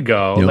 here we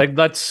go. Yep. Like,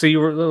 let's see.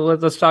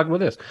 Let's talk about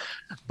this.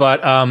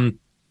 But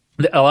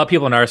a lot of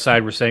people on our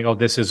side were saying, "Oh,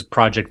 this is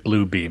Project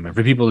Bluebeam." And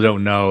for people who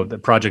don't know,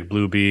 that Project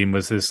Bluebeam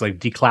was this like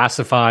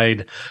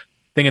declassified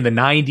thing in the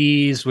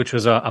 '90s, which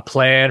was a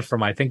plan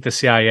from I think the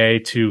CIA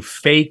to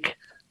fake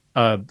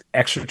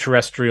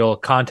extraterrestrial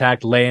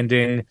contact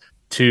landing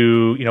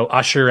to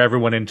usher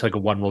everyone into like a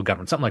one world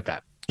government, something like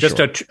that. Just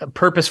to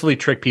purposefully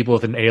trick people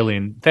with an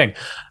alien thing.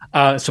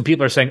 So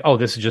people are saying, "Oh,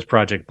 this is just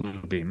Project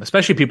Bluebeam,"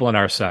 especially people on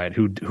our side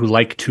who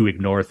like to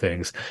ignore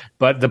things.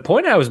 But the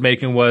point I was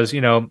making was,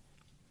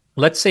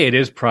 let's say it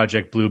is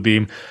Project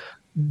Bluebeam.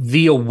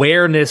 The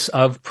awareness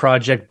of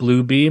Project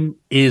Bluebeam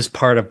is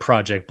part of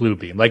Project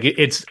Bluebeam. Like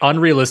it's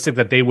unrealistic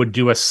that they would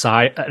do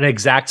an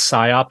exact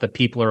psyop that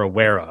people are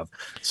aware of.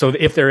 So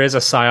if there is a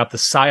psyop, the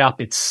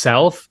psyop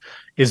itself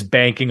is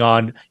banking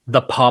on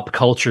the pop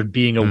culture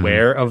being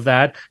aware of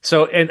that.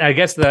 So, and I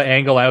guess the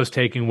angle I was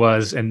taking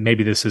was, and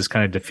maybe this is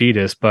kind of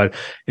defeatist, but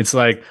it's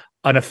like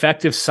an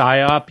effective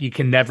psyop you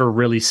can never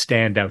really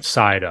stand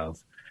outside of.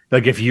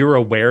 Like if you're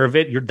aware of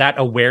it, that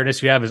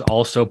awareness you have is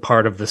also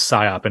part of the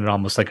psyop in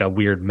almost like a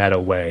weird meta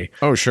way.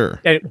 Oh, sure.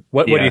 And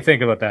what do you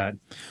think about that?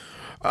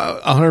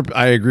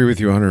 I agree with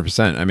you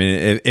 100%. I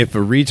mean, if a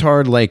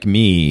retard like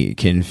me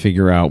can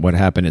figure out what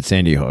happened at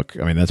Sandy Hook,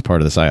 I mean, that's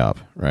part of the psyop,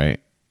 right?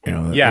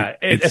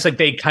 It's like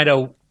they kind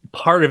of,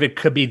 part of it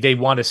could be they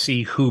want to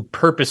see who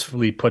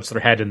purposefully puts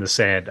their head in the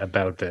sand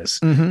about this.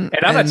 Mm-hmm. And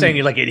I'm not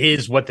saying like it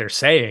is what they're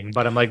saying,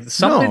 but I'm like,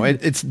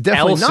 it's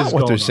definitely not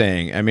what they're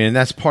saying. I mean,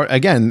 that's part,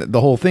 again,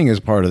 the whole thing is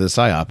part of the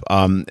psyop.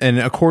 And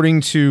according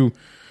to,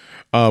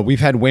 we've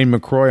had Wayne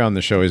McCroy on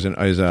the show. He's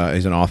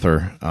an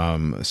author,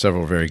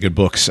 several very good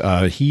books.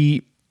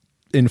 He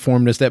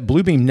informed us that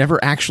Bluebeam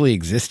never actually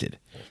existed.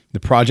 The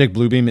Project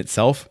Bluebeam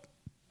itself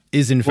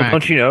is in fact.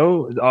 Don't you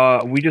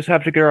know? We just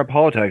have to get our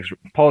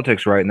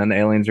politics right, and then the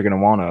aliens are going to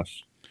want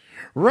us.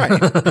 Right,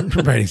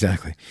 right,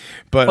 exactly.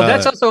 But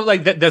that's also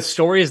like the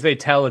stories they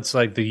tell. It's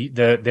like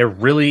they're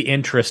really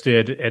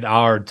interested in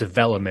our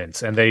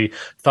developments, and they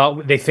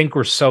think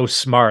we're so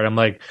smart. I'm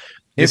like,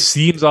 It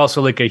seems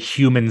also like a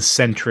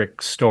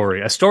human-centric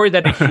story, a story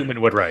that a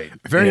human would write.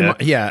 Very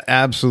much, yeah,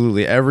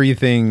 absolutely.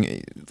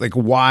 Everything, like,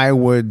 why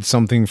would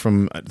something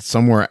from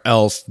somewhere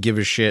else give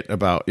a shit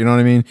about, you know what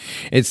I mean?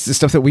 It's the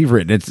stuff that we've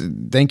written. It's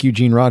thank you,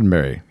 Gene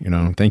Roddenberry. You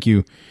know, thank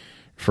you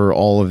for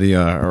all of the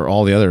or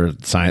all the other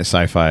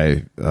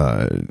sci-fi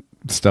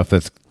stuff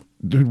that's.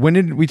 When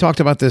did we talked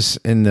about this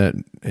in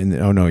the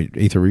oh no,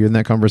 Ether, were you in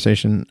that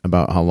conversation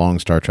about how long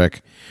Star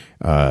Trek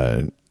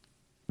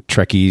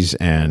Trekkies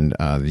and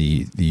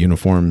the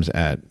uniforms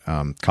at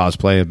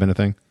cosplay have been a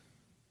thing?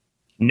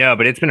 No,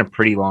 but it's been a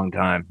pretty long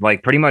time.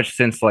 Like pretty much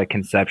since like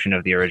conception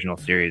of the original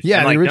series. Yeah,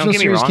 and, like, the original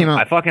series came out.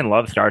 I fucking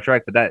love Star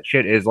Trek, but that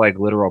shit is like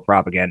literal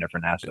propaganda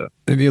for NASA.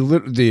 The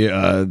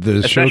show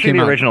Especially came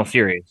the out, original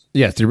series.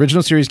 Yes, the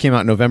original series came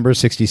out in November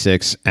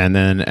 '66, and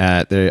then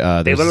at they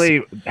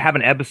literally have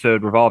an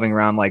episode revolving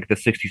around like the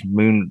 '60s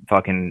moon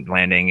fucking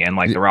landing and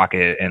like the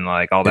rocket and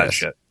like all that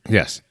shit.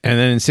 Yes, and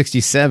then in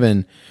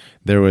 '67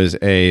 there was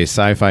a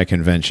sci-fi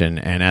convention,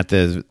 and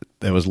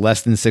it was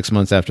less than 6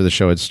 months after the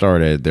show had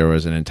started. There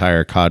was an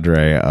entire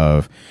cadre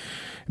of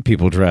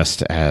people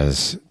dressed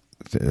as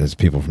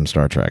people from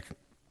Star Trek.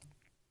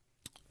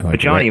 But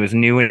Johnny, it was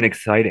new and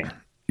exciting.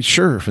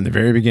 Sure, from the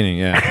very beginning,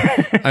 yeah.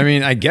 I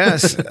mean, I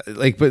guess,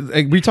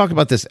 we talked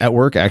about this at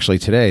work actually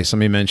today.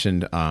 Somebody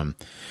mentioned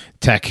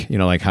tech, you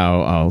know, like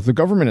how the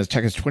government is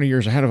 20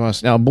 years ahead of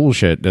us. Now,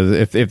 bullshit.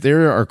 If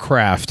there are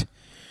craft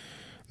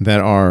that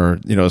are,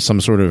 you know,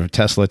 some sort of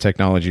Tesla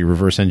technology,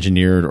 reverse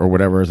engineered or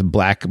whatever, the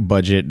black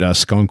budget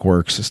skunk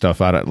works stuff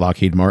out at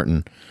Lockheed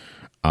Martin.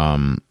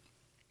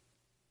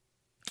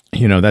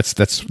 You know,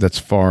 that's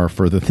far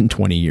further than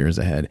 20 years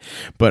ahead.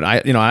 But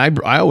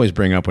I always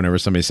bring up whenever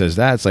somebody says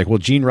that, it's like, well,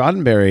 Gene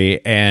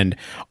Roddenberry and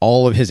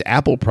all of his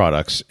Apple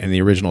products in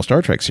the original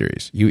Star Trek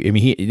series.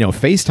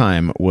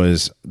 FaceTime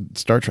was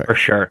Star Trek for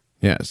sure.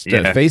 Yes,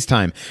 yeah.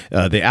 FaceTime,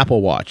 the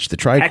Apple Watch, the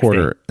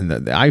tricorder, and the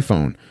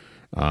iPhone.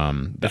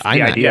 The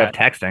idea of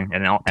texting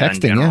and texting,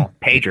 in general,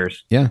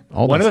 pagers. Yeah.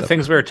 One of the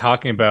things we were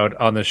talking about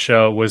on the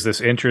show was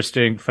this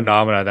interesting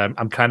phenomena that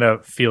I'm kind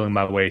of feeling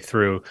my way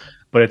through,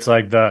 but it's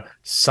like the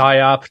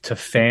psyop to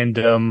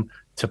fandom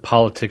to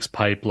politics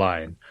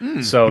pipeline.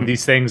 So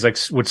these things like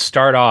would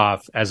start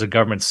off as a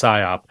government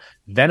psyop,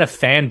 then a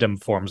fandom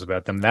forms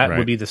about them. That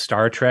would be the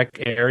Star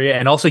Trek area,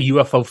 and also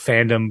UFO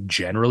fandom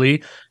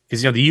generally.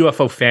 Because, you know, the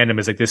UFO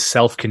fandom is like this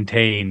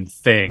self-contained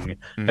thing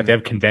that they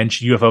have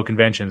UFO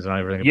conventions and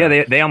everything.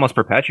 Yeah, they almost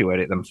perpetuate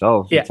it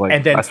themselves. Yeah, it's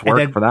like less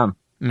work for them.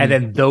 And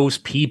then those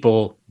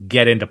people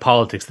get into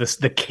politics.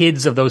 The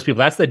kids of those people,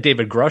 that's the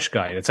David Grush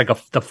guy. It's like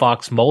the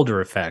Fox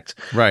Mulder effect.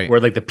 Right. Where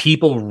like the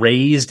people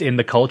raised in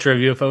the culture of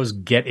UFOs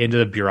get into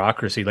the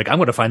bureaucracy. Like, I'm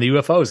going to find the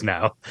UFOs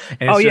now.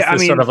 And it's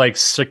this sort of like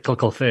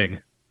cyclical thing.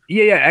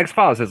 Yeah.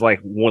 X-Files is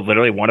like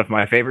literally one of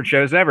my favorite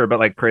shows ever, but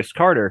like Chris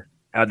Carter,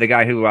 the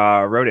guy who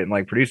wrote it and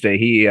like produced it,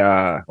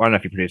 I don't know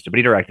if he produced it, but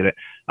he directed it.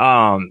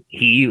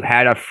 He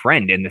had a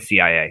friend in the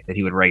CIA that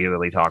he would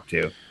regularly talk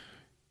to.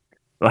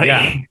 Like,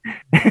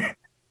 yeah.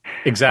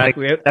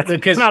 Exactly.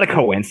 Like, it's not a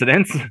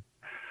coincidence.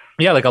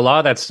 Yeah, like a lot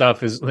of that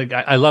stuff is like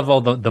I love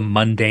all the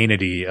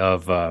mundanity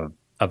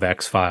of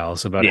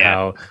X-Files about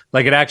how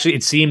like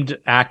it seemed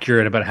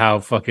accurate about how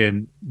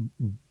fucking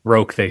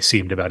broke they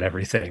seemed about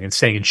everything and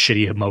staying in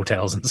shitty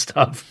motels and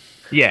stuff.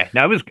 Yeah,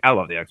 no, I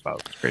love the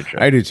X-Files. It's a great show.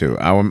 I do too.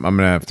 I'm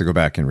gonna have to go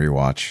back and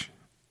rewatch.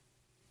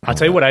 I'll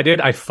tell you what I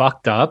did. I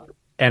fucked up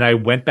and I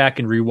went back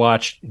and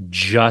rewatched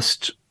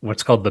just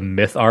what's called the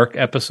Myth Arc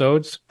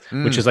episodes,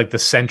 which is like the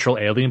central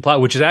alien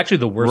plot, which is actually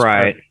the worst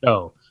part of the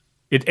show.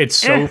 It's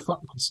so fun.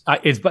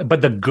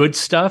 But the good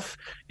stuff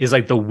is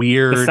like the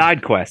weird the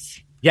side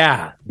quests.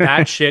 Yeah,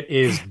 that shit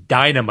is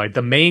dynamite.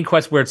 The main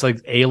quest where it's like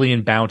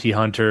alien bounty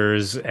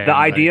hunters. And the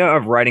idea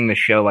of writing the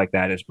show like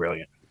that is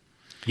brilliant.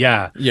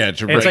 Yeah,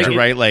 to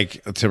write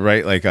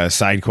like a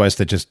side quest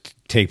that just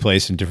take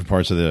place in different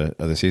parts of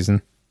the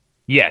season.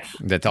 Yes,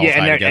 that's all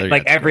tied together.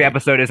 Like every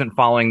episode isn't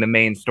following the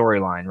main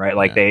storyline, right?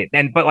 Like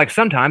but like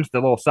sometimes the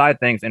little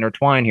side things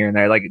intertwine here and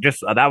there. Like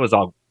just that was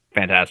all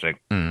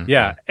fantastic.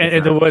 Yeah,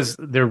 and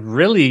there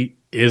really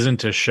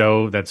isn't a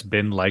show that's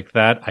been like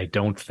that. I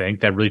don't think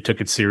that really took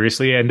it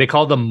seriously, and they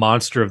call them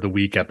Monster of the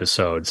Week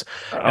episodes.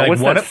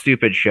 What's that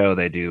stupid show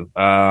they do?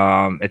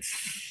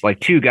 It's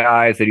like two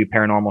guys that do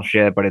paranormal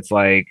shit, but it's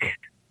like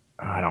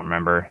I don't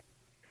remember.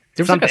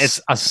 There was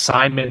like a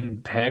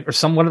Simon Pegg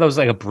or one of those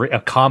like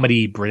a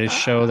comedy British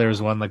show. There was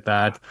one like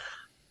that,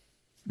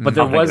 but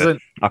there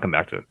wasn't. I'll come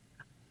back to it.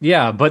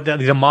 Yeah, but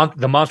the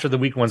Monster of the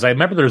Week ones. I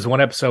remember there was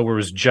one episode where it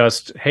was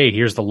just, hey,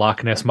 here's the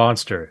Loch Ness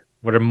monster.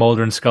 What are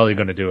Mulder and Scully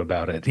going to do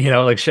about it? You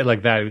know, like shit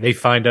like that. They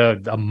find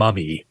a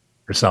mummy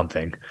or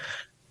something,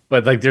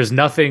 but like there's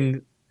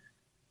nothing.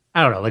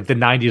 I don't know, like the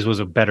 90s was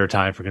a better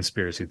time for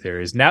conspiracy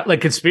theories. Now,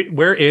 like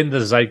we're in the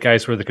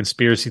zeitgeist where the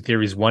conspiracy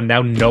theories won.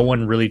 Now no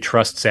one really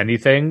trusts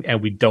anything,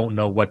 and we don't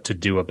know what to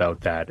do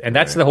about that. And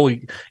that's the whole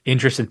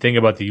interesting thing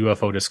about the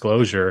UFO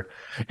disclosure.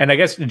 And I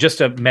guess just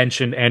to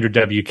mention Andrew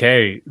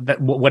WK, that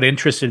what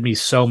interested me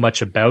so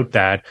much about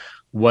that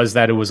was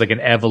that it was like an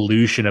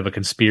evolution of a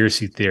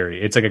conspiracy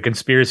theory. It's like a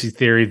conspiracy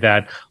theory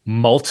that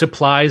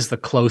multiplies the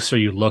closer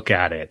you look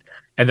at it.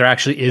 And there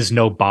actually is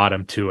no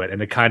bottom to it.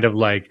 And it kind of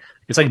like,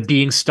 it's like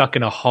being stuck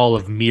in a hall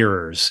of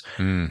mirrors.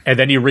 And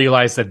then you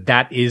realize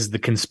that is the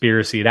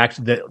conspiracy. It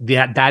actually,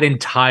 that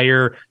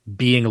entire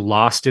being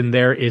lost in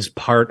there is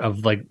part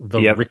of like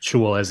the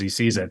ritual as he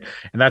sees it.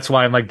 And that's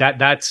why I'm like,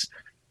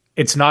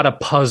 it's not a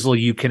puzzle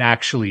you can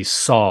actually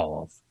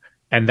solve.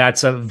 And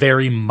that's a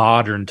very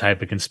modern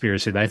type of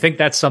conspiracy. And I think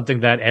that's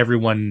something that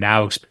everyone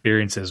now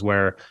experiences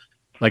where,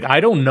 like, I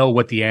don't know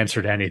what the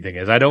answer to anything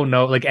is. I don't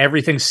know. Like,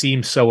 everything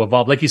seems so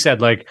evolved. Like you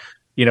said, like,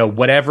 you know,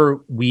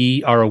 whatever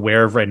we are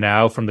aware of right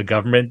now from the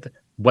government,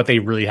 what they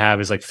really have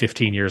is like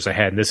 15 years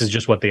ahead. And this is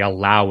just what they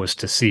allow us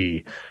to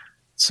see.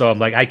 So I'm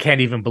like, I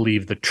can't even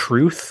believe the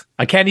truth.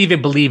 I can't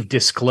even believe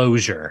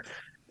disclosure.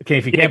 Okay,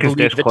 if you can't believe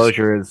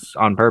disclosure is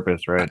on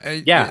purpose,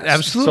 right? Yeah,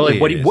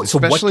 absolutely. So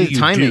what do you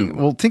timing. do?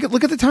 Well,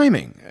 look at the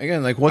timing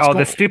again. Like,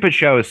 the stupid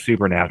show is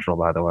Supernatural,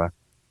 by the way.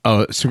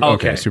 Oh,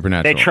 okay,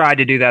 Supernatural. They tried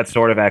to do that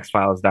sort of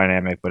X-Files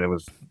dynamic, but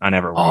I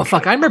never watched. Oh,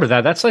 fuck, I remember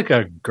that. That's like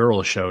a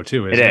girl show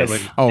too, isn't it? It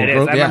is. I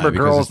remember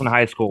girls in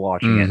high school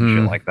watching it and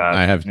shit like that.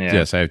 I have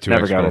two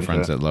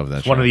ex-girlfriends that love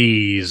that show. One of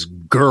these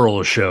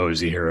girl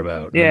shows you hear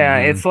about. Yeah,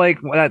 it's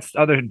like that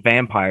other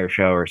vampire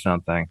show or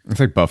something. It's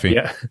like Buffy.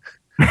 Yeah.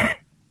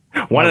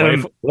 One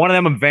of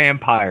them a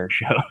vampire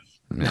show.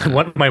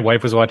 My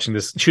wife was watching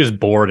this. She was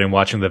bored and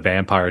watching the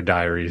Vampire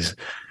Diaries.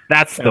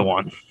 That's the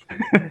one.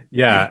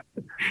 Yeah,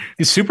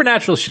 the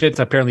Supernatural shit's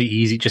apparently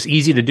easy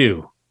to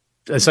do.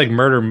 It's like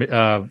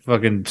murder,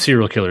 fucking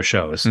serial killer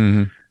shows.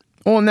 Mm-hmm.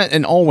 Oh,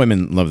 and all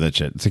women love that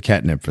shit. It's a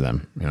catnip for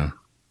them, you know.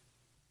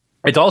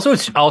 It's also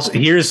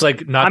here's like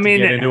to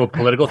get into a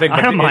political thing.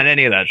 I don't mind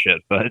any of that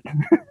shit, but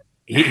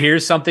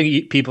here's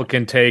something people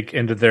can take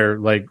into their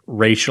like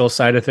racial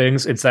side of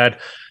things. It's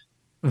that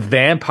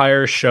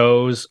vampire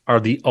shows are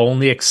the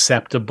only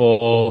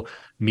acceptable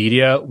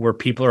media where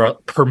people are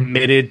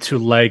permitted to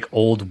like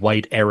old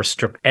white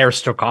aristocracy.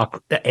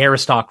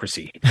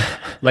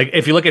 Like,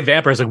 if you look at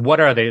vampires, like, what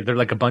are they? They're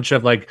like a bunch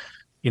of like,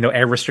 you know,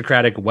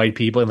 aristocratic white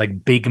people in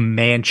like big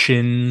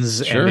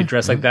mansions, and they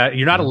dress like that.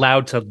 You're not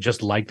allowed to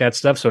just like that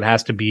stuff, so it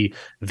has to be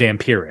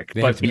vampiric.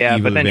 But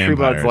then True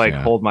Blood's like,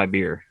 hold my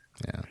beer.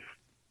 Yeah.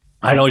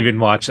 I don't even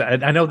watch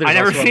that. I know there's. I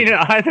never seen it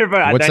either,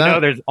 but I know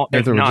there's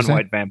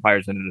non-white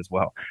vampires in it as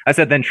well. I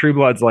said then True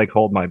Blood's like,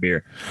 hold my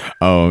beer.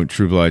 Oh,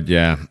 True Blood,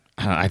 yeah.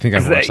 I think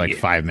I've watched like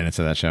 5 minutes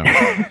of that show.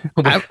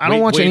 I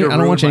don't watch any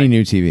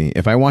new TV.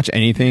 If I watch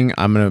anything, if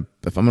I'm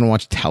gonna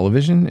watch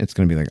television, it's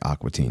gonna be like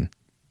Aqua Teen.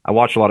 I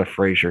watch a lot of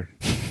Frasier.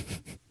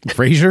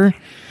 Frasier?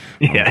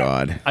 Yeah. Oh,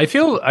 God. I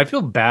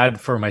feel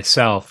bad for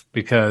myself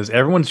because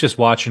everyone's just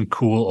watching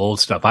cool old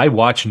stuff. I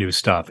watch new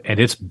stuff and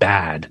it's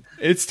bad.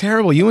 It's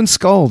terrible. You and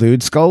Skull,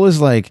 dude. Skull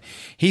is like,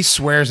 he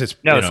swears it's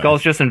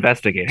Skull's just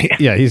investigating.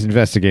 Yeah, he's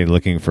investigating,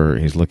 looking for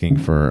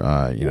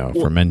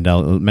for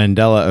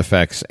Mandela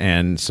effects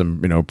and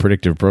some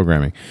predictive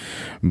programming.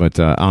 But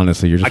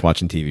honestly, you're just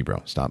watching TV,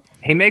 bro. Stop.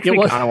 He makes me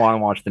kind of want to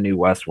watch the new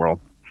Westworld.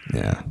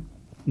 Yeah.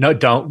 No,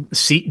 don't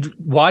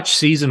watch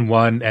season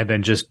 1 and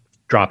then just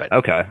drop it.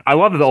 Okay. I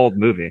love the old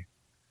movie.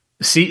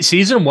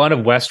 Season 1 of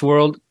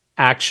Westworld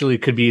actually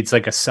could be, it's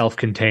like a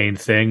self-contained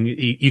thing.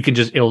 You can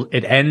just,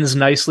 it ends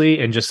nicely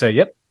and just say,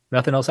 yep,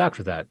 nothing else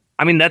after that.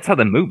 I mean, that's how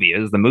the movie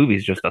is. The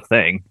movie's just a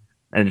thing.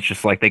 And it's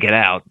just like they get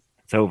out.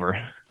 It's over.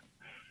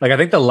 Like, I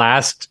think the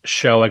last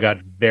show I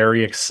got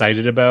very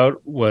excited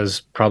about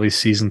was probably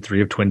season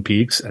 3 of Twin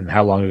Peaks. And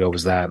how long ago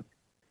was that?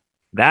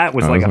 That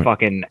was like a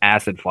fucking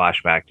acid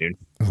flashback, dude. It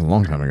was a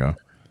long time ago.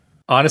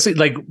 Honestly,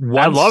 like,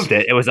 I loved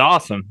it. It was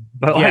awesome.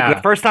 But like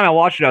the first time I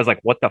watched it, I was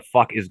like, what the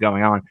fuck is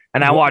going on?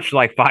 And I watched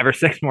like 5 or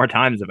 6 more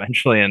times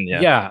eventually. And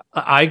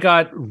I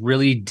got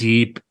really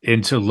deep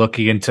into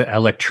looking into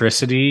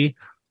electricity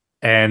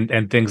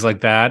and things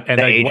like that. And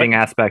the aging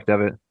aspect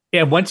of it.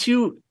 Yeah. Once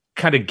you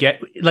kind of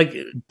get, like,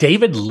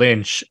 David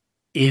Lynch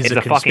is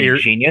a fucking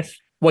genius.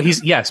 Well,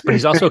 but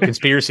he's also a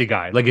conspiracy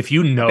guy. Like, if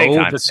you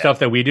know the stuff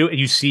that we do and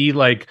you see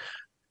like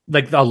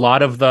a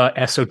lot of the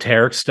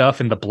esoteric stuff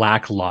in the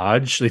Black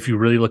Lodge, if you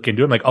really look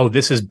into it, like, oh,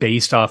 this is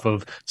based off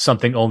of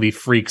something only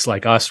freaks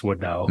like us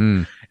would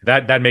know.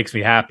 That makes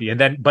me happy. And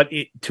then, but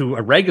to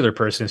a regular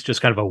person, it's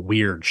just kind of a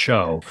weird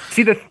show.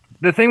 See,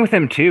 the thing with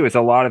him too is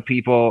a lot of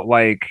people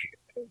like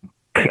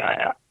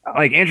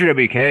Andrew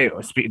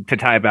WK, to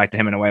tie it back to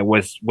him in a way,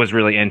 was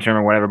really into him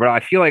or whatever. But I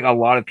feel like a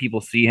lot of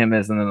people see him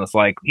as, and then it's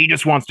like, he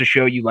just wants to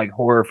show you like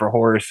horror for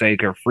horror's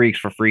sake or freaks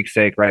for freak's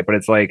sake, right? But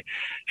it's like,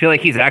 I feel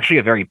like he's actually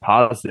a very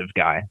positive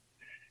guy.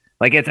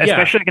 Like, it's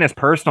especially like in his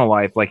personal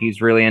life, like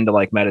he's really into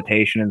like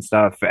meditation and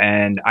stuff.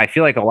 And I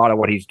feel like a lot of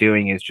what he's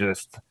doing is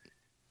just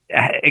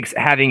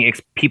having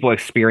people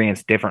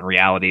experience different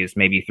realities,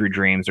 maybe through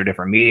dreams or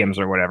different mediums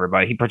or whatever.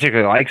 But he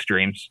particularly likes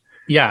dreams.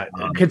 Yeah,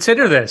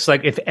 consider this.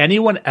 Like, if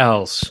anyone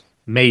else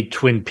made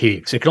Twin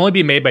Peaks, it can only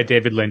be made by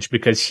David Lynch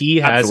because he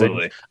has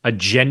a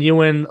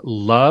genuine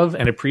love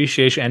and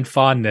appreciation and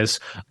fondness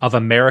of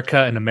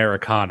America and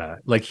Americana.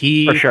 Like,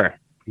 he for sure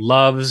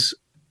loves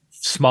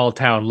small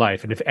town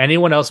life. And if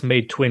anyone else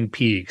made Twin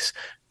Peaks,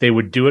 they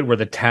would do it where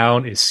the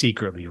town is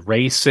secretly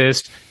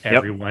racist.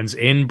 Everyone's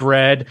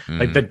inbred.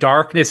 Like the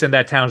darkness in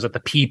that town is that the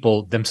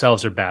people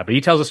themselves are bad. But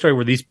he tells a story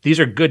where these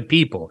are good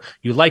people.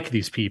 You like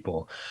these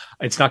people.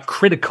 It's not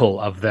critical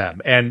of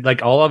them. And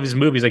like all of his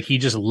movies, like he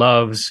just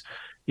loves,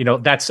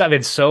 that stuff.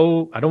 It's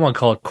so, I don't want to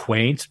call it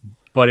quaint,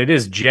 but it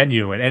is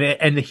genuine.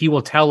 And he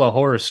will tell a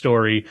horror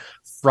story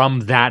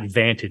from that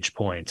vantage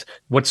point,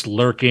 what's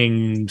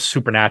lurking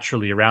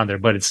supernaturally around there.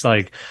 But it's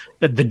like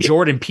the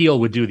Jordan Peele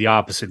would do the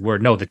opposite, where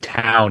no, the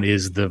town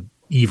is the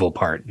evil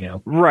part,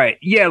 Right.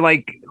 Yeah,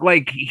 like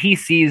he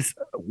sees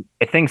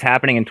things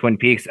happening in Twin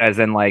Peaks as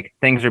in like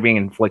things are being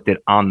inflicted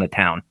on the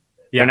town.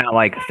 Yeah. They're not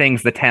like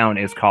things the town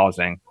is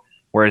causing.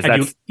 Whereas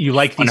that's you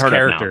like these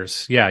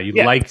characters. Yeah, you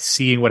like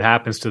seeing what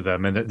happens to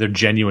them, and they're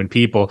genuine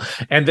people.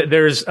 And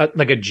there's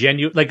a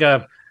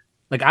genuine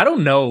I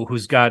don't know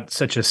who's got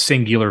such a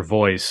singular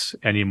voice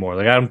anymore.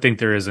 Like I don't think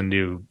there is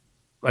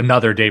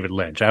another David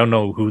Lynch. I don't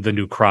know who the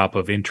new crop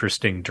of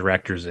interesting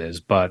directors is,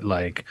 but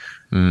I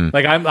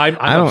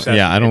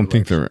don't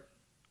think there.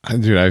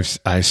 Dude,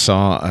 I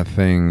saw a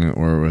thing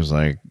where it was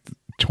like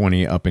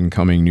 20 up and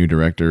coming new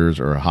directors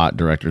or hot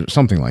directors,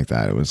 something like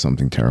that. It was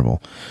something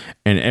terrible,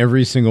 and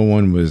every single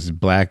one was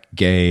black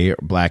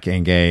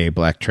and gay,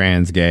 black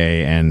trans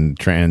gay, and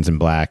trans and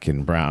black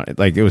and brown.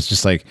 Like it was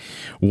just like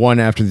one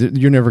after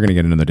you're never going to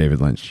get another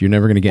David Lynch. You're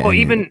never going to get. Well,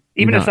 even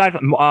aside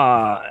from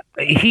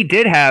he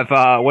did have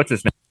what's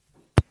his name,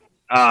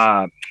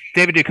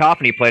 David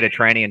Duchovny played a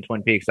tranny in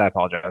Twin Peaks. I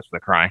apologize for the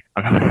cry.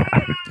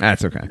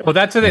 That's okay. Well,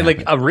 that's the thing.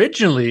 Like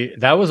originally,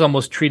 that was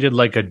almost treated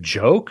like a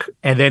joke,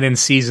 and then in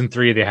season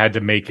 3, they had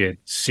to make it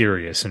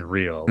serious and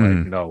real.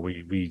 Like, no,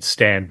 we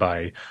stand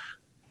by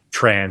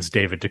trans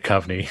David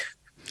Duchovny,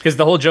 because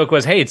the whole joke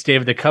was, hey, it's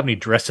David Duchovny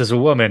dressed as a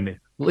woman.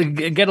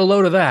 Get a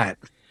load of that.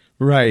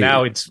 Right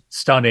now, it's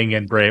stunning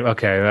and brave.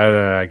 Okay,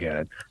 I get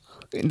it.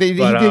 He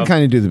did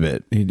kind of do the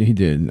bit. He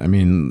did. I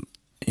mean,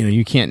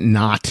 you can't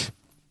not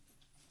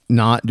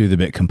do the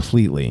bit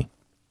completely,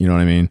 you know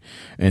what I mean,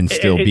 and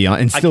still be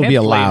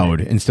allowed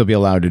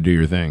to do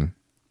your thing.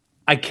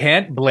 I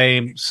can't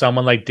blame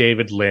someone like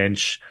David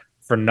Lynch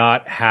for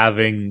not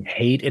having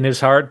hate in his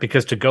heart,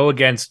 because to go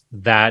against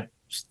that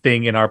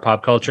thing in our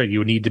pop culture,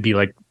 you need to be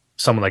like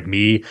someone like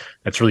me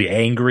that's really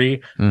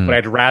angry. But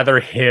I'd rather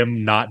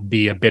him not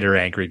be a bitter,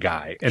 angry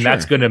guy, and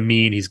that's going to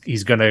mean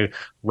he's going to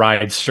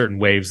ride certain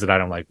waves that I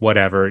don't like.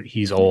 Whatever,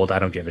 he's old, I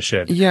don't give a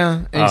shit.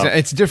 Yeah, exactly.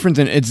 It's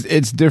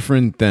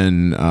different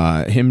than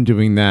him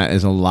doing that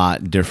is a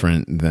lot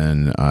different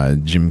than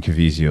Jim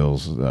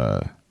Caviezel's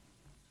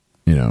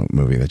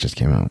movie that just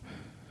came out.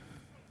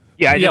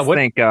 Yeah, I just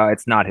think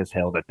it's not his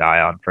hill to die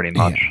on, pretty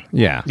much.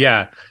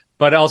 Yeah.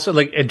 But also,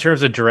 like, in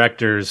terms of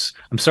directors,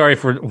 I'm sorry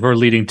if we're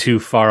leading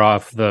too far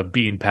off the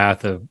beaten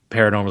path of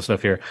paranormal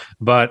stuff here.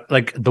 But,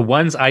 like, the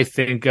ones I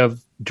think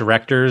of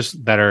directors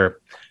that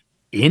are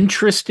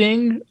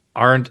interesting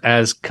aren't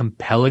as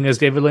compelling as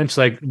David Lynch.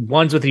 Like,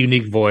 ones with a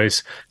unique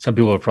voice. Some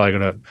people are probably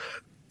going to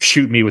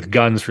shoot me with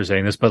guns for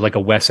saying this, but like a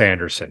Wes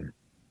Anderson.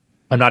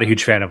 I'm not a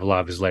huge fan of a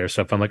lot of his later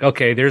stuff. I'm like,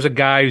 okay, there's a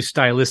guy who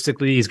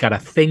stylistically, he's got a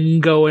thing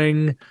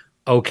going.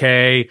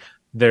 Okay.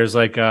 There's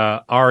like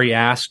Ari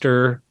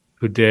Aster,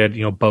 who did,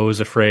 Beau's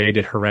Afraid,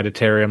 did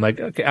Hereditary. I'm like,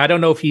 okay, I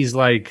don't know if he's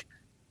like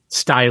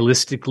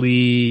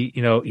stylistically,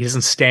 he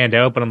doesn't stand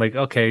out, but I'm like,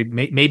 okay,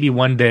 maybe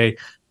one day.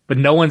 But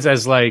no one's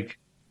like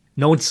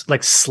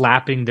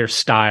slapping their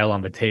style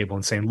on the table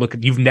and saying, look,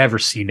 you've never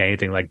seen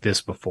anything like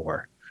this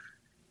before.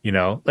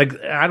 Like,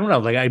 I don't know.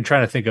 Like, I'm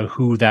trying to think of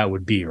who that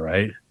would be,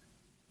 right?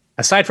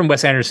 Aside from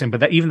Wes Anderson, but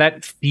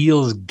that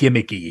feels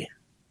gimmicky.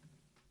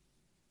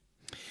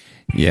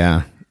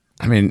 Yeah.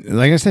 I mean,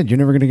 like I said, you're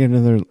never going to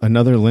get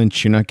another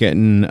Lynch. You're not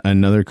getting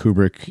another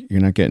Kubrick. You're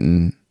not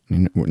getting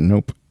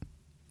nope.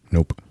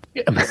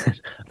 Yeah.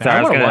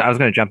 Sorry, I was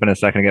gonna jump in a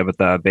second ago, but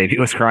the baby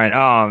was crying.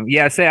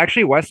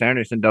 Actually, Wes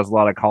Anderson does a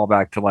lot of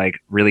callback to like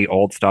really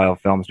old style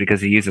films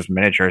because he uses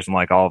miniatures and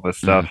like all of his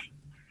stuff.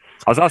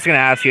 I was also gonna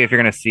ask you if you're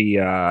gonna see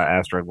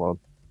Asteroid World.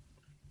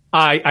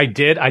 I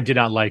did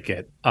not like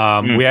it.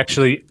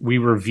 We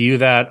review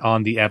that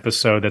on the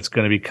episode that's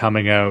going to be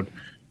coming out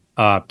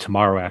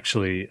tomorrow.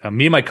 Actually,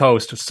 me and my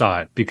co-host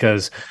saw it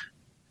because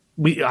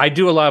I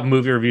do a lot of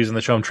movie reviews on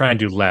the show. I'm trying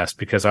to do less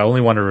because I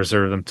only want to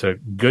reserve them to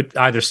good,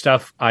 either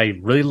stuff I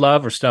really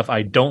love or stuff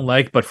I don't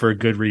like, but for a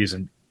good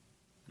reason.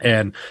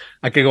 And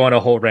I could go on a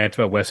whole rant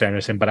about Wes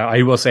Anderson, but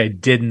I will say I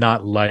did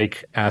not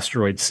like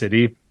Asteroid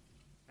City.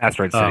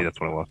 Asteroid City, that's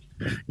what it was.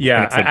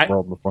 Yeah,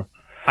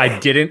 I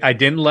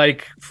didn't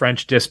like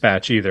French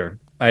Dispatch either.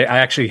 I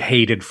actually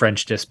hated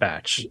French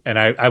Dispatch, and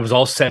I was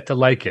all set to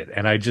like it.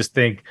 And I just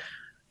think,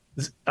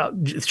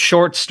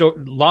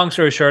 long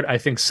story short, I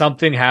think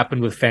something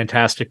happened with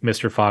Fantastic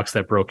Mr. Fox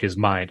that broke his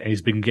mind, and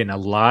he's been getting a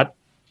lot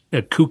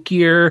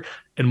kookier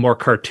and more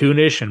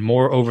cartoonish and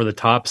more over the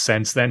top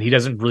since then. He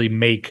doesn't really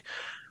make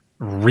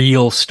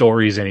real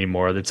stories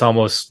anymore. It's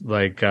almost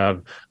like a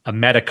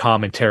meta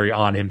commentary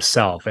on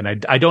himself, and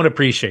I don't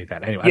appreciate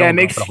that. Anyway, yeah,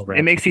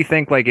 it makes you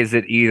think, like, is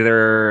it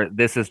either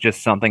this is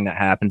just something that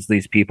happens to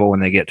these people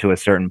when they get to a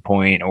certain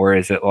point, or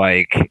is it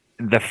like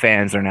the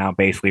fans are now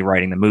basically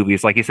writing the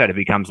movies? Like you said, it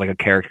becomes like a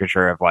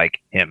caricature of like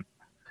him.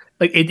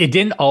 Like it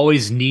didn't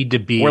always need to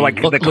be. Or like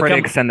the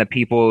critics and the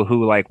people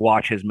who like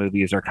watch his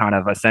movies are kind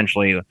of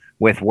essentially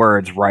with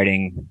words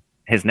writing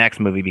his next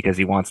movie because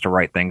he wants to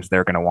write things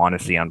they're going to want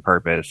to see on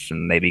purpose,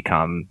 and they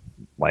become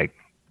like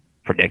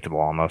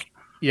predictable almost.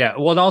 Yeah,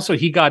 well, and also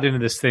he got into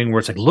this thing where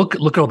it's like, look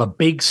at all the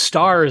big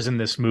stars in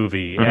this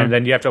movie, and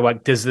then you have to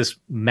like, does this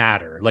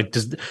matter? Like,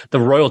 does the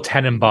Royal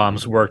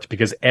Tenenbaums worked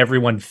because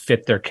everyone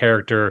fit their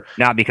character,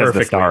 not because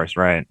perfectly. Of the stars,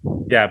 right?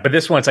 Yeah, but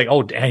this one, it's like,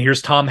 oh, and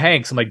here's Tom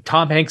Hanks. I'm like,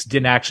 Tom Hanks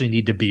didn't actually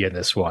need to be in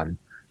this one,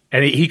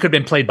 and he could have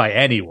been played by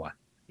anyone.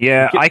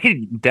 Yeah, I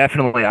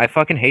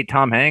fucking hate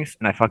Tom Hanks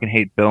and I fucking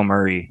hate Bill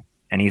Murray.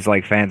 And he's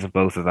like fans of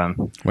both of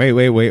them. Wait.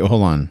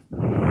 Hold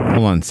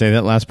on. Say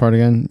that last part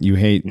again. You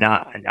hate?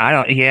 Nah, I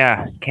don't.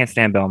 Yeah, can't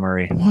stand Bill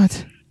Murray.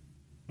 What?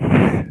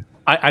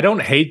 I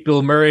don't hate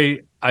Bill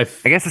Murray. I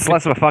guess it's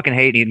less of a fucking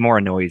hate. He more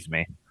annoys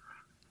me.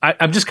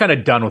 I'm just kind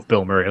of done with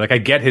Bill Murray. Like I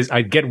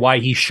get why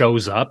he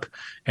shows up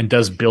and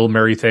does Bill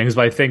Murray things,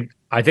 but I think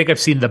I've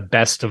seen the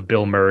best of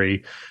Bill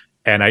Murray.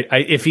 And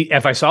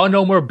if I saw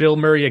no more Bill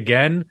Murray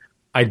again,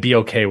 I'd be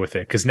okay with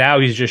it because now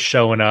he's just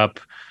showing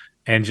up.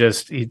 And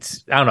just, I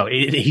don't know,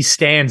 he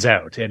stands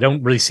out. I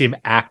don't really see him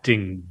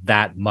acting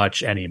that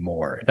much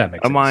anymore. If that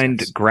makes sense. I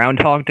mind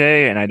Groundhog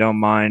Day, and I don't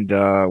mind,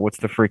 what's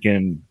the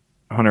freaking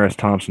Hunter S.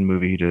 Thompson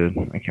movie he did?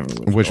 I can't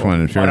remember. Which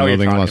one? Fear and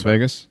Loathing in Las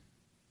Vegas?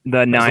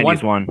 The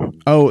 90s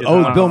one.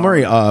 Oh, Bill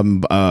Murray,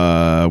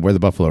 Where the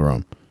Buffalo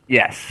Roam.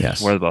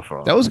 Yes. Where the Buffalo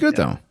Roam. That was good,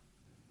 though.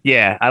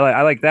 Yeah,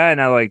 I like that,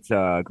 and I liked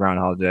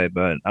Groundhog Day,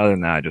 but other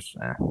than that, I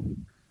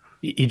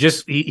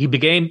just... He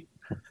became...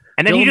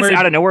 And then Bill Murray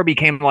out of nowhere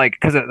became like,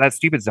 because that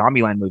stupid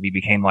Zombieland movie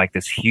became like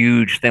this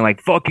huge thing,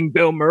 like fucking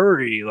Bill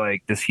Murray,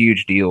 like this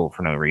huge deal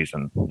for no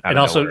reason. And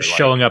also nowhere,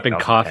 showing up in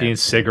coffee and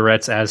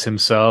cigarettes as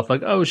himself,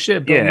 like, oh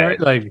shit, Bill Murray.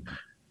 Like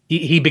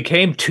he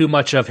became too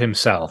much of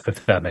himself,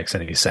 if that makes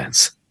any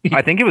sense.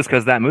 I think it was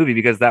because that movie,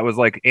 because that was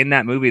like in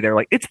that movie, they're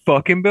like, it's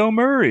fucking Bill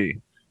Murray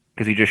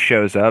because he just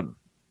shows up.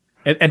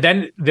 And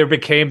then there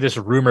became this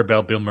rumor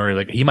about Bill Murray,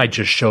 like he might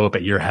just show up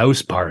at your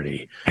house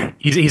party.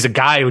 He's a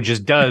guy who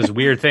just does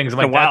weird things. I'm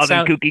like, a wild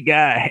and kooky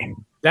guy.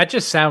 That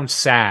just sounds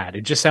sad.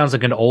 It just sounds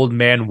like an old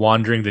man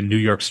wandering the New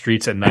York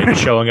streets at night,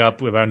 showing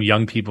up around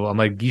young people. I'm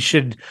like, you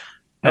should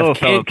have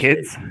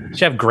kids. You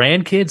should have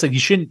grandkids. Like you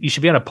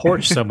should be on a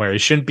porch somewhere. You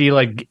shouldn't be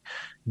like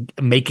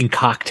making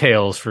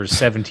cocktails for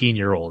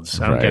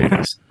 17-year-olds. I don't get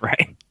this.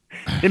 Right?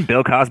 Didn't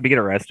Bill Cosby get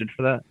arrested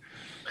for that?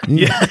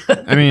 Yeah.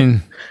 I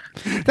mean,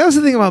 that was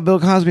the thing about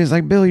Bill Cosby. It's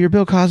like, Bill, you're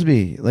Bill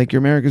Cosby. Like,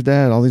 you're America's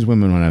dad. All these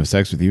women want to have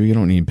sex with you. You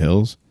don't need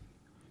pills.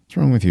 What's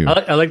wrong with you?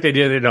 I like the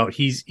idea that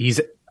he's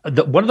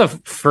one of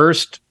the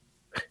first.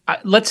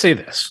 Let's say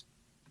this.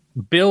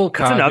 Bill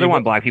Cosby. That's another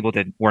one black people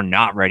were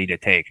not ready to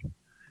take.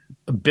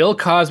 Bill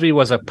Cosby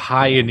was a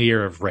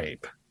pioneer of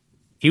rape.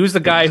 He was the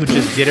guy who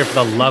just did it for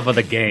the love of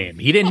the game.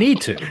 He didn't need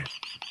to.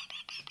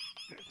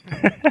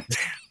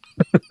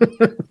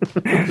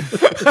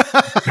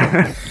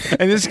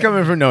 And this is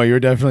coming from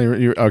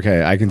you're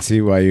okay. I can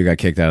see why you got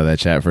kicked out of that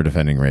chat for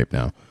defending rape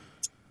now.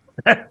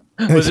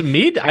 Was it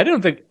me? I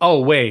don't think.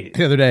 Oh wait,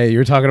 the other day you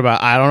were talking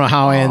about. I don't know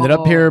how I ended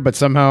up here, but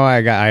somehow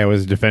I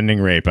was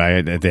defending rape.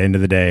 At the end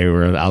of the day,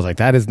 where I was like,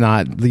 that is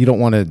not. You don't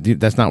want to.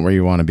 That's not where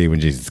you want to be when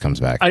Jesus comes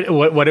back.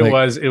 What it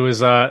was. It was.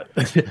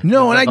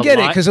 No, and I get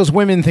it because those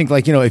women think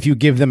like if you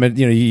give them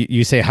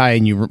you say hi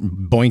and you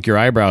boink your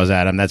eyebrows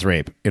at them, that's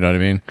rape. You know what I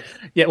mean?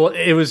 Yeah, well,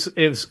 it was.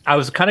 I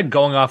was kind of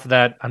going off of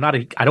that. I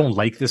don't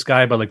like this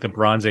guy, but like the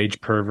Bronze Age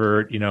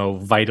pervert,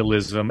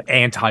 vitalism,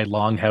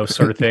 anti-Longhouse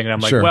sort of thing. And I'm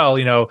like, sure.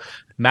 Well,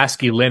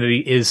 masculinity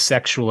is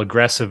sexual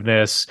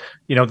aggressiveness.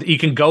 You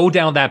can go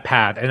down that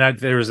path. And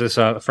there was this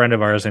friend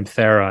of ours named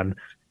Theron.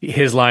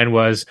 His line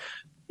was,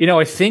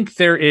 I think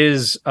there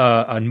is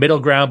a middle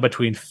ground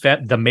between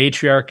the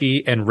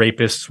matriarchy and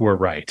rapists were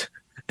right.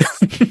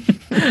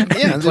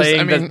 Yeah,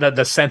 playing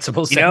the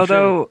sensible.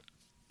 Though,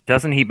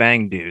 doesn't he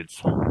bang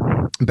dudes?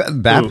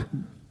 Bap?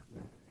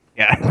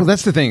 Yeah. Well,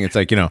 that's the thing. It's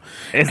like, is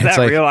that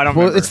like, real? I don't.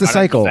 Well, it's the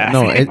cycle.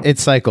 No,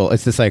 it's cycle.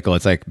 It's the cycle.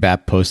 It's like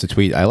Bap posts a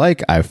tweet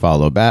I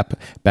follow Bap.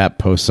 Bap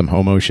posts some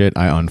homo shit,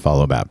 I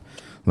unfollow Bap.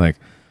 Like,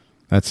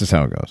 that's just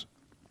how it goes.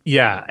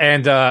 Yeah,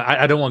 and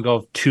I don't want to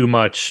go too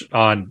much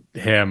on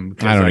him.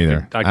 I don't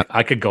either.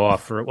 I could go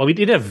off for. Well, we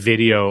did a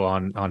video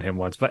on him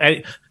once, but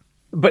I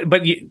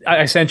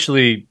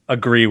essentially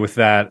agree with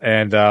that.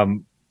 And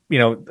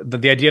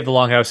the idea of the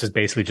Longhouse is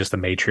basically just the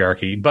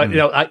matriarchy. But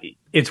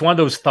it's one of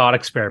those thought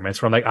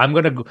experiments where I'm like, I'm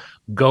going to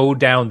go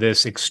down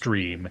this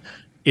extreme.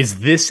 Is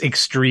this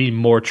extreme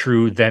more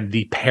true than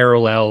the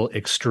parallel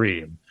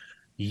extreme?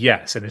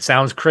 Yes, and it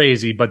sounds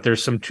crazy, but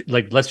there's some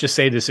let's just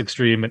say this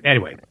extreme. And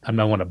anyway, I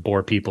don't want to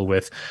bore people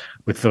with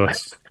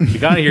the. You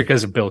got it here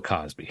because of Bill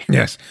Cosby.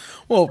 Yes.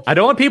 Well, I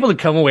don't want people to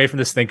come away from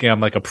this thinking I'm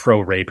like a pro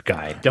rape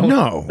guy.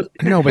 No,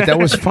 but that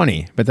was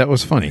funny.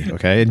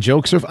 Okay, and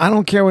jokes are. I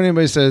don't care what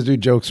anybody says,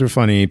 dude. Jokes are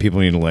funny. People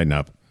need to lighten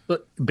up.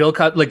 Bill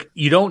Cosby,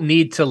 you don't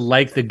need to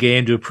like the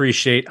game to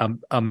appreciate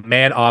a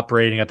man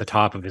operating at the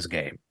top of his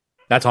game.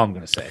 That's all I'm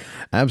going to say.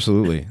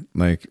 Absolutely.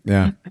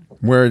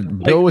 Where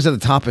Bill was at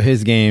the top of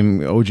his game,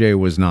 OJ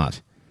was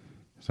not.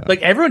 So.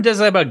 Everyone does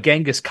that about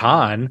Genghis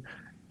Khan.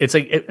 It's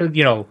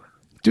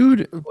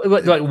dude,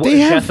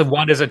 death of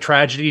one is a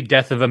tragedy.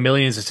 Death of a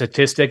million is a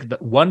statistic.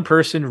 One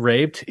person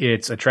raped,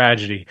 it's a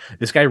tragedy.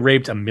 This guy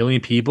raped 1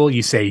 million people.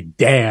 You say,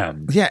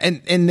 damn. Yeah,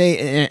 and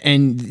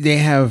they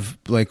have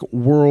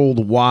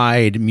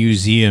worldwide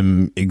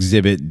museum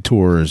exhibit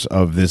tours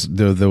of this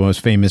the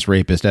most famous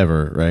rapist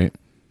ever, right?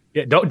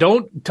 Yeah,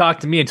 don't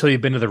talk to me until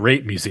you've been to the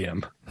rape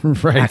museum.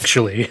 Right.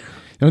 Actually.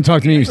 Don't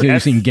talk to me until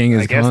you've seen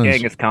Genghis Khan. I guess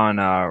Genghis Khan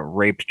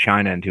raped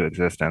China into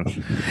existence.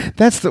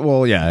 That's we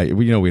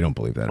don't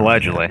believe that.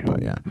 Allegedly.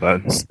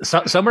 But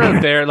somewhere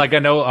out there, I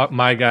know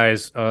my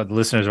guys, the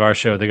listeners of our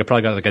show, they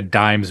probably got a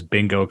Dimes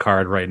bingo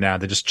card right now.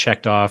 They just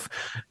checked off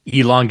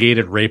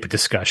elongated rape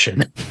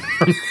discussion.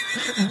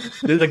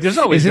 There's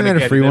always Isn't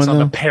that a free one, on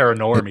though? The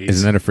paranormies.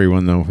 Isn't that a free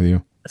one, though, for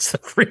you? It's a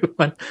free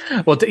one.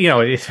 Well,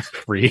 it's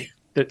free.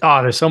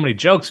 There's so many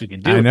jokes we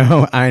can do.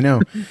 I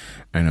know.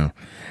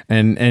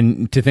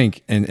 And to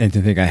think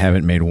I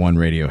haven't made one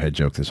Radiohead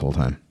joke this whole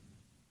time.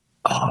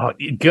 Oh,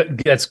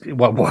 that's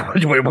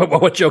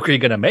what joke are you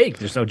going to make?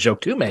 There's no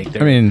joke to make.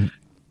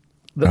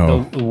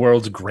 The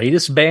world's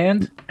greatest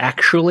band,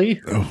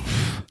 actually.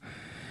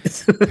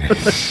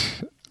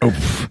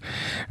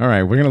 All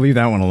right, we're going to leave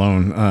that one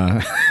alone.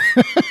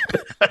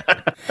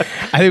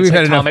 I think we've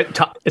had enough.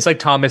 It's like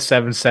Thomas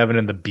 77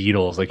 and the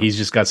Beatles. He's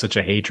just got such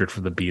a hatred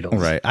for the Beatles.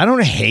 Right. I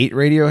don't hate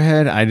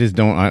Radiohead. I just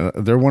don't.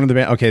 They're one of the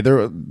band. Okay,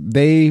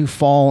 they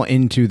fall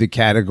into the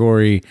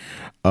category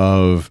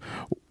of.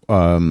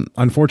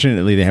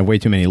 Unfortunately, they have way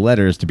too many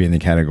letters to be in the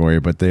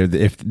category. But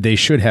if they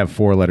should have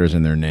 4 letters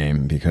in their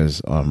name,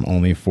 because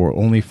only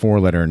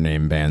 4-letter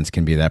name bands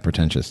can be that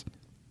pretentious.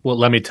 Well,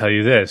 let me tell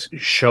you this: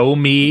 show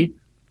me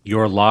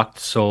your locked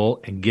soul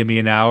and give me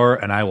an hour,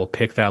 and I will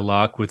pick that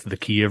lock with the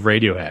key of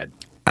Radiohead.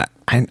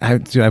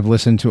 I've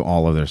listened to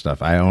all of their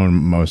stuff. I own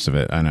most of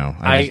it. I know.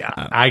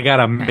 I got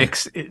a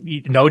mix.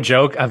 No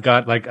joke. I've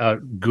got a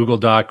Google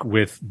Doc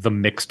with the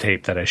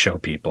mixtape that I show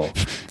people.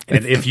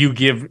 And if you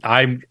give,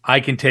 I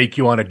can take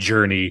you on a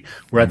journey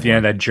where at the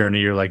end of that journey,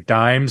 you're like,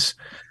 Dimes,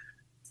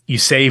 you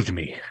saved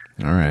me.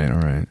 All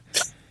right.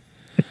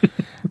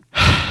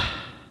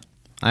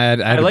 I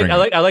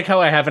like how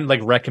I haven't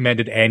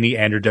recommended any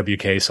Andrew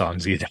WK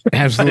songs either.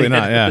 Absolutely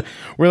not. Yeah,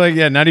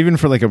 we're not even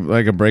for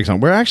a break song.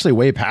 We're actually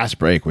way past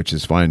break, which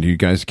is fine. Do you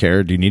guys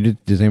care?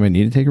 Does anybody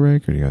need to take a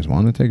break, or do you guys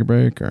want to take a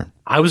break? Or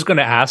I was going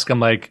to ask. I'm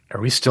like,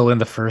 are we still in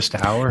the first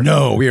hour?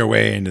 No, we are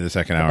way into the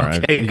second hour.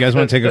 Okay. You guys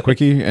want to take a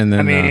quickie, and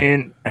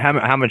then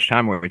how much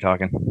time were we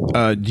talking?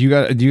 Do you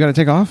got to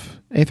take off,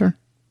 Aether?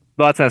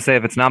 Well, that's gonna say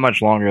if it's not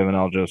much longer, then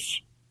I'll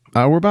just.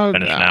 We're about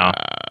finish now.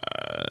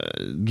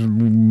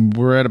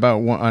 We're at about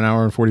 1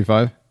 hour and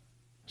 45.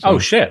 So, oh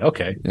shit!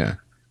 Okay. Yeah.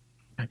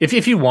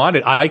 If you want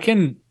it, I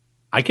can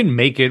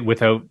make it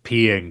without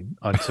peeing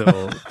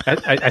until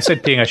I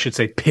said peeing. I should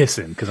say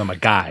pissing because I'm a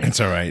guy. It's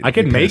all right. I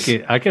can make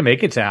it. I can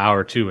make it to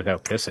hour 2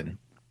 without pissing.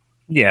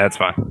 Yeah, that's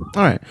fine.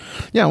 All right.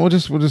 Yeah, we'll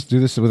just do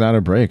this without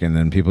a break, and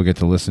then people get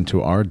to listen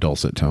to our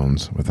dulcet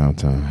tones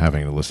without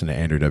having to listen to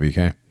Andrew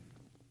WK.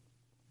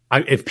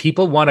 If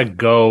people want to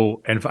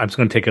go, and I'm just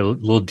going to take a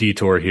little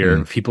detour here.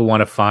 If people want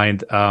to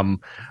find,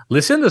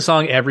 listen to the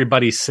song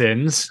 "Everybody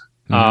Sins,"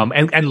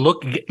 and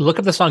look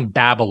at the song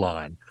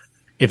 "Babylon."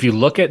 If you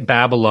look at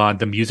Babylon,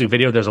 the music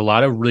video, there's a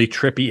lot of really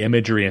trippy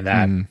imagery in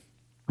that,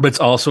 but it's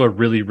also a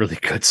really, really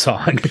good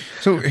song.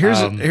 So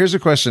here's a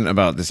question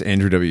about this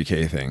Andrew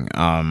WK thing.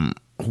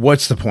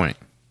 What's the point?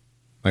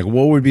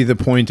 What would be the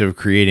point of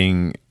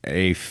creating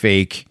a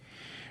fake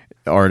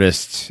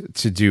artist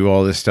to do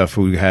all this stuff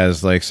who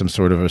has some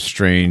sort of a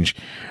strange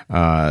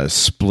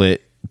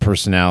split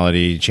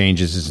personality,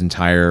 changes his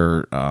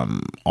entire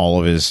all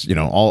of his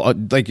all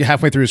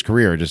halfway through his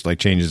career, just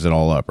changes it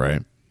all up,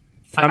 right?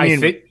 I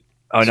think.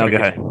 Oh no, go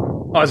ahead.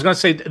 I was going to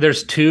say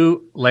there's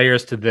 2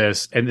 layers to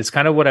this, and it's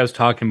kind of what I was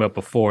talking about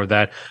before.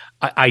 That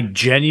I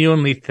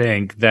genuinely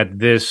think that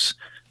this,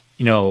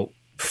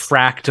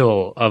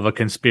 fractal of a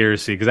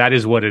conspiracy, because that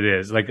is what it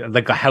is, like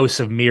a house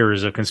of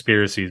mirrors of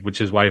conspiracies, which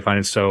is why I find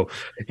it so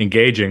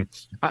engaging.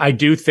 I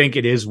do think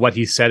it is what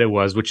he said it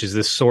was, which is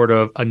this sort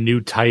of a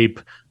new type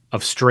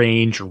of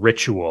strange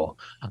ritual,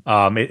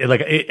 a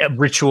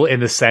ritual in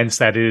the sense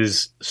that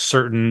is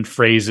certain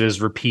phrases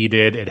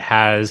repeated.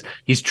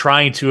 He's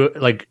trying to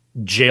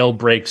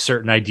jailbreak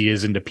certain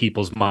ideas into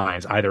people's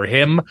minds, either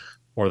him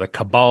or the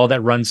cabal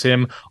that runs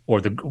him,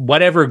 or the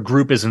whatever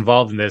group is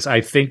involved in this.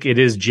 I think it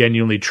is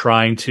genuinely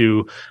trying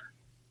to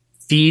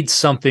feed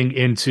something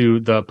into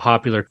the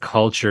popular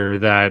culture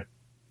that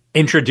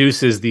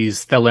introduces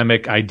these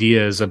thelemic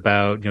ideas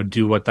about,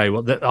 do what they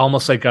will,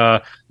 almost like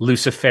a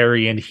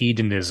Luciferian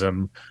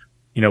hedonism,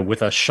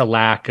 with a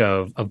shellac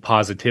of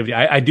positivity.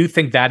 I do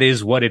think that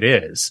is what it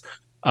is.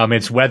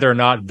 It's whether or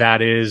not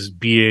that is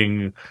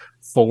being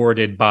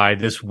forwarded by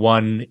this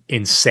one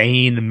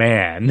insane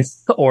man,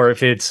 or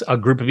if it's a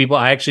group of people.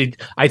 I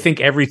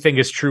think everything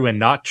is true and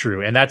not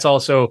true. And that's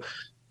also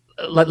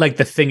like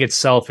the thing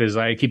itself is,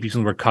 I keep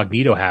using the word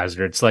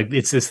cognitohazard. It's like,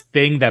 it's this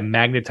thing that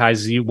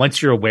magnetizes you.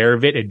 Once you're aware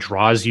of it, it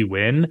draws you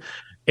in,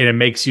 and it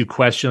makes you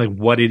question like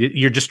what it is.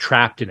 You're just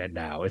trapped in it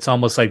now. It's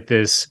almost like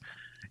this.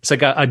 It's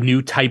like a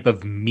new type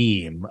of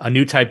meme, a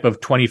new type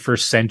of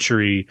 21st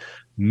century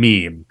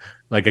meme,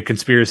 like a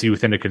conspiracy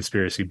within a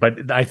conspiracy.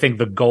 But I think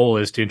the goal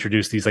is to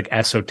introduce these like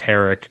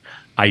esoteric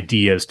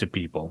ideas to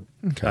people.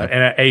 Okay.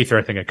 And Aether,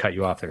 I think I cut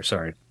you off there.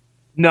 Sorry.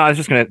 No, I was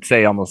just going to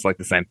say almost like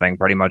the same thing,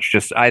 pretty much.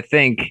 Just, I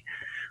think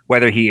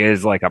whether he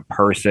is like a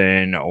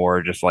person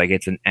or just like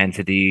it's an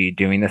entity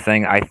doing the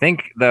thing, I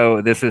think,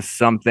 though, this is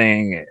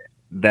something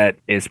that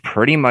is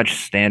pretty much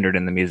standard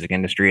in the music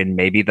industry, and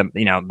maybe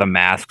the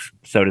masks,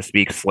 so to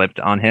speak, slipped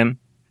on him,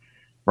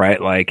 right?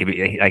 Like,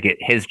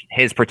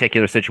 his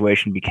particular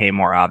situation became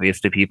more obvious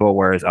to people,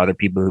 whereas other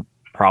people who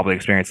probably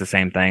experience the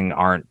same thing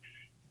aren't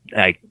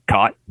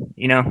caught,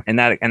 in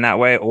that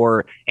way,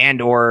 or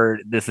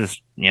this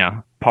is,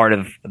 part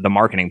of the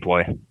marketing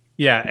ploy.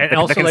 Yeah, and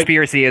also the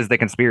conspiracy is the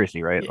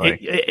conspiracy, right?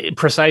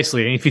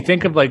 Precisely. And if you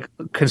think of like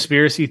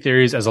conspiracy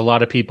theories as a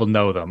lot of people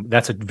know them,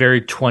 that's a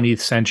very 20th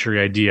century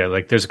idea.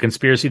 Like, there's a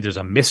conspiracy, there's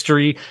a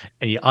mystery,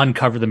 and you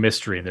uncover the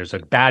mystery, and there's a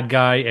bad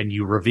guy, and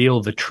you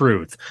reveal the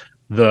truth.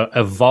 The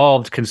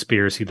evolved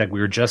conspiracy that we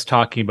were just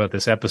talking about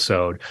this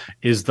episode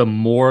is the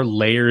more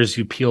layers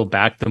you peel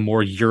back, the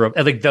more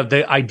like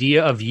the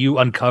idea of you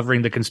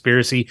uncovering the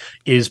conspiracy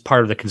is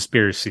part of the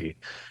conspiracy.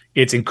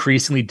 It's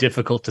increasingly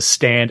difficult to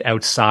stand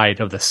outside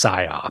of the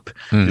psyop,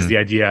 is the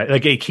idea.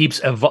 Like, it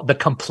keeps the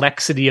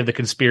complexity of the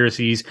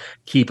conspiracies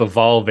keep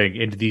evolving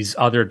into these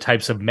other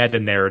types of meta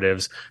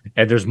narratives,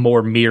 and there's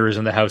more mirrors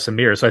in the house of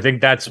mirrors. So I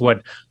think that's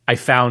what I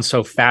found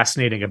so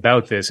fascinating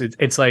about this.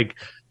 It's like,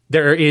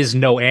 there is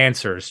no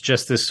answers,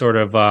 just this sort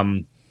of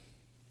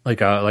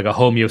like a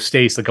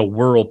homeostasis, like a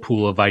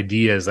whirlpool of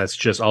ideas that's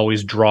just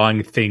always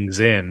drawing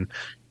things in.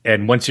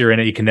 And once you're in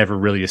it, you can never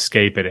really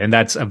escape it. And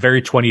that's a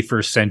very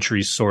 21st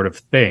century sort of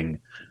thing.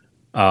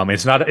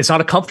 It's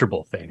not a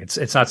comfortable thing.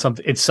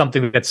 It's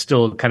something that's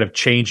still kind of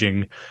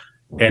changing,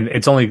 and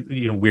it's only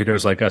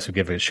weirdos like us who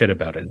give a shit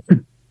about it.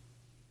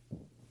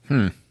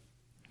 I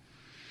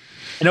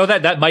know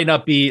that might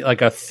not be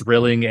like a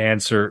thrilling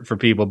answer for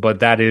people, but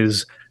that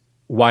is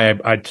why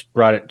I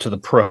brought it to the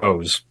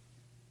pros.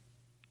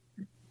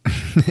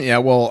 Yeah,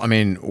 well, I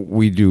mean,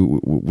 we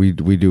do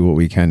what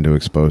we can to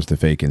expose the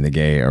fake and the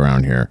gay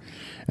around here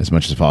as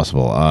much as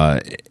possible.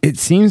 It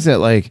seems that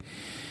like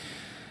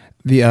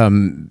he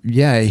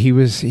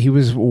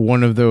was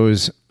one of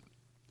those.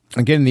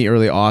 Again, in the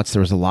early aughts,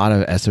 there was a lot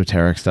of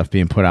esoteric stuff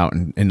being put out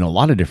in a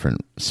lot of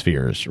different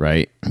spheres,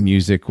 right?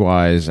 Music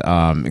wise,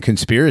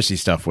 conspiracy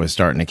stuff was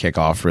starting to kick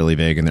off really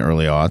big in the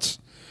early aughts.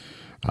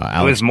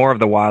 It was more of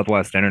the Wild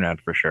West internet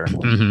for sure.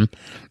 Mm-hmm.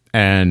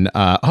 And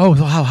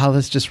how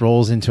this just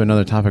rolls into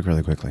another topic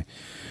really quickly.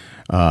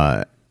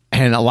 And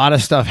a lot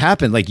of stuff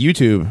happened, like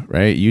YouTube,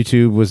 right?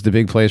 YouTube was the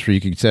big place where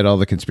you could set all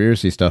the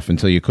conspiracy stuff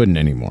until you couldn't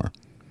anymore,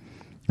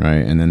 right?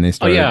 And then they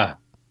started. Oh yeah,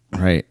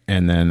 right.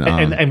 And then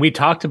and we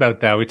talked about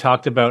that. We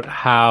talked about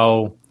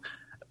how,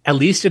 at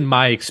least in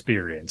my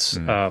experience,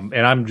 and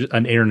I'm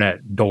an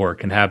internet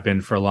dork and have been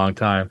for a long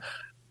time.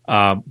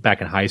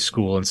 Back in high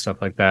school and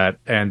stuff like that.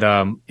 And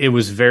it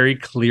was very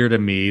clear to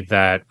me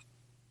that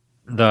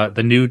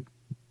the new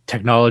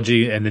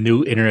technology and the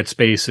new internet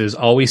spaces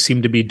always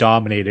seem to be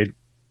dominated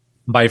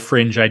by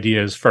fringe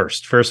ideas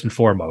first and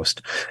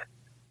foremost.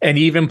 And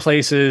even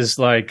places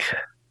like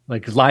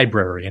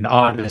Library and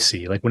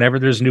Odyssey, like whenever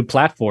there's a new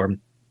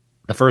platform,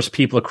 the first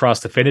people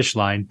across the finish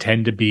line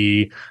tend to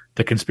be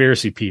the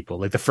conspiracy people.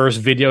 Like, the first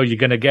video you're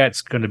going to get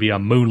is going to be a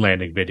moon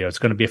landing video. It's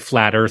going to be a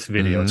flat earth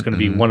video. It's going to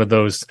be one of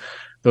those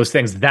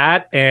things,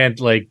 that and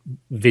like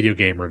video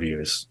game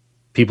reviews.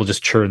 People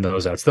just churn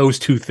those out. It's those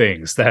two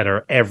things that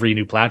are every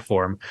new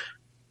platform.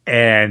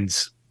 And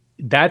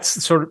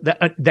that's sort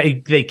of,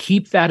 they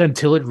keep that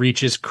until it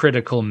reaches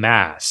critical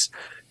mass.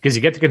 Because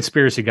you get the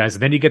conspiracy guys,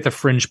 and then you get the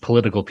fringe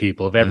political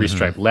people of every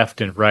stripe, left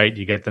and right.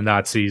 You get the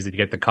Nazis, you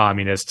get the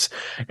communists,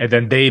 and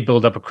then they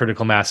build up a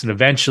critical mass, and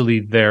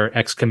eventually they're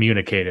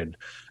excommunicated.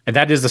 And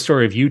that is the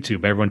story of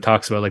YouTube. Everyone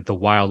talks about like the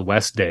Wild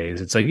West days.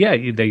 It's like, yeah,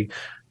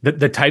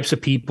 the types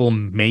of people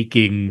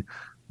making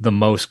the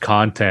most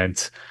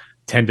content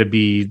tend to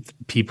be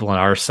people on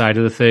our side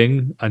of the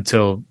thing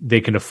until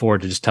they can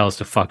afford to just tell us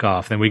to fuck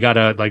off. Then we got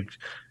to like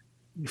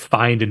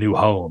find a new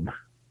home.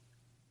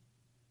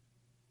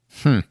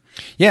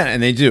 Yeah,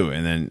 and they do.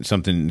 And then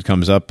something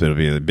comes up, it'll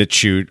be a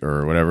BitChute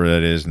or whatever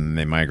that is, and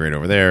they migrate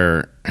over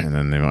there, and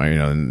then they,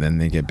 and then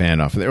they get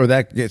banned off of there, or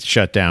that gets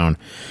shut down.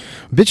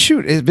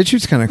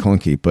 BitChute's kind of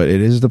clunky, but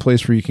it is the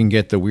place where you can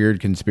get the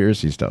weird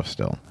conspiracy stuff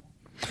still.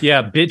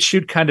 Yeah,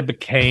 BitChute kind of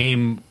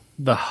became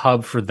the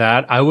hub for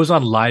that. I was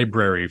on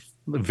LBRY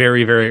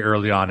very, very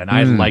early on, and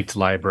I liked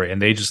LBRY,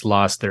 and they just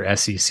lost their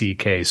SEC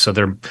case. So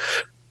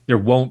there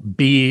won't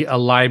be a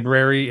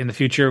LBRY in the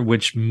future,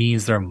 which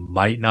means there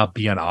might not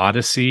be an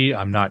Odysee.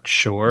 I'm not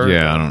sure.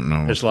 Yeah, I don't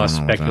know. There's a lot of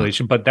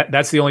speculation, but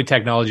that's the only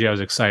technology I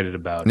was excited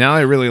about. Now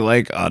I really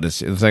like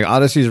Odysee. It's like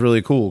Odysee is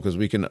really cool because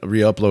we can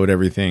re-upload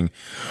everything.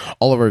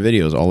 All of our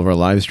videos, all of our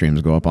live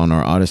streams go up on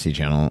our Odysee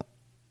channel.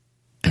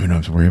 I don't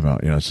have to worry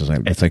about. It's just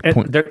like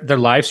their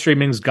live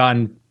streaming's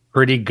gotten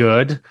pretty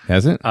good.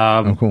 Has it?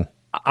 Oh, cool.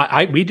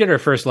 We did our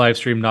first live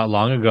stream not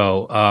long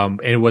ago, and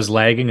it was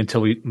lagging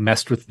until we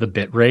messed with the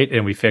bit rate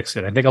and we fixed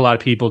it. I think a lot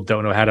of people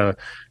don't know how to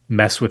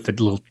mess with the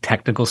little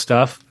technical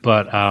stuff,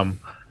 but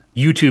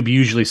YouTube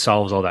usually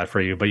solves all that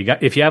for you. But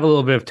if you have a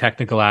little bit of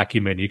technical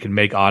acumen, you can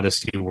make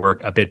Odysee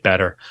work a bit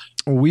better.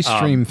 We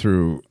stream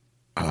through.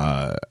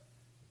 I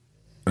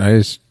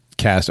just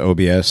cast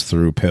OBS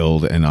through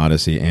Pilled and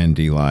Odysee and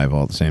DLive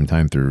all at the same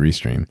time through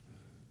Restream.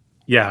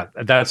 Yeah,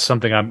 that's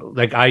something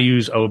I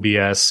use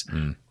OBS.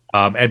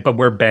 But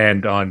we're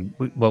banned on.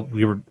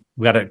 We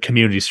got a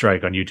community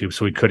strike on YouTube,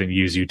 so we couldn't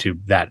use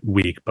YouTube that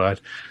week. But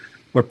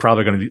we're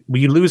probably going to.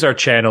 We lose our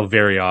channel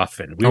very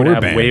often. We would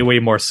have banned. way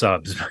more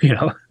subs.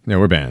 Yeah,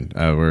 we're banned.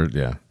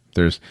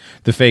 There's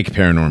the fake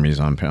paranormies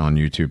on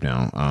YouTube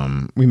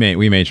now. We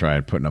may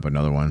try putting up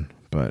another one,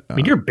 but I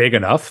mean, you're big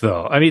enough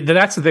though. I mean,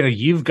 that's the thing. Like,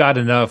 you've got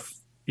enough.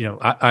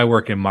 I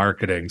work in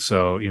marketing,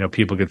 so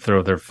people could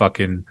throw their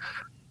fucking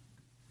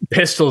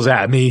pistols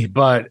at me,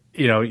 but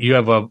you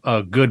have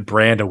a good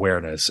brand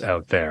awareness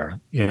out there.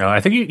 I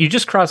think you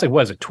just crossed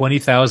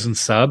 20,000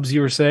 subs, you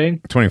were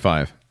saying?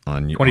 25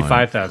 on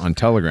 25,000 on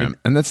Telegram.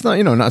 And that's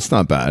not that's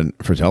not bad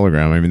for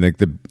Telegram. I mean, like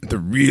the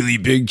really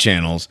big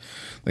channels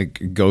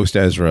like Ghost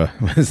Ezra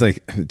was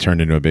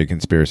turned into a big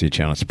conspiracy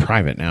channel. It's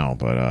private now,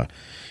 but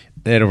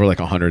they had over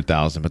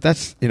 100,000, but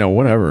that's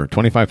whatever.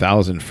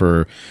 25,000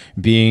 for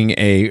being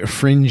a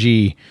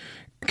fringy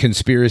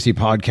conspiracy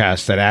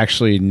podcast that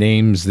actually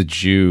names the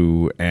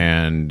Jew,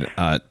 and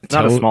not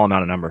a small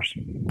amount of numbers.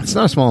 It's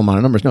not a small amount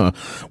of numbers. No,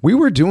 we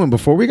were doing,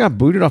 before we got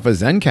booted off of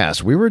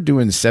Zencast, we were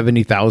doing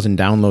 70,000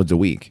 downloads a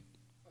week.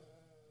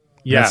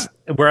 Yeah,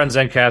 we're on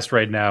Zencast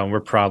right now, and we're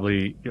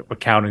probably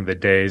counting the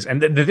days.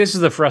 And this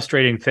is the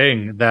frustrating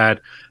thing that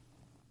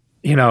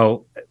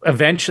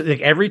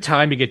eventually, every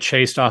time you get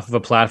chased off of a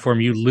platform,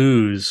 you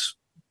lose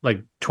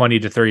 20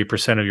 to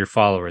 30% of your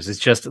followers. It's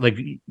just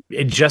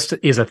it just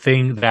is a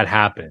thing that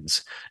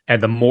happens.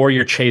 And the more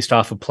you're chased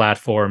off of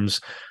platforms,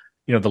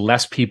 the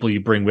less people you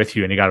bring with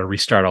you, and you got to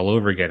restart all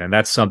over again. And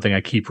that's something I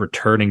keep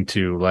returning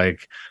to.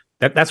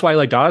 That's why I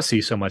liked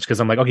Odysee so much, because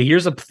I'm like, okay,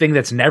 here's a thing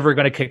that's never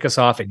going to kick us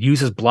off. It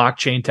uses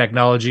blockchain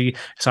technology.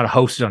 It's not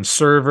hosted on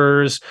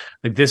servers.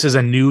 This is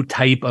a new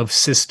type of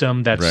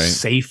system that's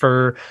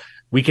safer.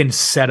 We can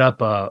set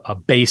up a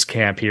base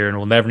camp here, and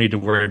we'll never need to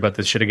worry about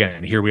this shit again.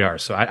 And here we are.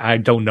 So I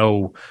don't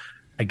know.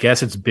 I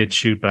guess it's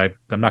BitChute, but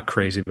I'm not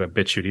crazy about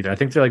BitChute either. I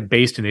think they're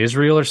based in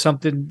Israel or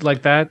something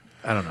like that.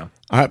 I don't know.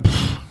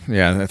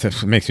 Yeah,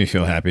 that makes me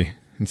feel happy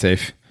and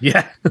safe.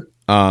 Yeah.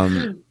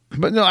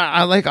 But no,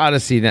 I like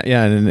Odysee.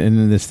 Yeah,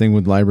 and this thing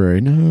with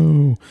LBRY,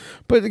 no.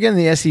 But again,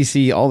 the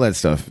SEC, all that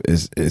stuff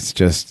it's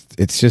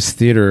just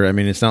theater. I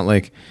mean, it's not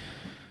like.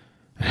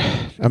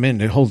 I mean,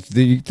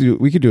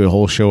 we could do a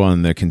whole show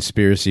on the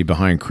conspiracy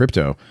behind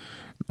crypto.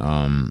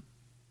 I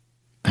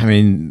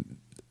mean,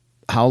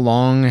 how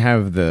long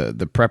have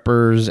the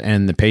preppers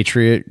and the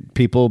patriot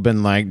people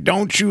been like,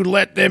 don't you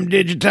let them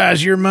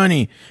digitize your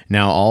money?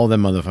 Now all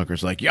them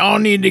motherfuckers y'all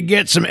need to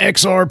get some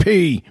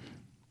XRP.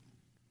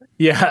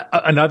 Yeah,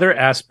 another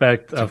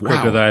aspect of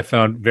crypto that I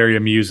found very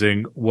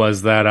amusing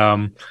was that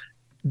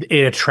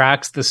it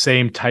attracts the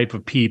same type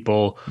of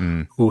people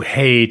who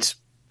hate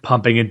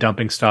pumping and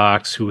dumping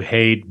stocks, who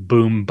hate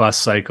boom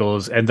bust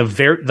cycles. And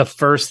the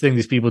first thing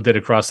these people did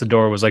across the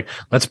door was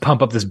let's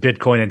pump up this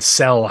Bitcoin and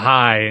sell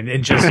high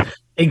and just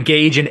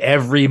engage in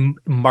every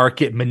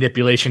market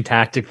manipulation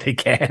tactic they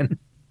can.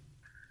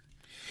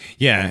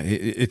 Yeah,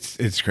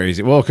 it's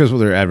crazy. Well, because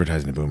they're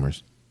advertising to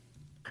boomers.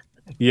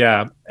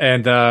 Yeah,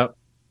 and I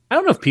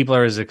don't know if people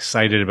are as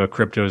excited about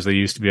crypto as they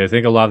used to be. I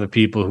think a lot of the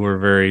people who are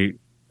very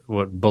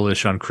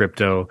bullish on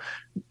crypto,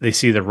 they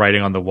see the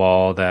writing on the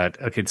wall that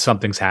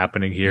something's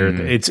happening here.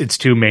 It's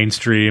too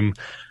mainstream.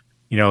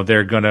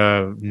 They're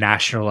gonna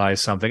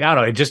nationalize something. I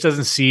don't know. It just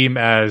doesn't seem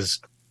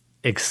as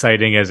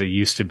exciting as it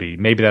used to be.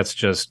 Maybe that's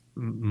just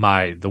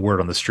the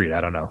word on the street.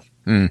 I don't know.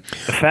 The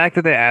fact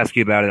that they ask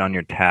you about it on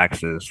your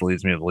taxes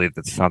leads me to believe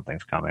that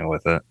something's coming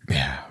with it.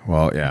 Yeah.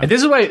 Well, yeah. And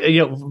this is why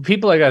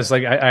people like us,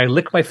 I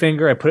lick my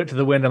finger, I put it to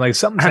the wind, I'm like,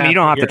 something's happening. You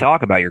don't have to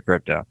talk about your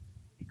crypto.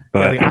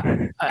 But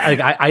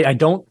I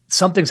don't.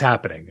 Something's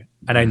happening,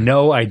 and I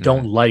know I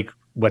don't like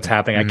what's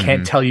happening. I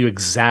can't tell you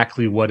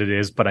exactly what it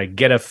is, but I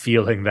get a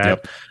feeling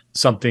that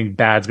something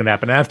bad's going to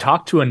happen. And I've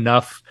talked to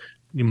enough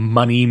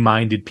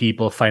money-minded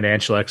people,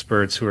 financial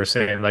experts, who are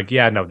saying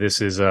yeah, no,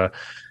 this is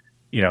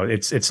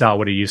it's not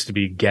what it used to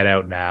be. Get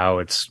out now.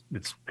 It's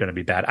going to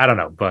be bad. I don't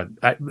know, but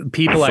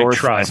people I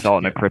trust. I saw it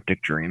in a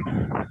cryptic dream.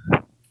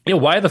 Yeah,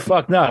 why the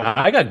fuck not?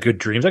 I got good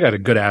dreams. I got a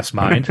good ass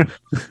mind.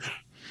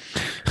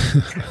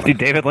 Dude,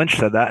 David Lynch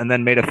said that and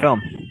then made a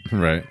film.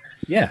 Right.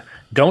 Yeah.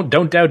 Don't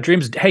doubt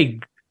dreams. Hey,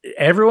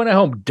 everyone at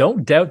home,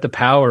 don't doubt the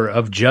power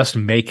of just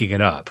making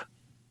it up.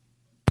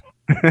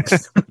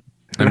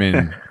 I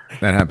mean,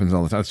 that happens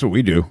all the time. That's what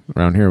we do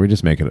around here. We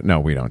just make it up. No,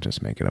 we don't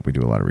just make it up. We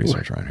do a lot of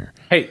research around here.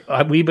 Hey,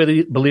 we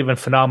believe in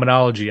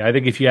phenomenology. I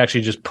think if you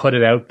actually just put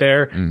it out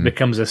there, it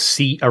becomes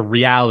a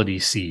reality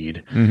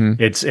seed.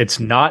 Mm-hmm. It's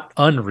not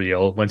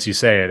unreal once you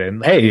say it.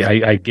 And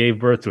hey, I gave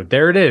birth to it.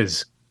 There it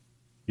is.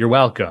 You're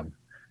welcome.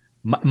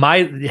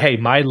 My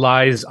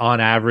lies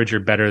on average are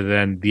better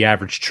than the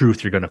average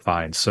truth you're going to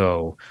find.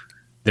 So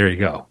there you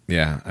go.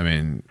 Yeah, I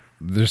mean,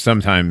 there's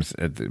sometimes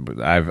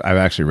I've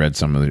actually read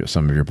some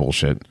of your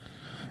bullshit,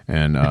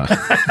 and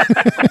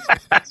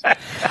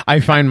I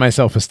find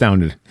myself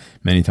astounded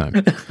many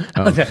times.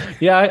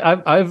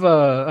 Yeah,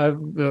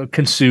 I've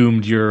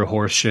consumed your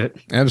horse shit.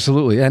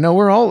 Absolutely. Yeah, no,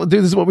 we're all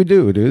dude. This is what we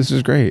do, dude. This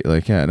is great.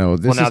 Like, yeah, no.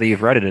 Well, now that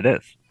you've read it, it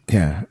is.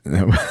 Yeah.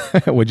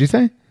 What'd you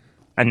say?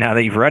 And now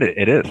that you've read it,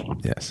 it is.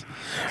 Yes.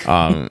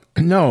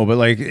 No, but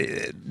like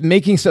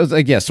making stuff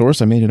like, yeah,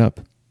 source, I made it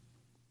up.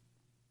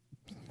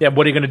 Yeah,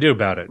 what are you going to do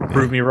about it?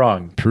 Prove me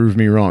wrong. Prove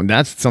me wrong.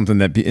 That's something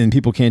that and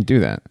people can't do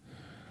that.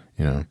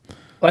 You know.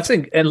 Well, I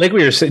think, and like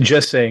we were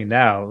just saying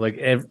now, like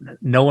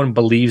no one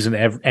believes in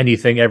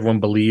anything. Everyone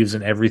believes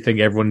in everything.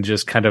 Everyone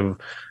just kind of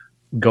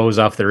goes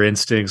off their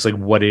instincts. Like,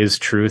 what is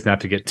truth? Not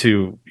to get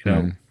too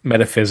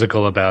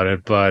metaphysical about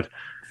it, but.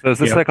 So is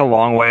this like a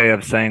long way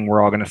of saying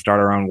we're all going to start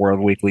our own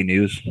World Weekly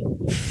News?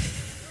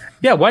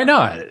 Yeah, why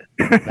not?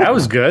 That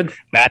was good.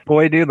 Bat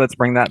Boy, dude. Let's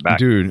bring that back.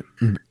 Dude,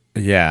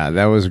 yeah,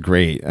 that was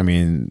great. I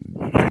mean,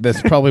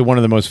 that's probably one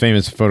of the most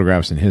famous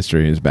photographs in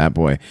history is Bat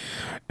Boy.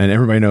 And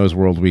everybody knows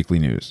World Weekly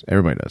News.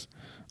 Everybody does.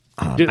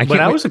 Dude,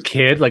 when I was a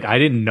kid, like I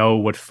didn't know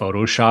what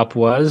Photoshop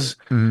was.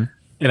 Mm-hmm.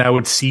 And I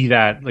would see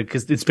that, like,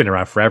 because it's been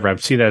around forever. I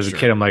would see that as a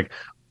kid. I'm like,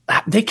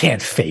 they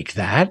can't fake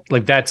that.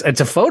 Like it's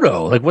a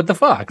photo. Like what the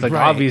fuck? Like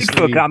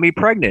obviously he got me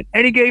pregnant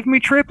and he gave me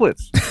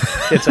triplets.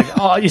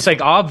 It's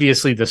like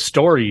obviously the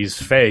story's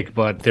fake,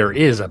 but there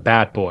is a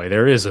Bat Boy.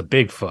 There is a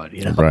Bigfoot.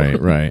 You know?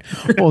 Right.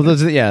 Well,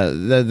 those are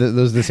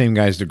the same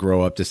guys to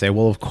grow up to say,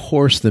 well, of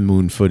course the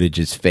moon footage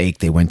is fake.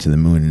 They went to the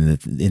moon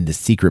in the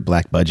secret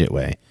black budget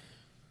way.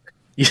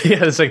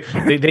 Yeah, it's like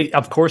they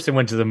of course they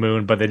went to the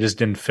moon, but they just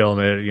didn't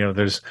film it. You know,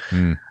 there's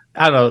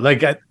I don't know,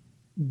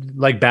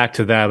 like back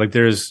to that, like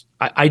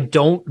I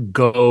don't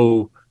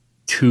go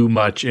too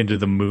much into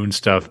the moon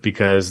stuff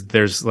because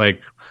there's like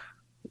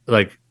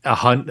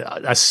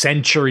a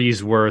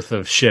century's worth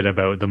of shit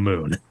about the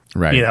moon,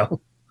 right? You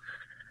know,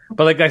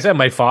 but like I said,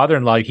 my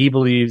father-in-law, he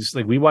believes,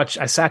 like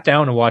I sat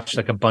down and watched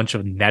like a bunch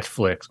of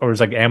Netflix or it was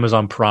like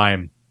Amazon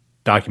Prime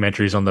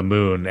documentaries on the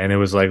moon, and it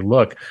was like,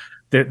 look,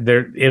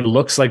 there it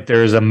looks like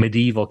there's a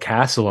medieval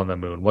castle on the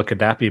moon. What could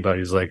that be about?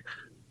 He's like,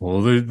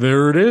 well,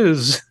 there it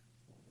is.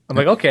 I'm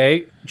like,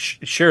 okay,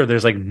 sure.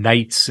 There's like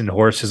knights and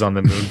horses on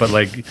the moon, but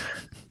like,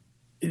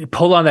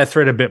 pull on that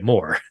thread a bit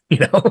more, you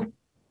know?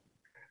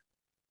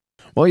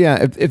 Well,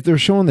 yeah. If they're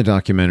showing the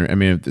documentary, I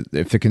mean,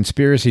 if the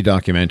conspiracy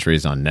documentary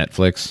is on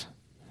Netflix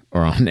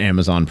or on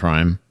Amazon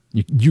Prime,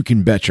 you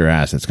can bet your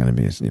ass it's going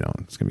to be, it's going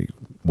to be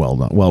well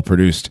done, well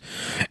produced,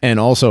 and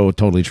also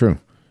totally true.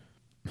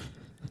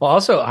 Well,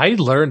 also, I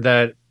learned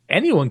that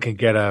anyone can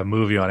get a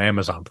movie on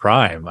Amazon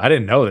Prime. I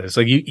didn't know this.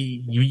 Like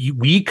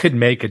we could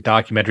make a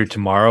documentary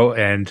tomorrow,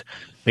 and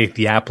like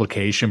the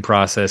application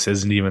process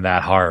isn't even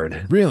that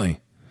hard. Really?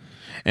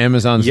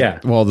 Amazon's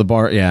well, the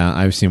bar. Yeah,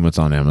 I've seen what's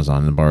on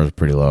Amazon. The bar is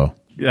pretty low.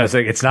 Yeah, it's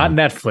like it's not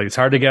Netflix. It's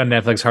hard to get on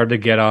Netflix. Hard to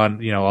get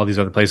on all these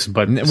other places.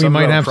 But we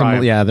might have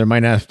Prime. There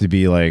might have to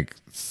be like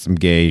some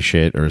gay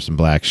shit or some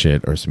black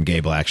shit or some gay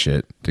black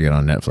shit to get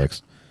on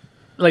Netflix.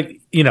 Like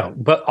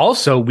but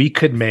also we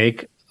could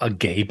make a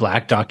gay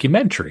black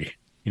documentary.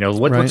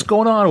 What's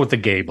going on with the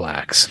gay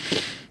blacks?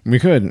 We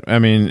could. I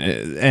mean,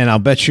 and I'll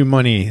bet you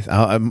money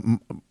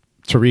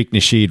Tariq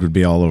Nasheed would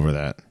be all over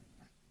that.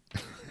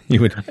 He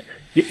would.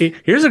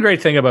 Here's a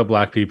great thing about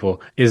black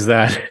people is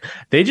that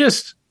they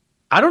just,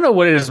 I don't know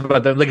what it is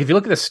about them. Like if you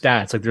look at the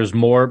stats, like there's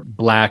more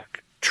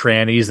black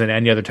trannies than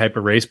any other type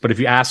of race. But if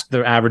you ask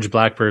the average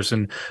black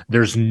person,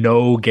 there's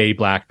no gay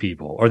black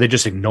people, or they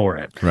just ignore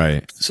it.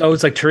 Right. So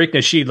it's like Tariq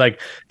Nasheed,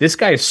 like this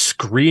guy is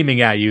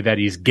screaming at you that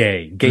he's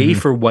gay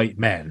for white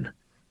men.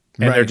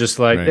 And they're just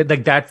like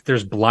that.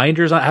 There's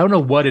blinders on. I don't know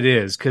what it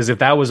is, because if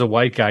that was a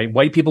white guy,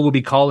 white people would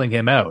be calling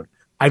him out.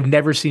 I've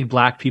never seen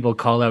black people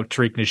call out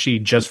Tariq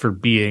Nasheed just for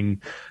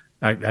being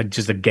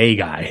just a gay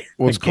guy.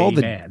 Well, it's called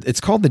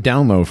the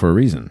down low for a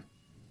reason.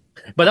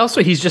 But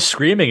also, he's just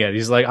screaming it.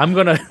 He's like,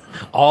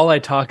 all I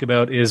talk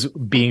about is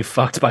being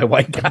fucked by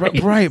white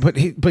guys. Right, but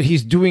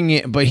he's doing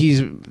it. But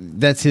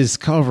that's his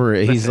cover.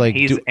 He's like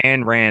he's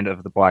Ayn Rand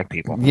of the black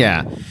people.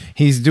 Yeah,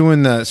 he's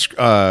doing the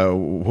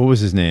what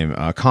was his name?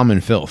 Common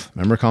Filth.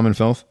 Remember Common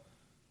Filth?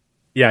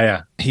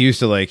 Yeah. He used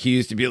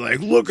to be like,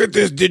 look at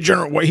this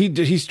degenerate.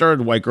 He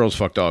started white girls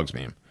fuck dogs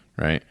meme,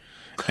 right?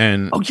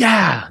 And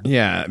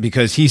yeah,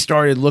 because he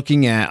started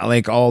looking at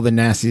like all the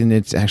nasty, and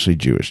it's actually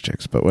Jewish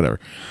chicks, but whatever.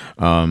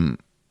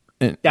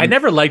 I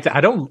never liked it.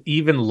 I don't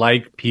even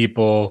like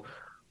people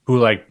who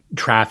like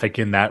traffic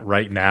in that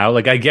right now.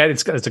 Like I get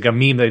it's like a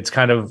meme that it's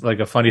kind of like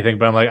a funny thing,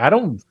 but I'm like I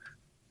don't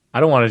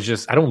want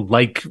to I don't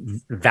like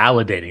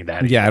validating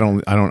that. Yeah, I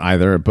don't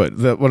either. But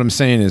what I'm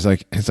saying is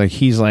like it's like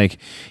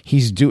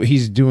he's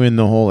doing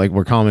the whole like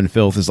we're common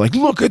filth is like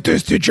look at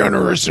this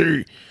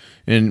degeneracy.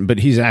 But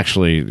he's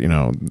actually,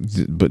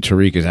 but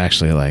Tariq is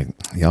actually like,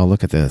 y'all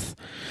look at this.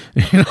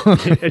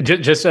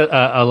 Just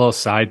a little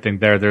side thing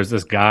there. There's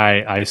this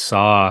guy I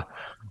saw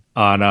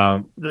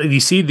on, you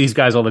see these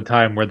guys all the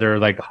time where they're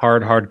like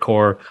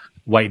hardcore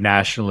white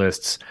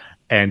nationalists.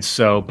 And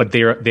so, but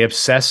they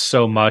obsess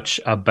so much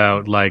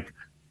about like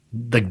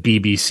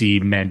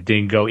BBC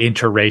Mandingo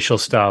interracial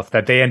stuff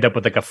that they end up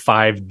with like a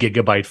 5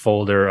 gigabyte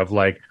folder of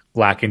like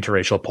black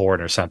interracial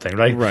porn or something,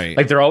 right?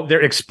 Like they're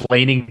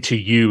explaining to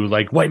you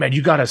like, white man,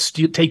 you gotta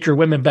take your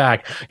women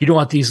back. You don't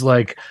want these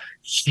like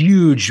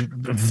huge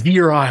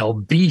virile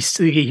beasts.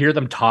 You hear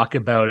them talk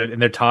about it,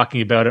 and they're talking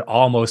about it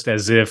almost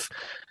as if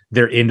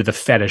they're into the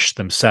fetish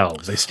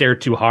themselves. They stare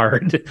too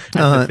hard.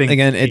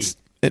 Again,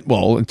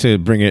 to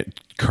bring it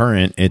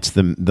current, it's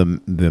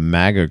the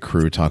MAGA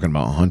crew talking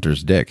about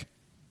Hunter's dick.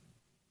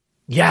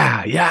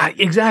 Yeah,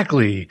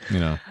 exactly.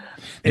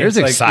 There's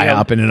a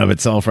psyop in and of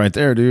itself right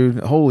there, dude.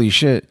 Holy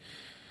shit.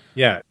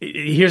 Yeah.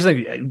 Here's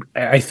the thing.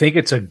 I think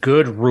it's a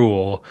good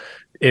rule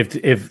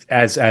if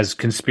as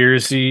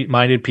conspiracy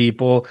minded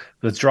people,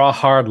 let's draw a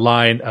hard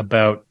line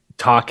about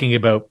talking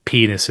about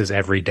penises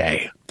every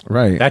day.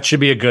 Right. That should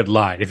be a good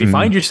line. If you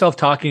find yourself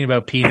talking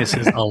about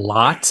penises a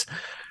lot,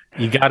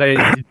 you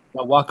gotta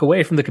walk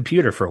away from the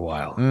computer for a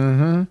while.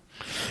 Mm-hmm.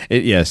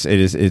 Yes, it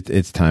is.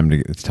 It's time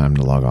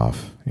to log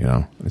off.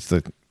 It's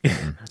the.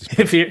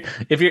 if you're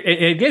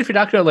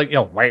talking about like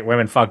white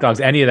women fuck dogs,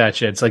 any of that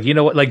shit, it's like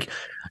what, like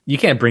you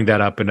can't bring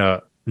that up in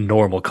a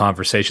normal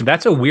conversation.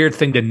 That's a weird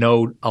thing to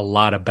know a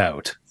lot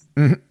about.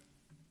 I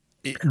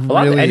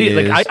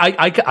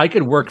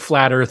could work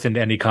flat Earth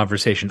into any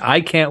conversation. I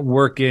can't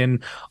work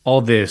in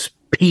all this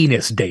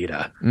penis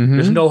data. Mm-hmm.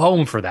 There's no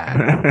home for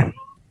that.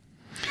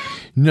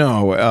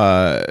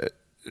 No.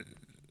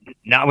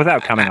 Not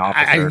without coming off.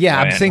 I'm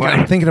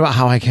thinking about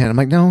how I can. I'm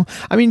like, no.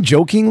 I mean,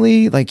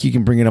 jokingly, like you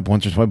can bring it up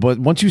once or twice, but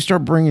once you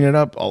start bringing it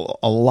up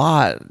a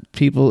lot,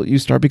 you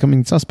start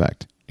becoming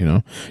suspect.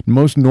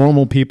 Most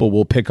normal people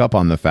will pick up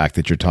on the fact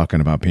that you're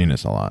talking about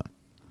penis a lot.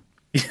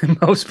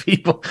 Most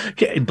people,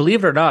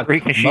 believe it or not,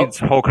 Ricochet's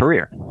whole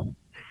career.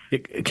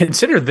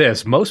 Consider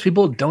this: most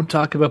people don't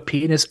talk about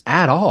penis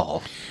at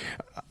all.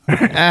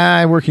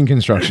 I work in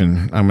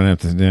construction. I'm gonna have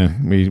to. Yeah,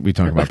 we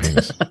talk about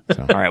penis.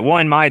 So. All right. Well,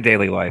 in my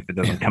daily life, it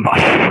doesn't come up.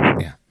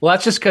 Yeah. Well,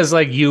 that's just because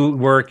like you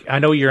work. I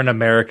know you're in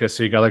America,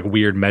 so you got like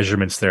weird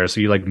measurements there.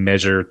 So you like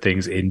measure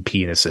things in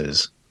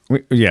penises.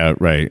 Yeah,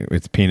 right.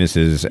 It's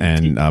penises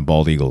and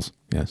bald eagles.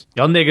 Yes.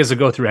 Y'all niggas will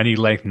go through any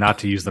length not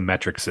to use the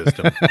metric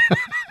system.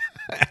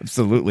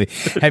 Absolutely.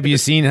 Have you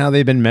seen how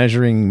they've been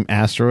measuring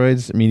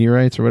asteroids,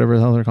 meteorites, or whatever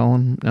the hell they're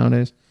calling them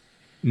nowadays?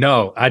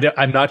 No,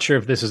 I'm not sure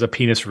if this is a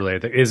penis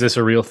related. Is this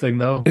a real thing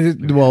though?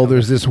 Well,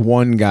 there's this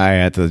one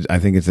guy I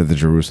think it's at the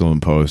Jerusalem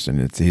Post,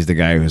 and he's the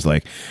guy who's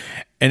like,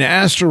 an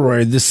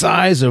asteroid the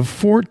size of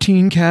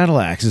 14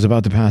 Cadillacs is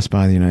about to pass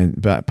by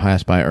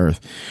Earth.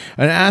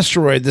 An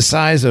asteroid the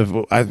size of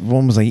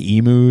one was like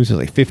emus, it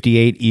was like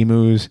 58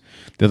 emus.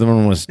 The other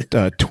one was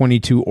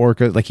 22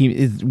 orcas. Like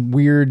it's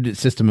weird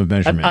system of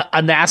measurement.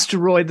 An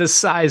asteroid the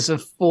size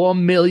of 4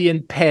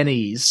 million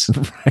pennies.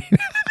 Right.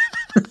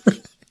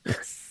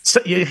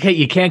 So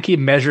you can't keep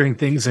measuring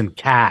things in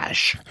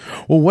cash.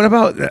 Well, what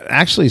about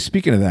actually?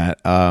 Speaking of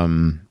that,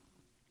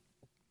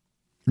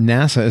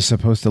 NASA is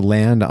supposed to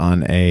land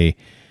on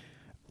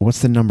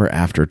what's the number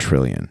after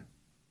trillion?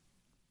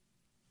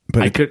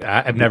 But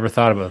I've never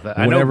thought about that.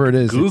 Whatever it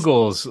is,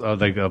 Google's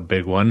like a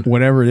big one.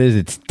 Whatever it is,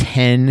 it's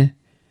 10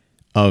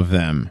 of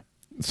them.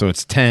 So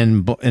it's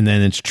 10, and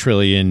then it's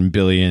trillion,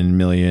 billion,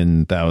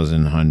 million,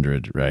 thousand,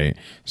 hundred, right?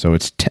 So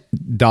it's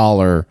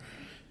 $10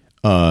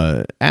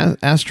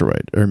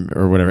 asteroid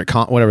or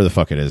whatever the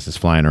fuck it is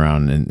flying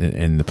around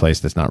in the place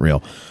that's not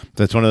real.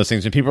 That's one of those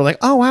things when people are like,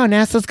 oh wow,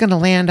 NASA's going to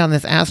land on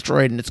this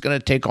asteroid and it's going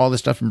to take all this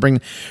stuff and bring.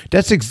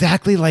 That's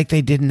exactly like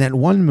they did in that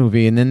one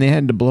movie, and then they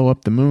had to blow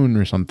up the moon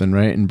or something,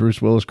 right? And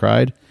Bruce Willis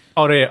cried.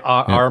 Oh,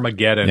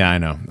 Armageddon. Yeah, I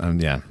know. I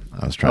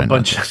was trying.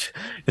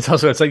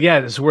 It's like, yeah,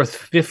 it's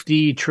worth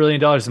 $50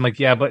 trillion. I'm like,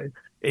 yeah, but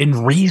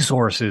in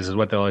resources is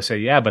what they always say.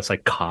 Yeah, but it's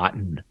like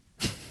cotton.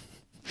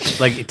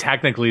 Like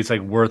technically it's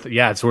like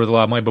it's worth a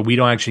lot of money, but we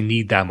don't actually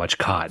need that much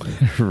cotton.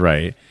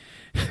 Right.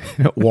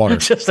 Water.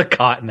 It's just a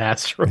cotton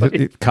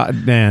asteroid.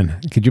 Cotton,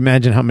 man. Could you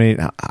imagine how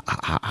many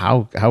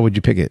how would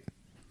you pick it?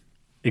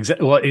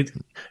 Exactly. Well,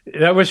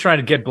 that was trying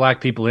to get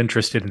black people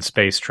interested in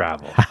space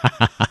travel.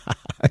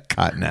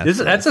 Cotton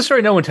asteroid. That's the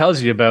story no one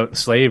tells you about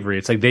slavery.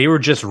 It's like they were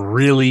just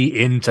really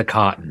into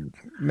cotton.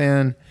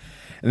 Man.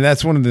 And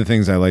that's one of the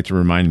things I like to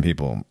remind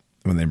people.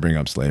 when they bring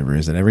up slavery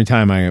is that every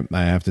time I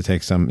have to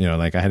take some,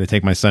 like I had to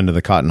take my son to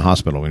the cotton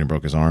hospital when he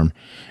broke his arm.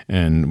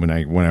 And when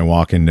I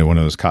walk into one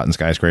of those cotton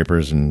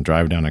skyscrapers and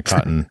drive down a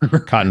cotton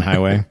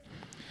highway,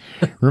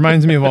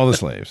 reminds me of all the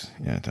slaves.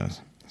 Yeah, it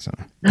does. So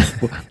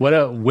what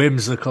a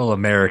whimsical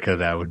America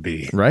that would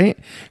be. Right.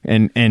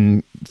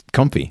 And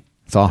comfy,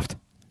 soft,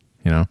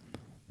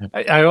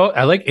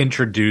 I like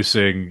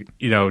introducing,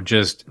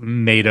 just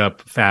made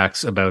up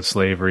facts about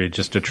slavery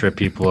just to trip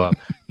people up.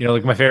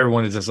 Like my favorite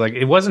one is just like,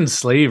 it wasn't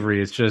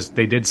slavery. It's just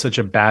they did such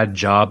a bad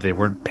job. They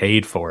weren't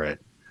paid for it.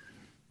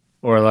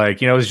 Or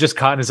like, it was just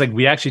cotton. It's like,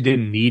 we actually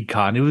didn't need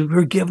cotton. We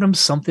were giving them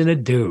something to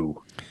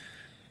do.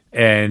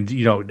 And,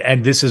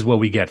 and this is what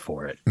we get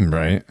for it.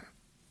 Right.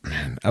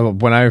 Man,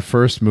 when I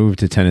first moved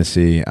to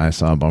Tennessee, I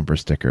saw a bumper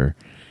sticker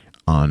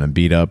on a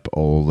beat up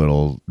old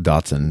little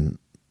Datsun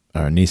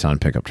Nissan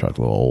pickup truck,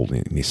 a little old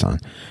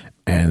Nissan,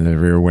 and the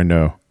rear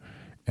window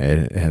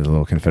it had a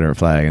little Confederate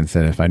flag and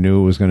said, "If I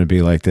knew it was going to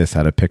be like this,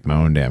 I'd have picked my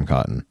own damn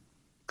cotton."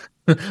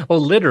 Well,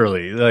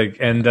 literally, like,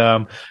 and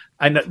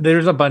I know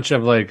there's a bunch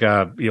of like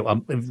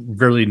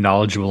really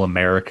knowledgeable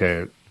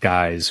America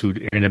guys who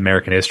in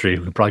American history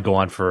who could probably go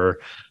on for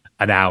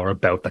an hour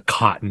about the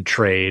cotton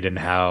trade and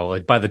how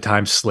like by the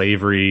time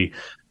slavery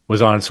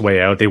was on its way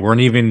out, they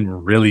weren't even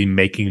really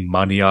making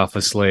money off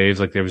of slaves.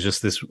 Like there was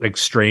just this like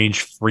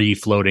strange free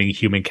floating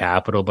human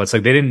capital, but it's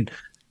like they didn't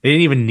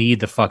even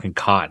need the fucking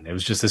cotton. It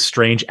was just this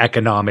strange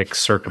economic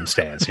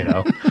circumstance,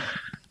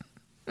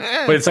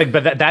 But it's like,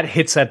 but that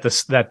hits at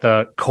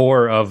the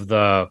core of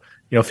the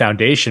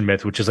foundation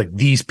myth, which is like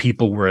these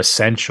people were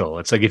essential.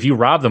 It's like if you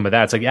rob them of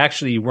that, it's like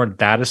actually you weren't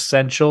that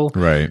essential.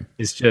 Right.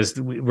 It's just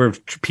we're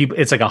people.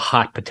 It's like a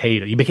hot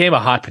potato. You became a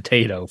hot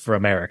potato for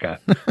America.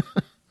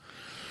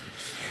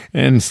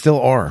 And still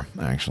are,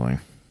 actually.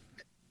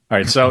 All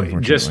right, so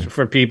just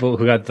for people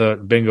who got the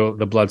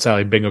Blood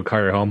Sally bingo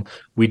card at home,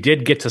 we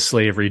did get to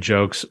slavery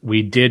jokes.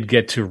 We did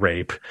get to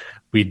rape.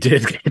 We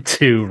did get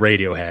to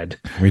Radiohead.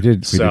 We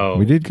did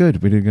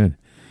good. We did good.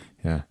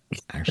 Yeah,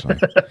 actually.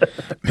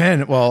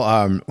 Man,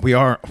 well, we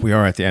are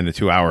at the end of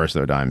 2 hours,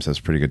 though, Dimes. That's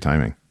pretty good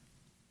timing.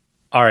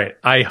 All right.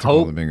 I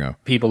hope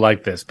people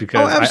like this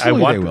because I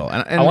want, they will.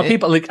 I want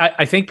people like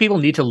I think people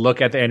need to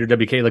look at the Andrew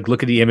WK, like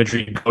look at the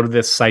imagery, go to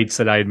the sites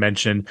that I had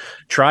mentioned,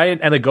 try it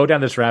and like go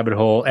down this rabbit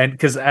hole. And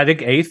because I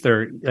think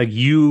Aether, like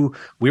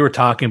we were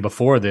talking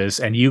before this,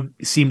 and you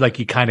seemed like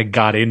you kind of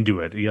got into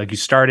it. You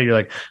started, you're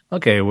like,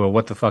 okay, well,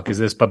 what the fuck is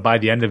this? But by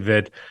the end of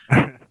it,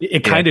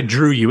 it kind of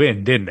drew you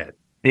in, didn't it?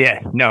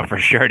 Yeah, no, for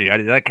sure,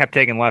 dude. I kept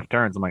taking left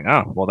turns. I'm like,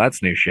 oh, well,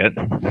 that's new shit.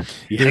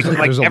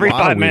 Like every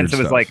 5 minutes, it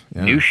was like,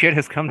 new shit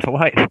has come to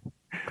light.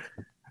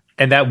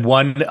 And that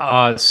one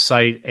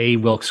site,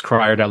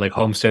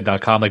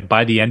 awilkescrier.homestead.com, like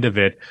by the end of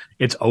it,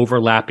 it's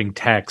overlapping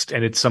text,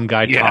 and it's some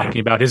guy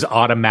talking about his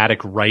automatic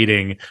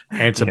writing,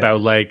 and it's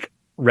about like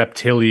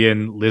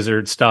reptilian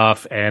lizard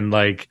stuff and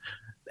like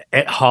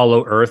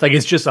hollow earth. Like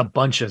it's just a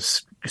bunch of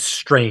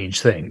strange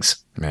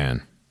things.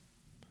 Man.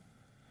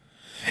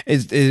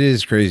 It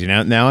is crazy.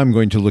 Now I'm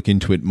going to look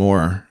into it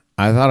more.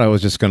 I thought I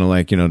was just going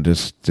to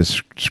just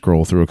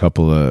scroll through a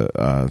couple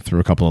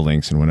of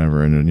links and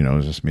whatever, and it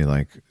was just me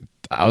like,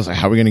 I was like,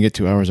 how are we going to get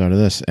 2 hours out of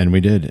this? And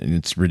we did, and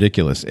it's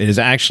ridiculous. It is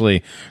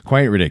actually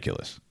quite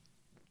ridiculous.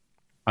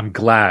 I'm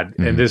glad.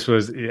 Mm-hmm. And this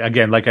was,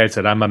 again, like I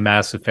said, I'm a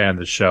massive fan of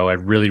the show. I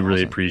really,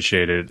 really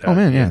appreciate it. Oh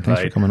man, yeah, thanks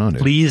for coming on,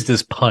 dude. Pleased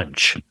as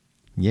punch.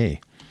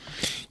 Yay.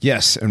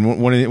 Yes, and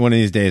one of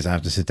these days I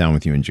have to sit down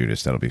with you and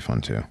Judas. That'll be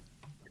fun too.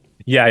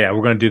 Yeah,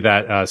 we're going to do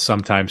that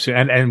sometime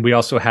soon. And we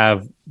also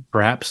have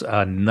perhaps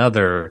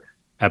another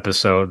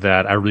episode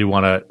that I really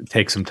want to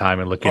take some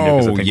time and look into.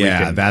 Oh,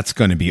 yeah, that's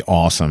going to be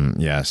awesome.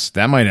 Yes,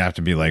 that might have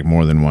to be like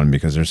more than one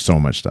because there's so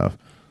much stuff.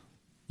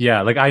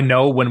 Yeah, like I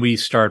know when we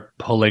start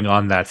pulling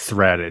on that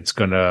thread, it's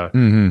going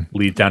to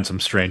lead down some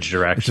strange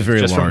directions. It's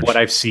very just large. From what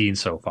I've seen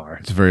so far.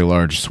 It's a very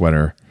large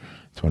sweater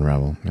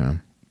unravel. Yeah.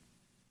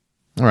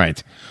 All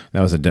right,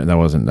 that wasn't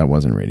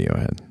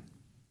Radiohead.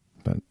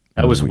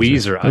 That was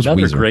Weezer.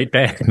 Another great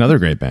band. Another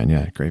great band,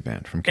 yeah. Great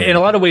band from Canada. In a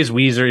lot of ways,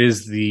 Weezer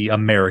is the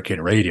American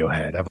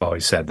Radiohead. I've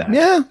always said that.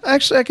 Yeah,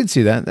 actually, I can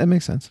see that. That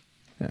makes sense.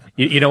 Yeah.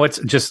 You know what's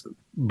just,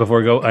 before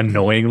we go,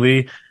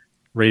 annoyingly,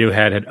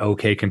 Radiohead had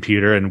OK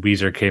Computer, and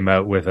Weezer came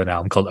out with an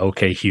album called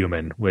OK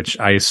Human, which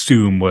I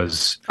assume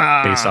was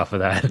based off of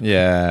that.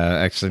 Yeah,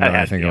 actually, now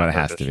I think about it,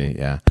 has to be,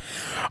 yeah.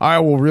 All right,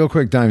 well, real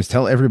quick, Dimes,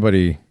 tell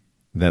everybody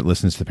that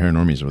listens to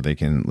Paranormies where they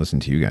can listen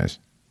to you guys.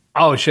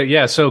 Oh, shit,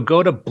 yeah. So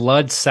go to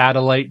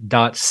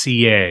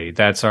bloodsatellite.ca.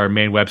 That's our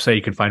main website.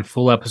 You can find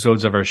full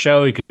episodes of our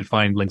show. You can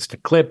find links to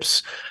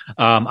clips.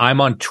 I'm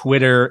on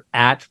Twitter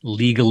at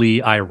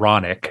Legally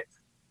Ironic.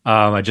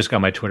 I just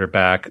got my Twitter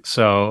back.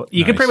 So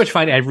you can pretty much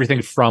find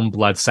everything from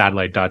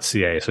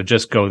bloodsatellite.ca. So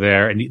just go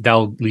there, and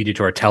that'll lead you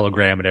to our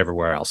Telegram and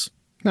everywhere else.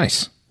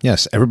 Nice.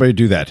 Yes, everybody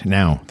do that.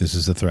 Now, this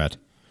is the threat.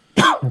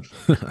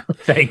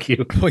 Thank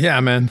you. Well, yeah,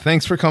 man.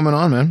 Thanks for coming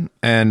on, man.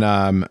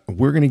 And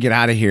we're going to get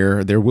out of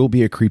here. There will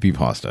be a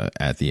creepypasta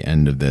at the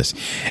end of this.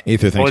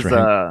 Aether, thanks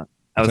for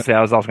I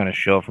was also going to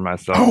shill for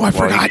myself. Oh, I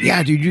forgot.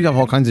 Yeah, dude, you have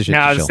all kinds of shit. No,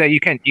 I was say you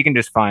can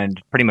just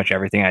find pretty much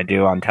everything I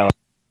do on television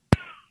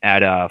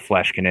at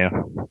Flesh Canoe.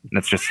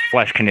 That's just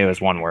Flesh Canoe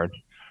is one word.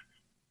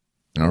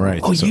 All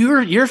right. Oh, so,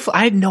 you're.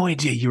 I had no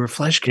idea you were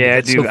Flesh Canoe. Yeah,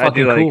 That's I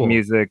do like cool.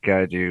 music.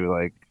 I do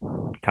like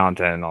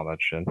content and all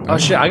that shit. Oh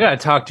shit! I gotta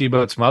talk to you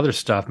about some other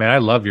stuff, man. I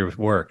love your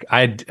work.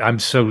 I'm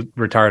so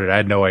retarded. I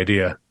had no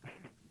idea.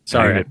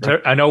 Sorry,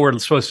 I know we're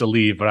supposed to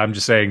leave, but I'm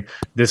just saying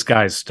this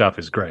guy's stuff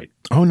is great.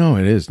 Oh no,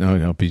 it is.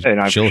 No,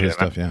 chill his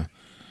stuff. Yeah.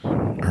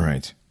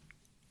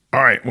 All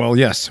right. Well,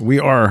 yes, we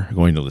are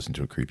going to listen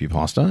to a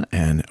creepypasta,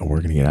 and we're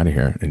going to get out of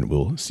here, and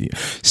we'll see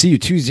you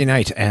Tuesday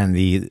night and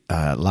the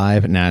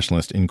Live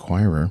Nationalist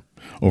Inquirer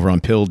over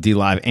on Pill,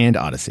 DLive, and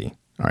Odyssey.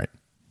 All right.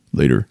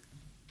 Later.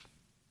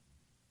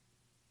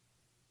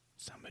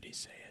 Somebody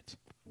say it.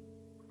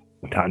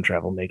 Time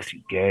travel makes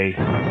you gay.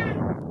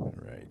 All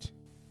right.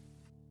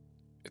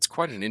 It's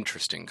quite an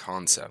interesting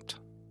concept.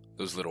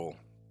 Those little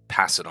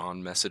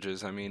pass-it-on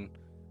messages, I mean.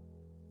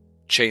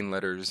 Chain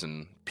letters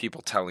and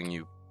people telling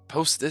you,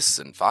 post this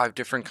in 5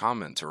 different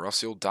comments or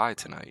else you'll die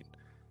tonight.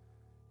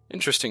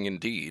 Interesting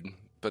indeed,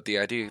 but the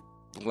idea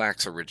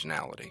lacks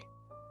originality.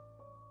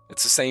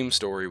 It's the same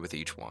story with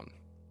each one.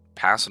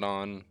 Pass it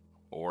on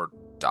or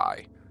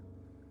die.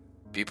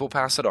 People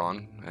pass it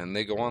on and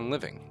they go on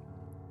living.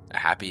 A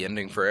happy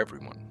ending for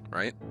everyone,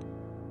 right?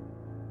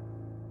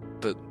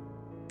 But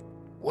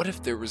what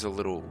if there was a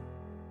little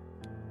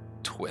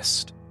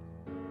twist?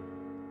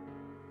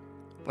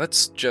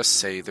 Let's just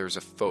say there's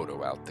a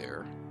photo out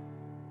there.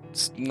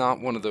 It's not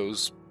one of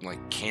those,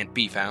 like, can't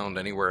be found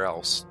anywhere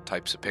else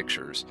types of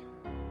pictures.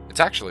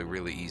 It's actually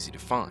really easy to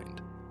find.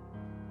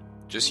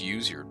 Just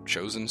use your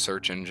chosen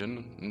search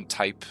engine and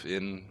type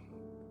in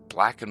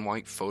black and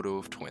white photo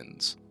of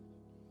twins.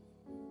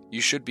 You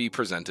should be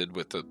presented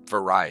with a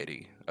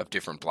variety of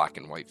different black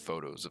and white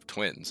photos of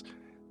twins,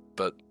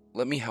 but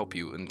let me help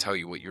you and tell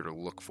you what you're to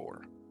look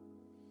for.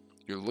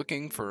 You're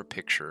looking for a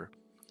picture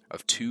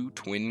of 2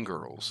 twin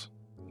girls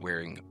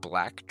wearing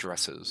black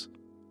dresses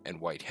and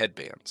white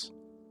headbands.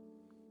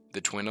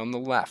 The twin on the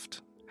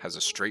left has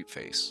a straight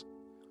face,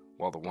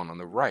 while the one on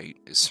the right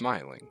is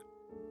smiling.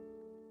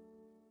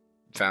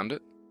 Found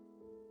it?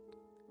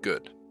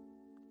 Good.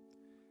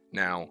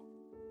 Now,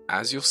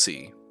 as you'll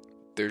see,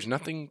 there's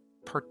nothing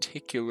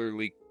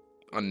particularly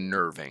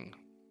unnerving,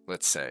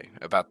 let's say,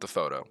 about the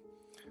photo.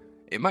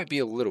 It might be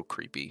a little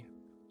creepy,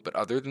 but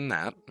other than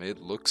that,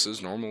 it looks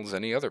as normal as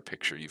any other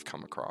picture you've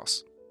come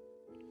across.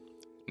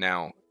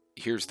 Now,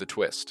 here's the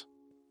twist.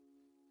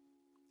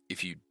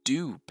 If you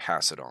do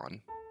pass it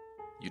on,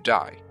 you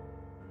die.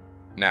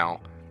 Now,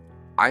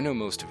 I know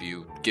most of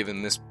you,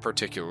 given this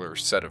particular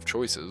set of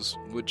choices,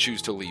 would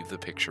choose to leave the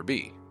picture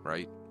be,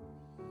 right?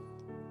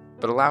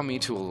 But allow me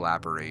to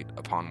elaborate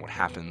upon what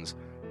happens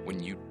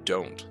when you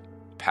don't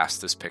pass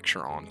this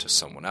picture on to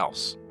someone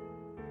else.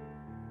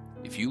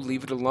 If you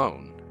leave it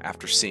alone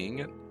after seeing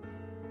it,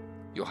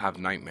 you'll have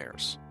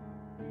nightmares.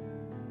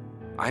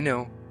 I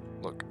know.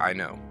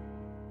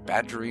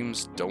 Bad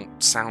dreams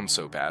don't sound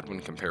so bad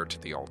when compared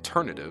to the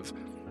alternative,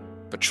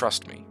 but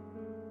trust me,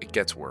 it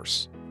gets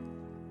worse.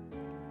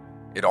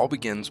 It all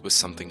begins with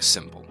something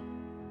simple.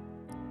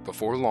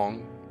 Before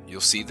long, you'll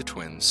see the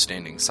twins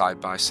standing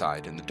side by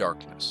side in the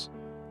darkness.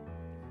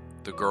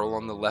 The girl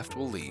on the left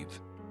will leave,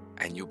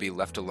 and you'll be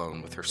left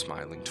alone with her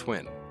smiling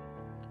twin.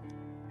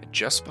 And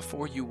just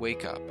before you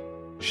wake up,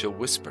 she'll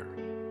whisper,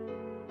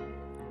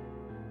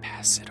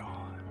 "Pass it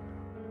on."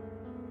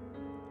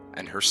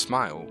 And her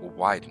smile will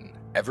widen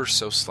ever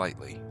so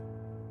slightly.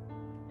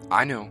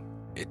 I know,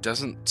 it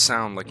doesn't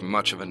sound like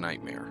much of a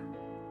nightmare.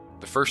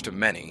 The first of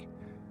many,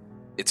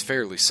 it's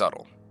fairly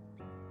subtle.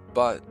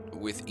 But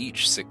with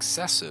each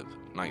successive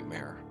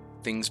nightmare,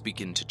 things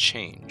begin to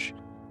change.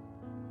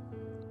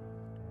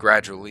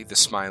 Gradually, the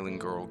smiling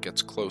girl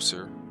gets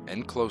closer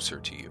and closer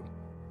to you,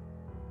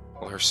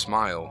 while her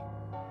smile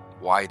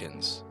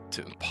widens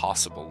to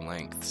impossible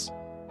lengths.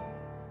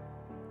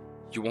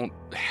 You won't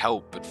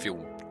help but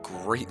feel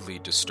greatly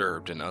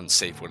disturbed and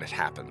unsafe when it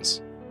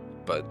happens.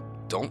 But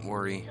don't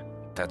worry,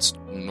 that's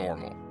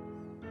normal.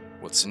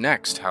 What's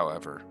next,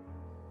 however,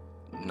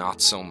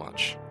 not so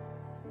much.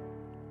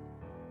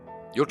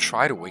 You'll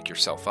try to wake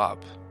yourself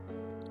up.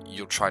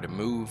 You'll try to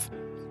move,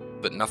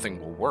 but nothing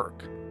will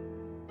work.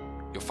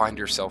 You'll find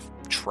yourself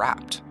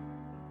trapped.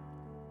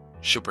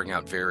 She'll bring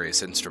out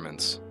various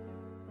instruments.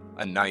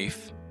 A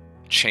knife,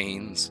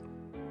 chains,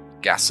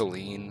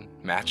 gasoline,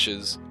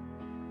 matches,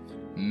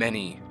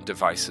 many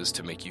devices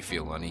to make you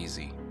feel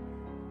uneasy.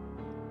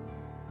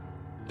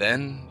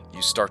 Then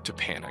you start to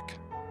panic.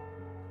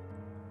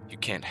 You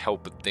can't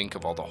help but think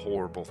of all the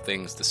horrible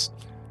things this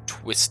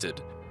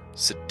twisted,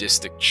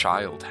 sadistic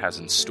child has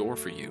in store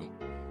for you.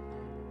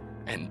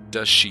 And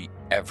does she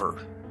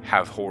ever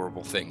have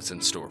horrible things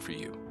in store for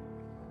you?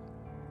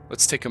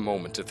 Let's take a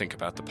moment to think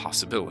about the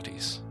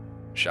possibilities,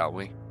 shall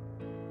we?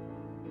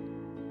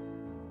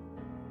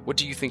 What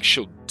do you think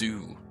she'll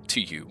do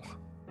to you?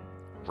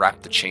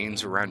 Wrap the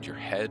chains around your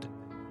head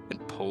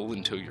and pull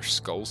until your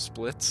skull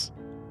splits?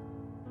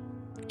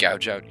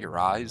 Gouge out your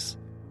eyes?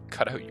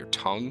 cut out your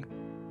tongue,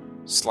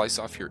 slice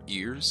off your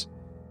ears,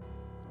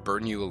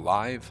 burn you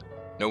alive,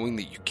 knowing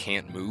that you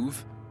can't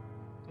move?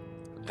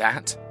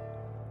 That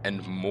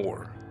and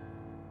more,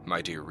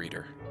 my dear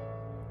reader.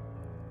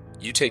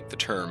 You take the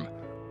term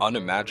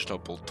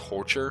unimaginable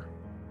torture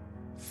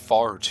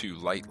far too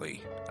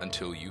lightly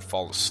until you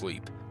fall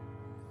asleep.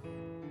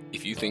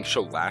 If you think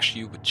she'll lash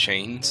you with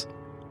chains,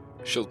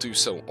 she'll do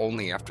so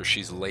only after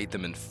she's laid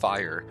them in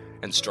fire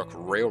and struck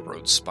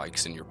railroad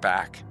spikes in your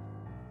back.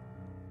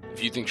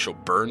 If you think she'll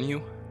burn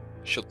you,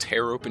 she'll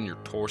tear open your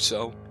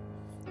torso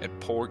and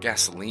pour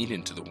gasoline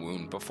into the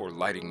wound before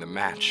lighting the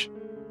match.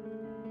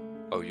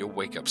 Oh, you'll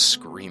wake up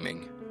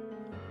screaming.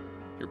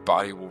 Your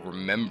body will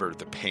remember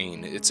the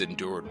pain it's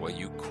endured while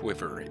you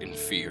quiver in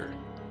fear.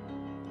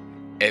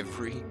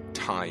 Every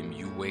time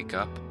you wake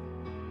up,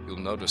 you'll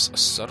notice a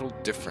subtle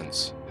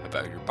difference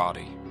about your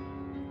body.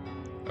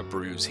 A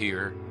bruise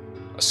here,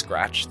 a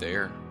scratch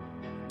there,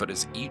 but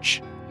as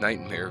each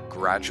nightmare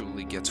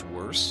gradually gets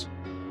worse,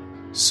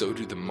 so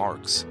do the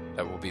marks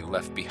that will be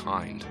left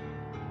behind.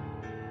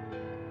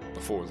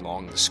 Before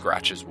long, the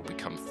scratches will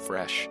become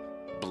fresh,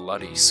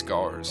 bloody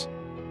scars.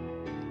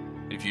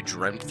 If you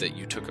dreamt that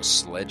you took a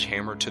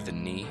sledgehammer to the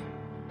knee,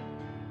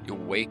 you'll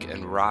wake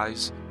and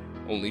rise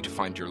only to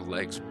find your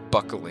legs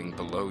buckling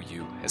below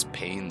you as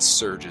pain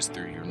surges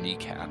through your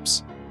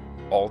kneecaps.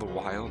 All the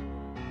while,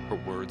 her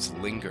words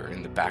linger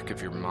in the back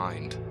of your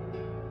mind.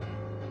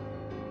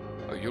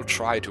 Oh, you'll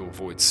try to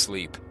avoid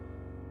sleep,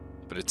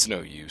 but it's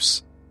no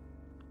use.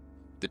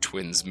 The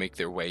twins make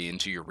their way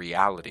into your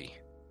reality.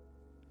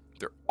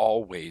 They're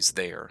always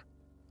there.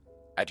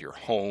 At your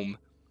home,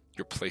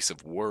 your place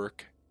of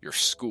work, your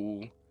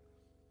school.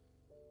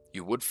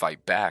 You would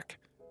fight back,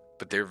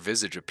 but their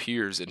visage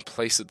appears in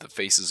place of the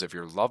faces of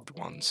your loved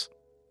ones.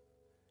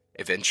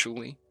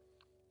 Eventually,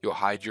 you'll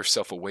hide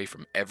yourself away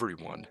from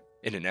everyone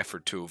in an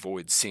effort to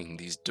avoid seeing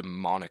these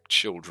demonic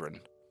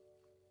children.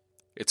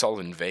 It's all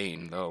in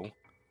vain, though.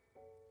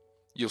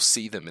 You'll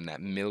see them in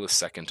that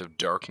millisecond of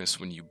darkness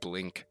when you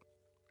blink.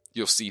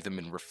 You'll see them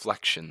in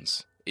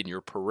reflections, in your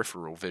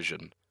peripheral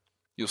vision.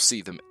 You'll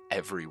see them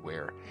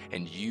everywhere,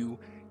 and you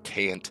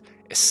can't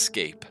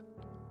escape.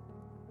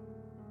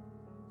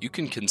 You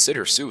can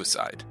consider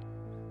suicide.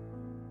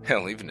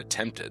 Hell, even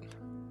attempt it.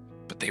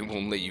 But they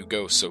won't let you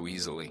go so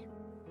easily.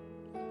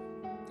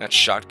 That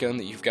shotgun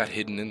that you've got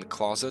hidden in the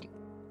closet,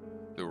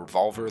 the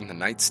revolver in the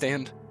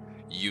nightstand,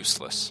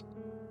 useless.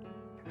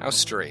 How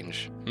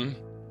strange,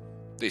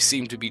 They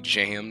seem to be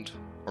jammed,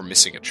 or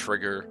missing a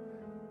trigger.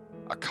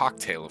 A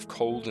cocktail of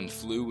cold and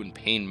flu and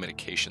pain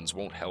medications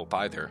won't help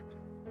either.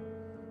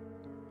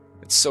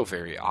 It's so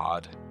very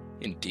odd,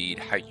 indeed,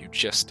 how you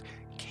just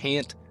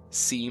can't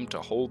seem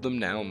to hold them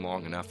down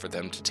long enough for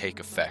them to take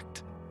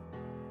effect.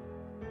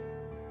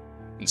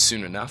 And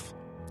soon enough,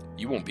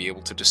 you won't be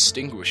able to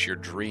distinguish your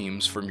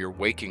dreams from your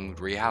waking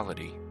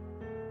reality.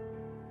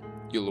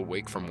 You'll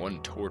awake from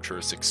one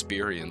torturous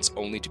experience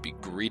only to be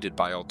greeted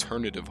by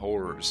alternative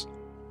horrors.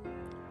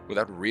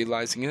 Without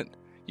realizing it,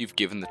 you've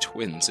given the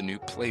twins a new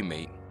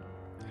playmate.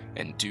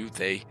 And do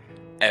they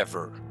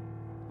ever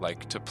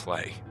like to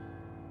play?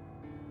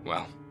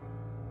 Well,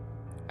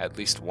 at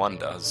least one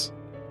does.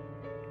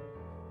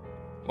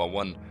 While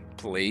one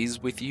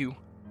plays with you,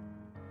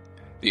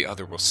 the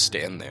other will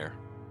stand there,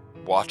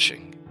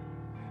 watching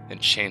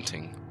and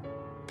chanting,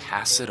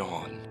 "Pass it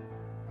on,"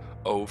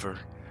 over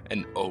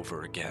and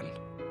over again,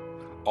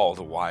 all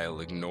the while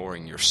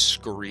ignoring your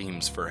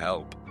screams for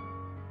help.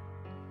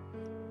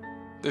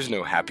 There's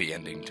no happy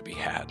ending to be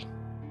had.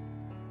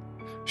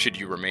 Should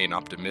you remain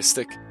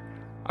optimistic,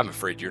 I'm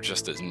afraid you're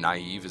just as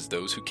naive as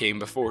those who came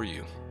before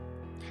you.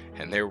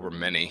 And there were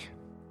many.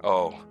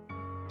 Oh,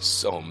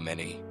 so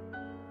many.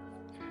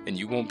 And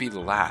you won't be the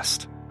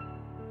last.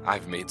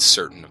 I've made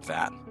certain of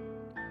that.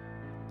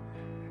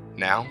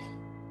 Now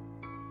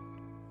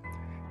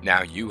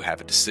you have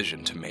a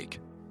decision to make.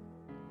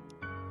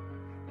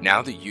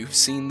 Now that you've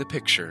seen the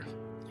picture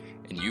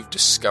and you've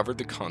discovered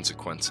the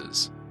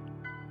consequences,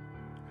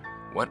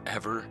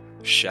 whatever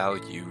shall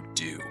you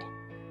do?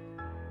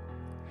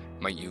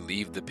 Might you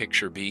leave the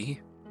picture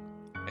be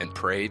and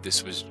pray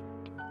this was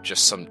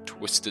just some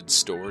twisted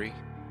story?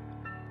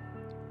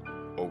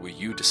 Or will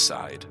you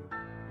decide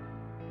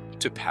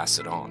to pass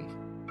it on?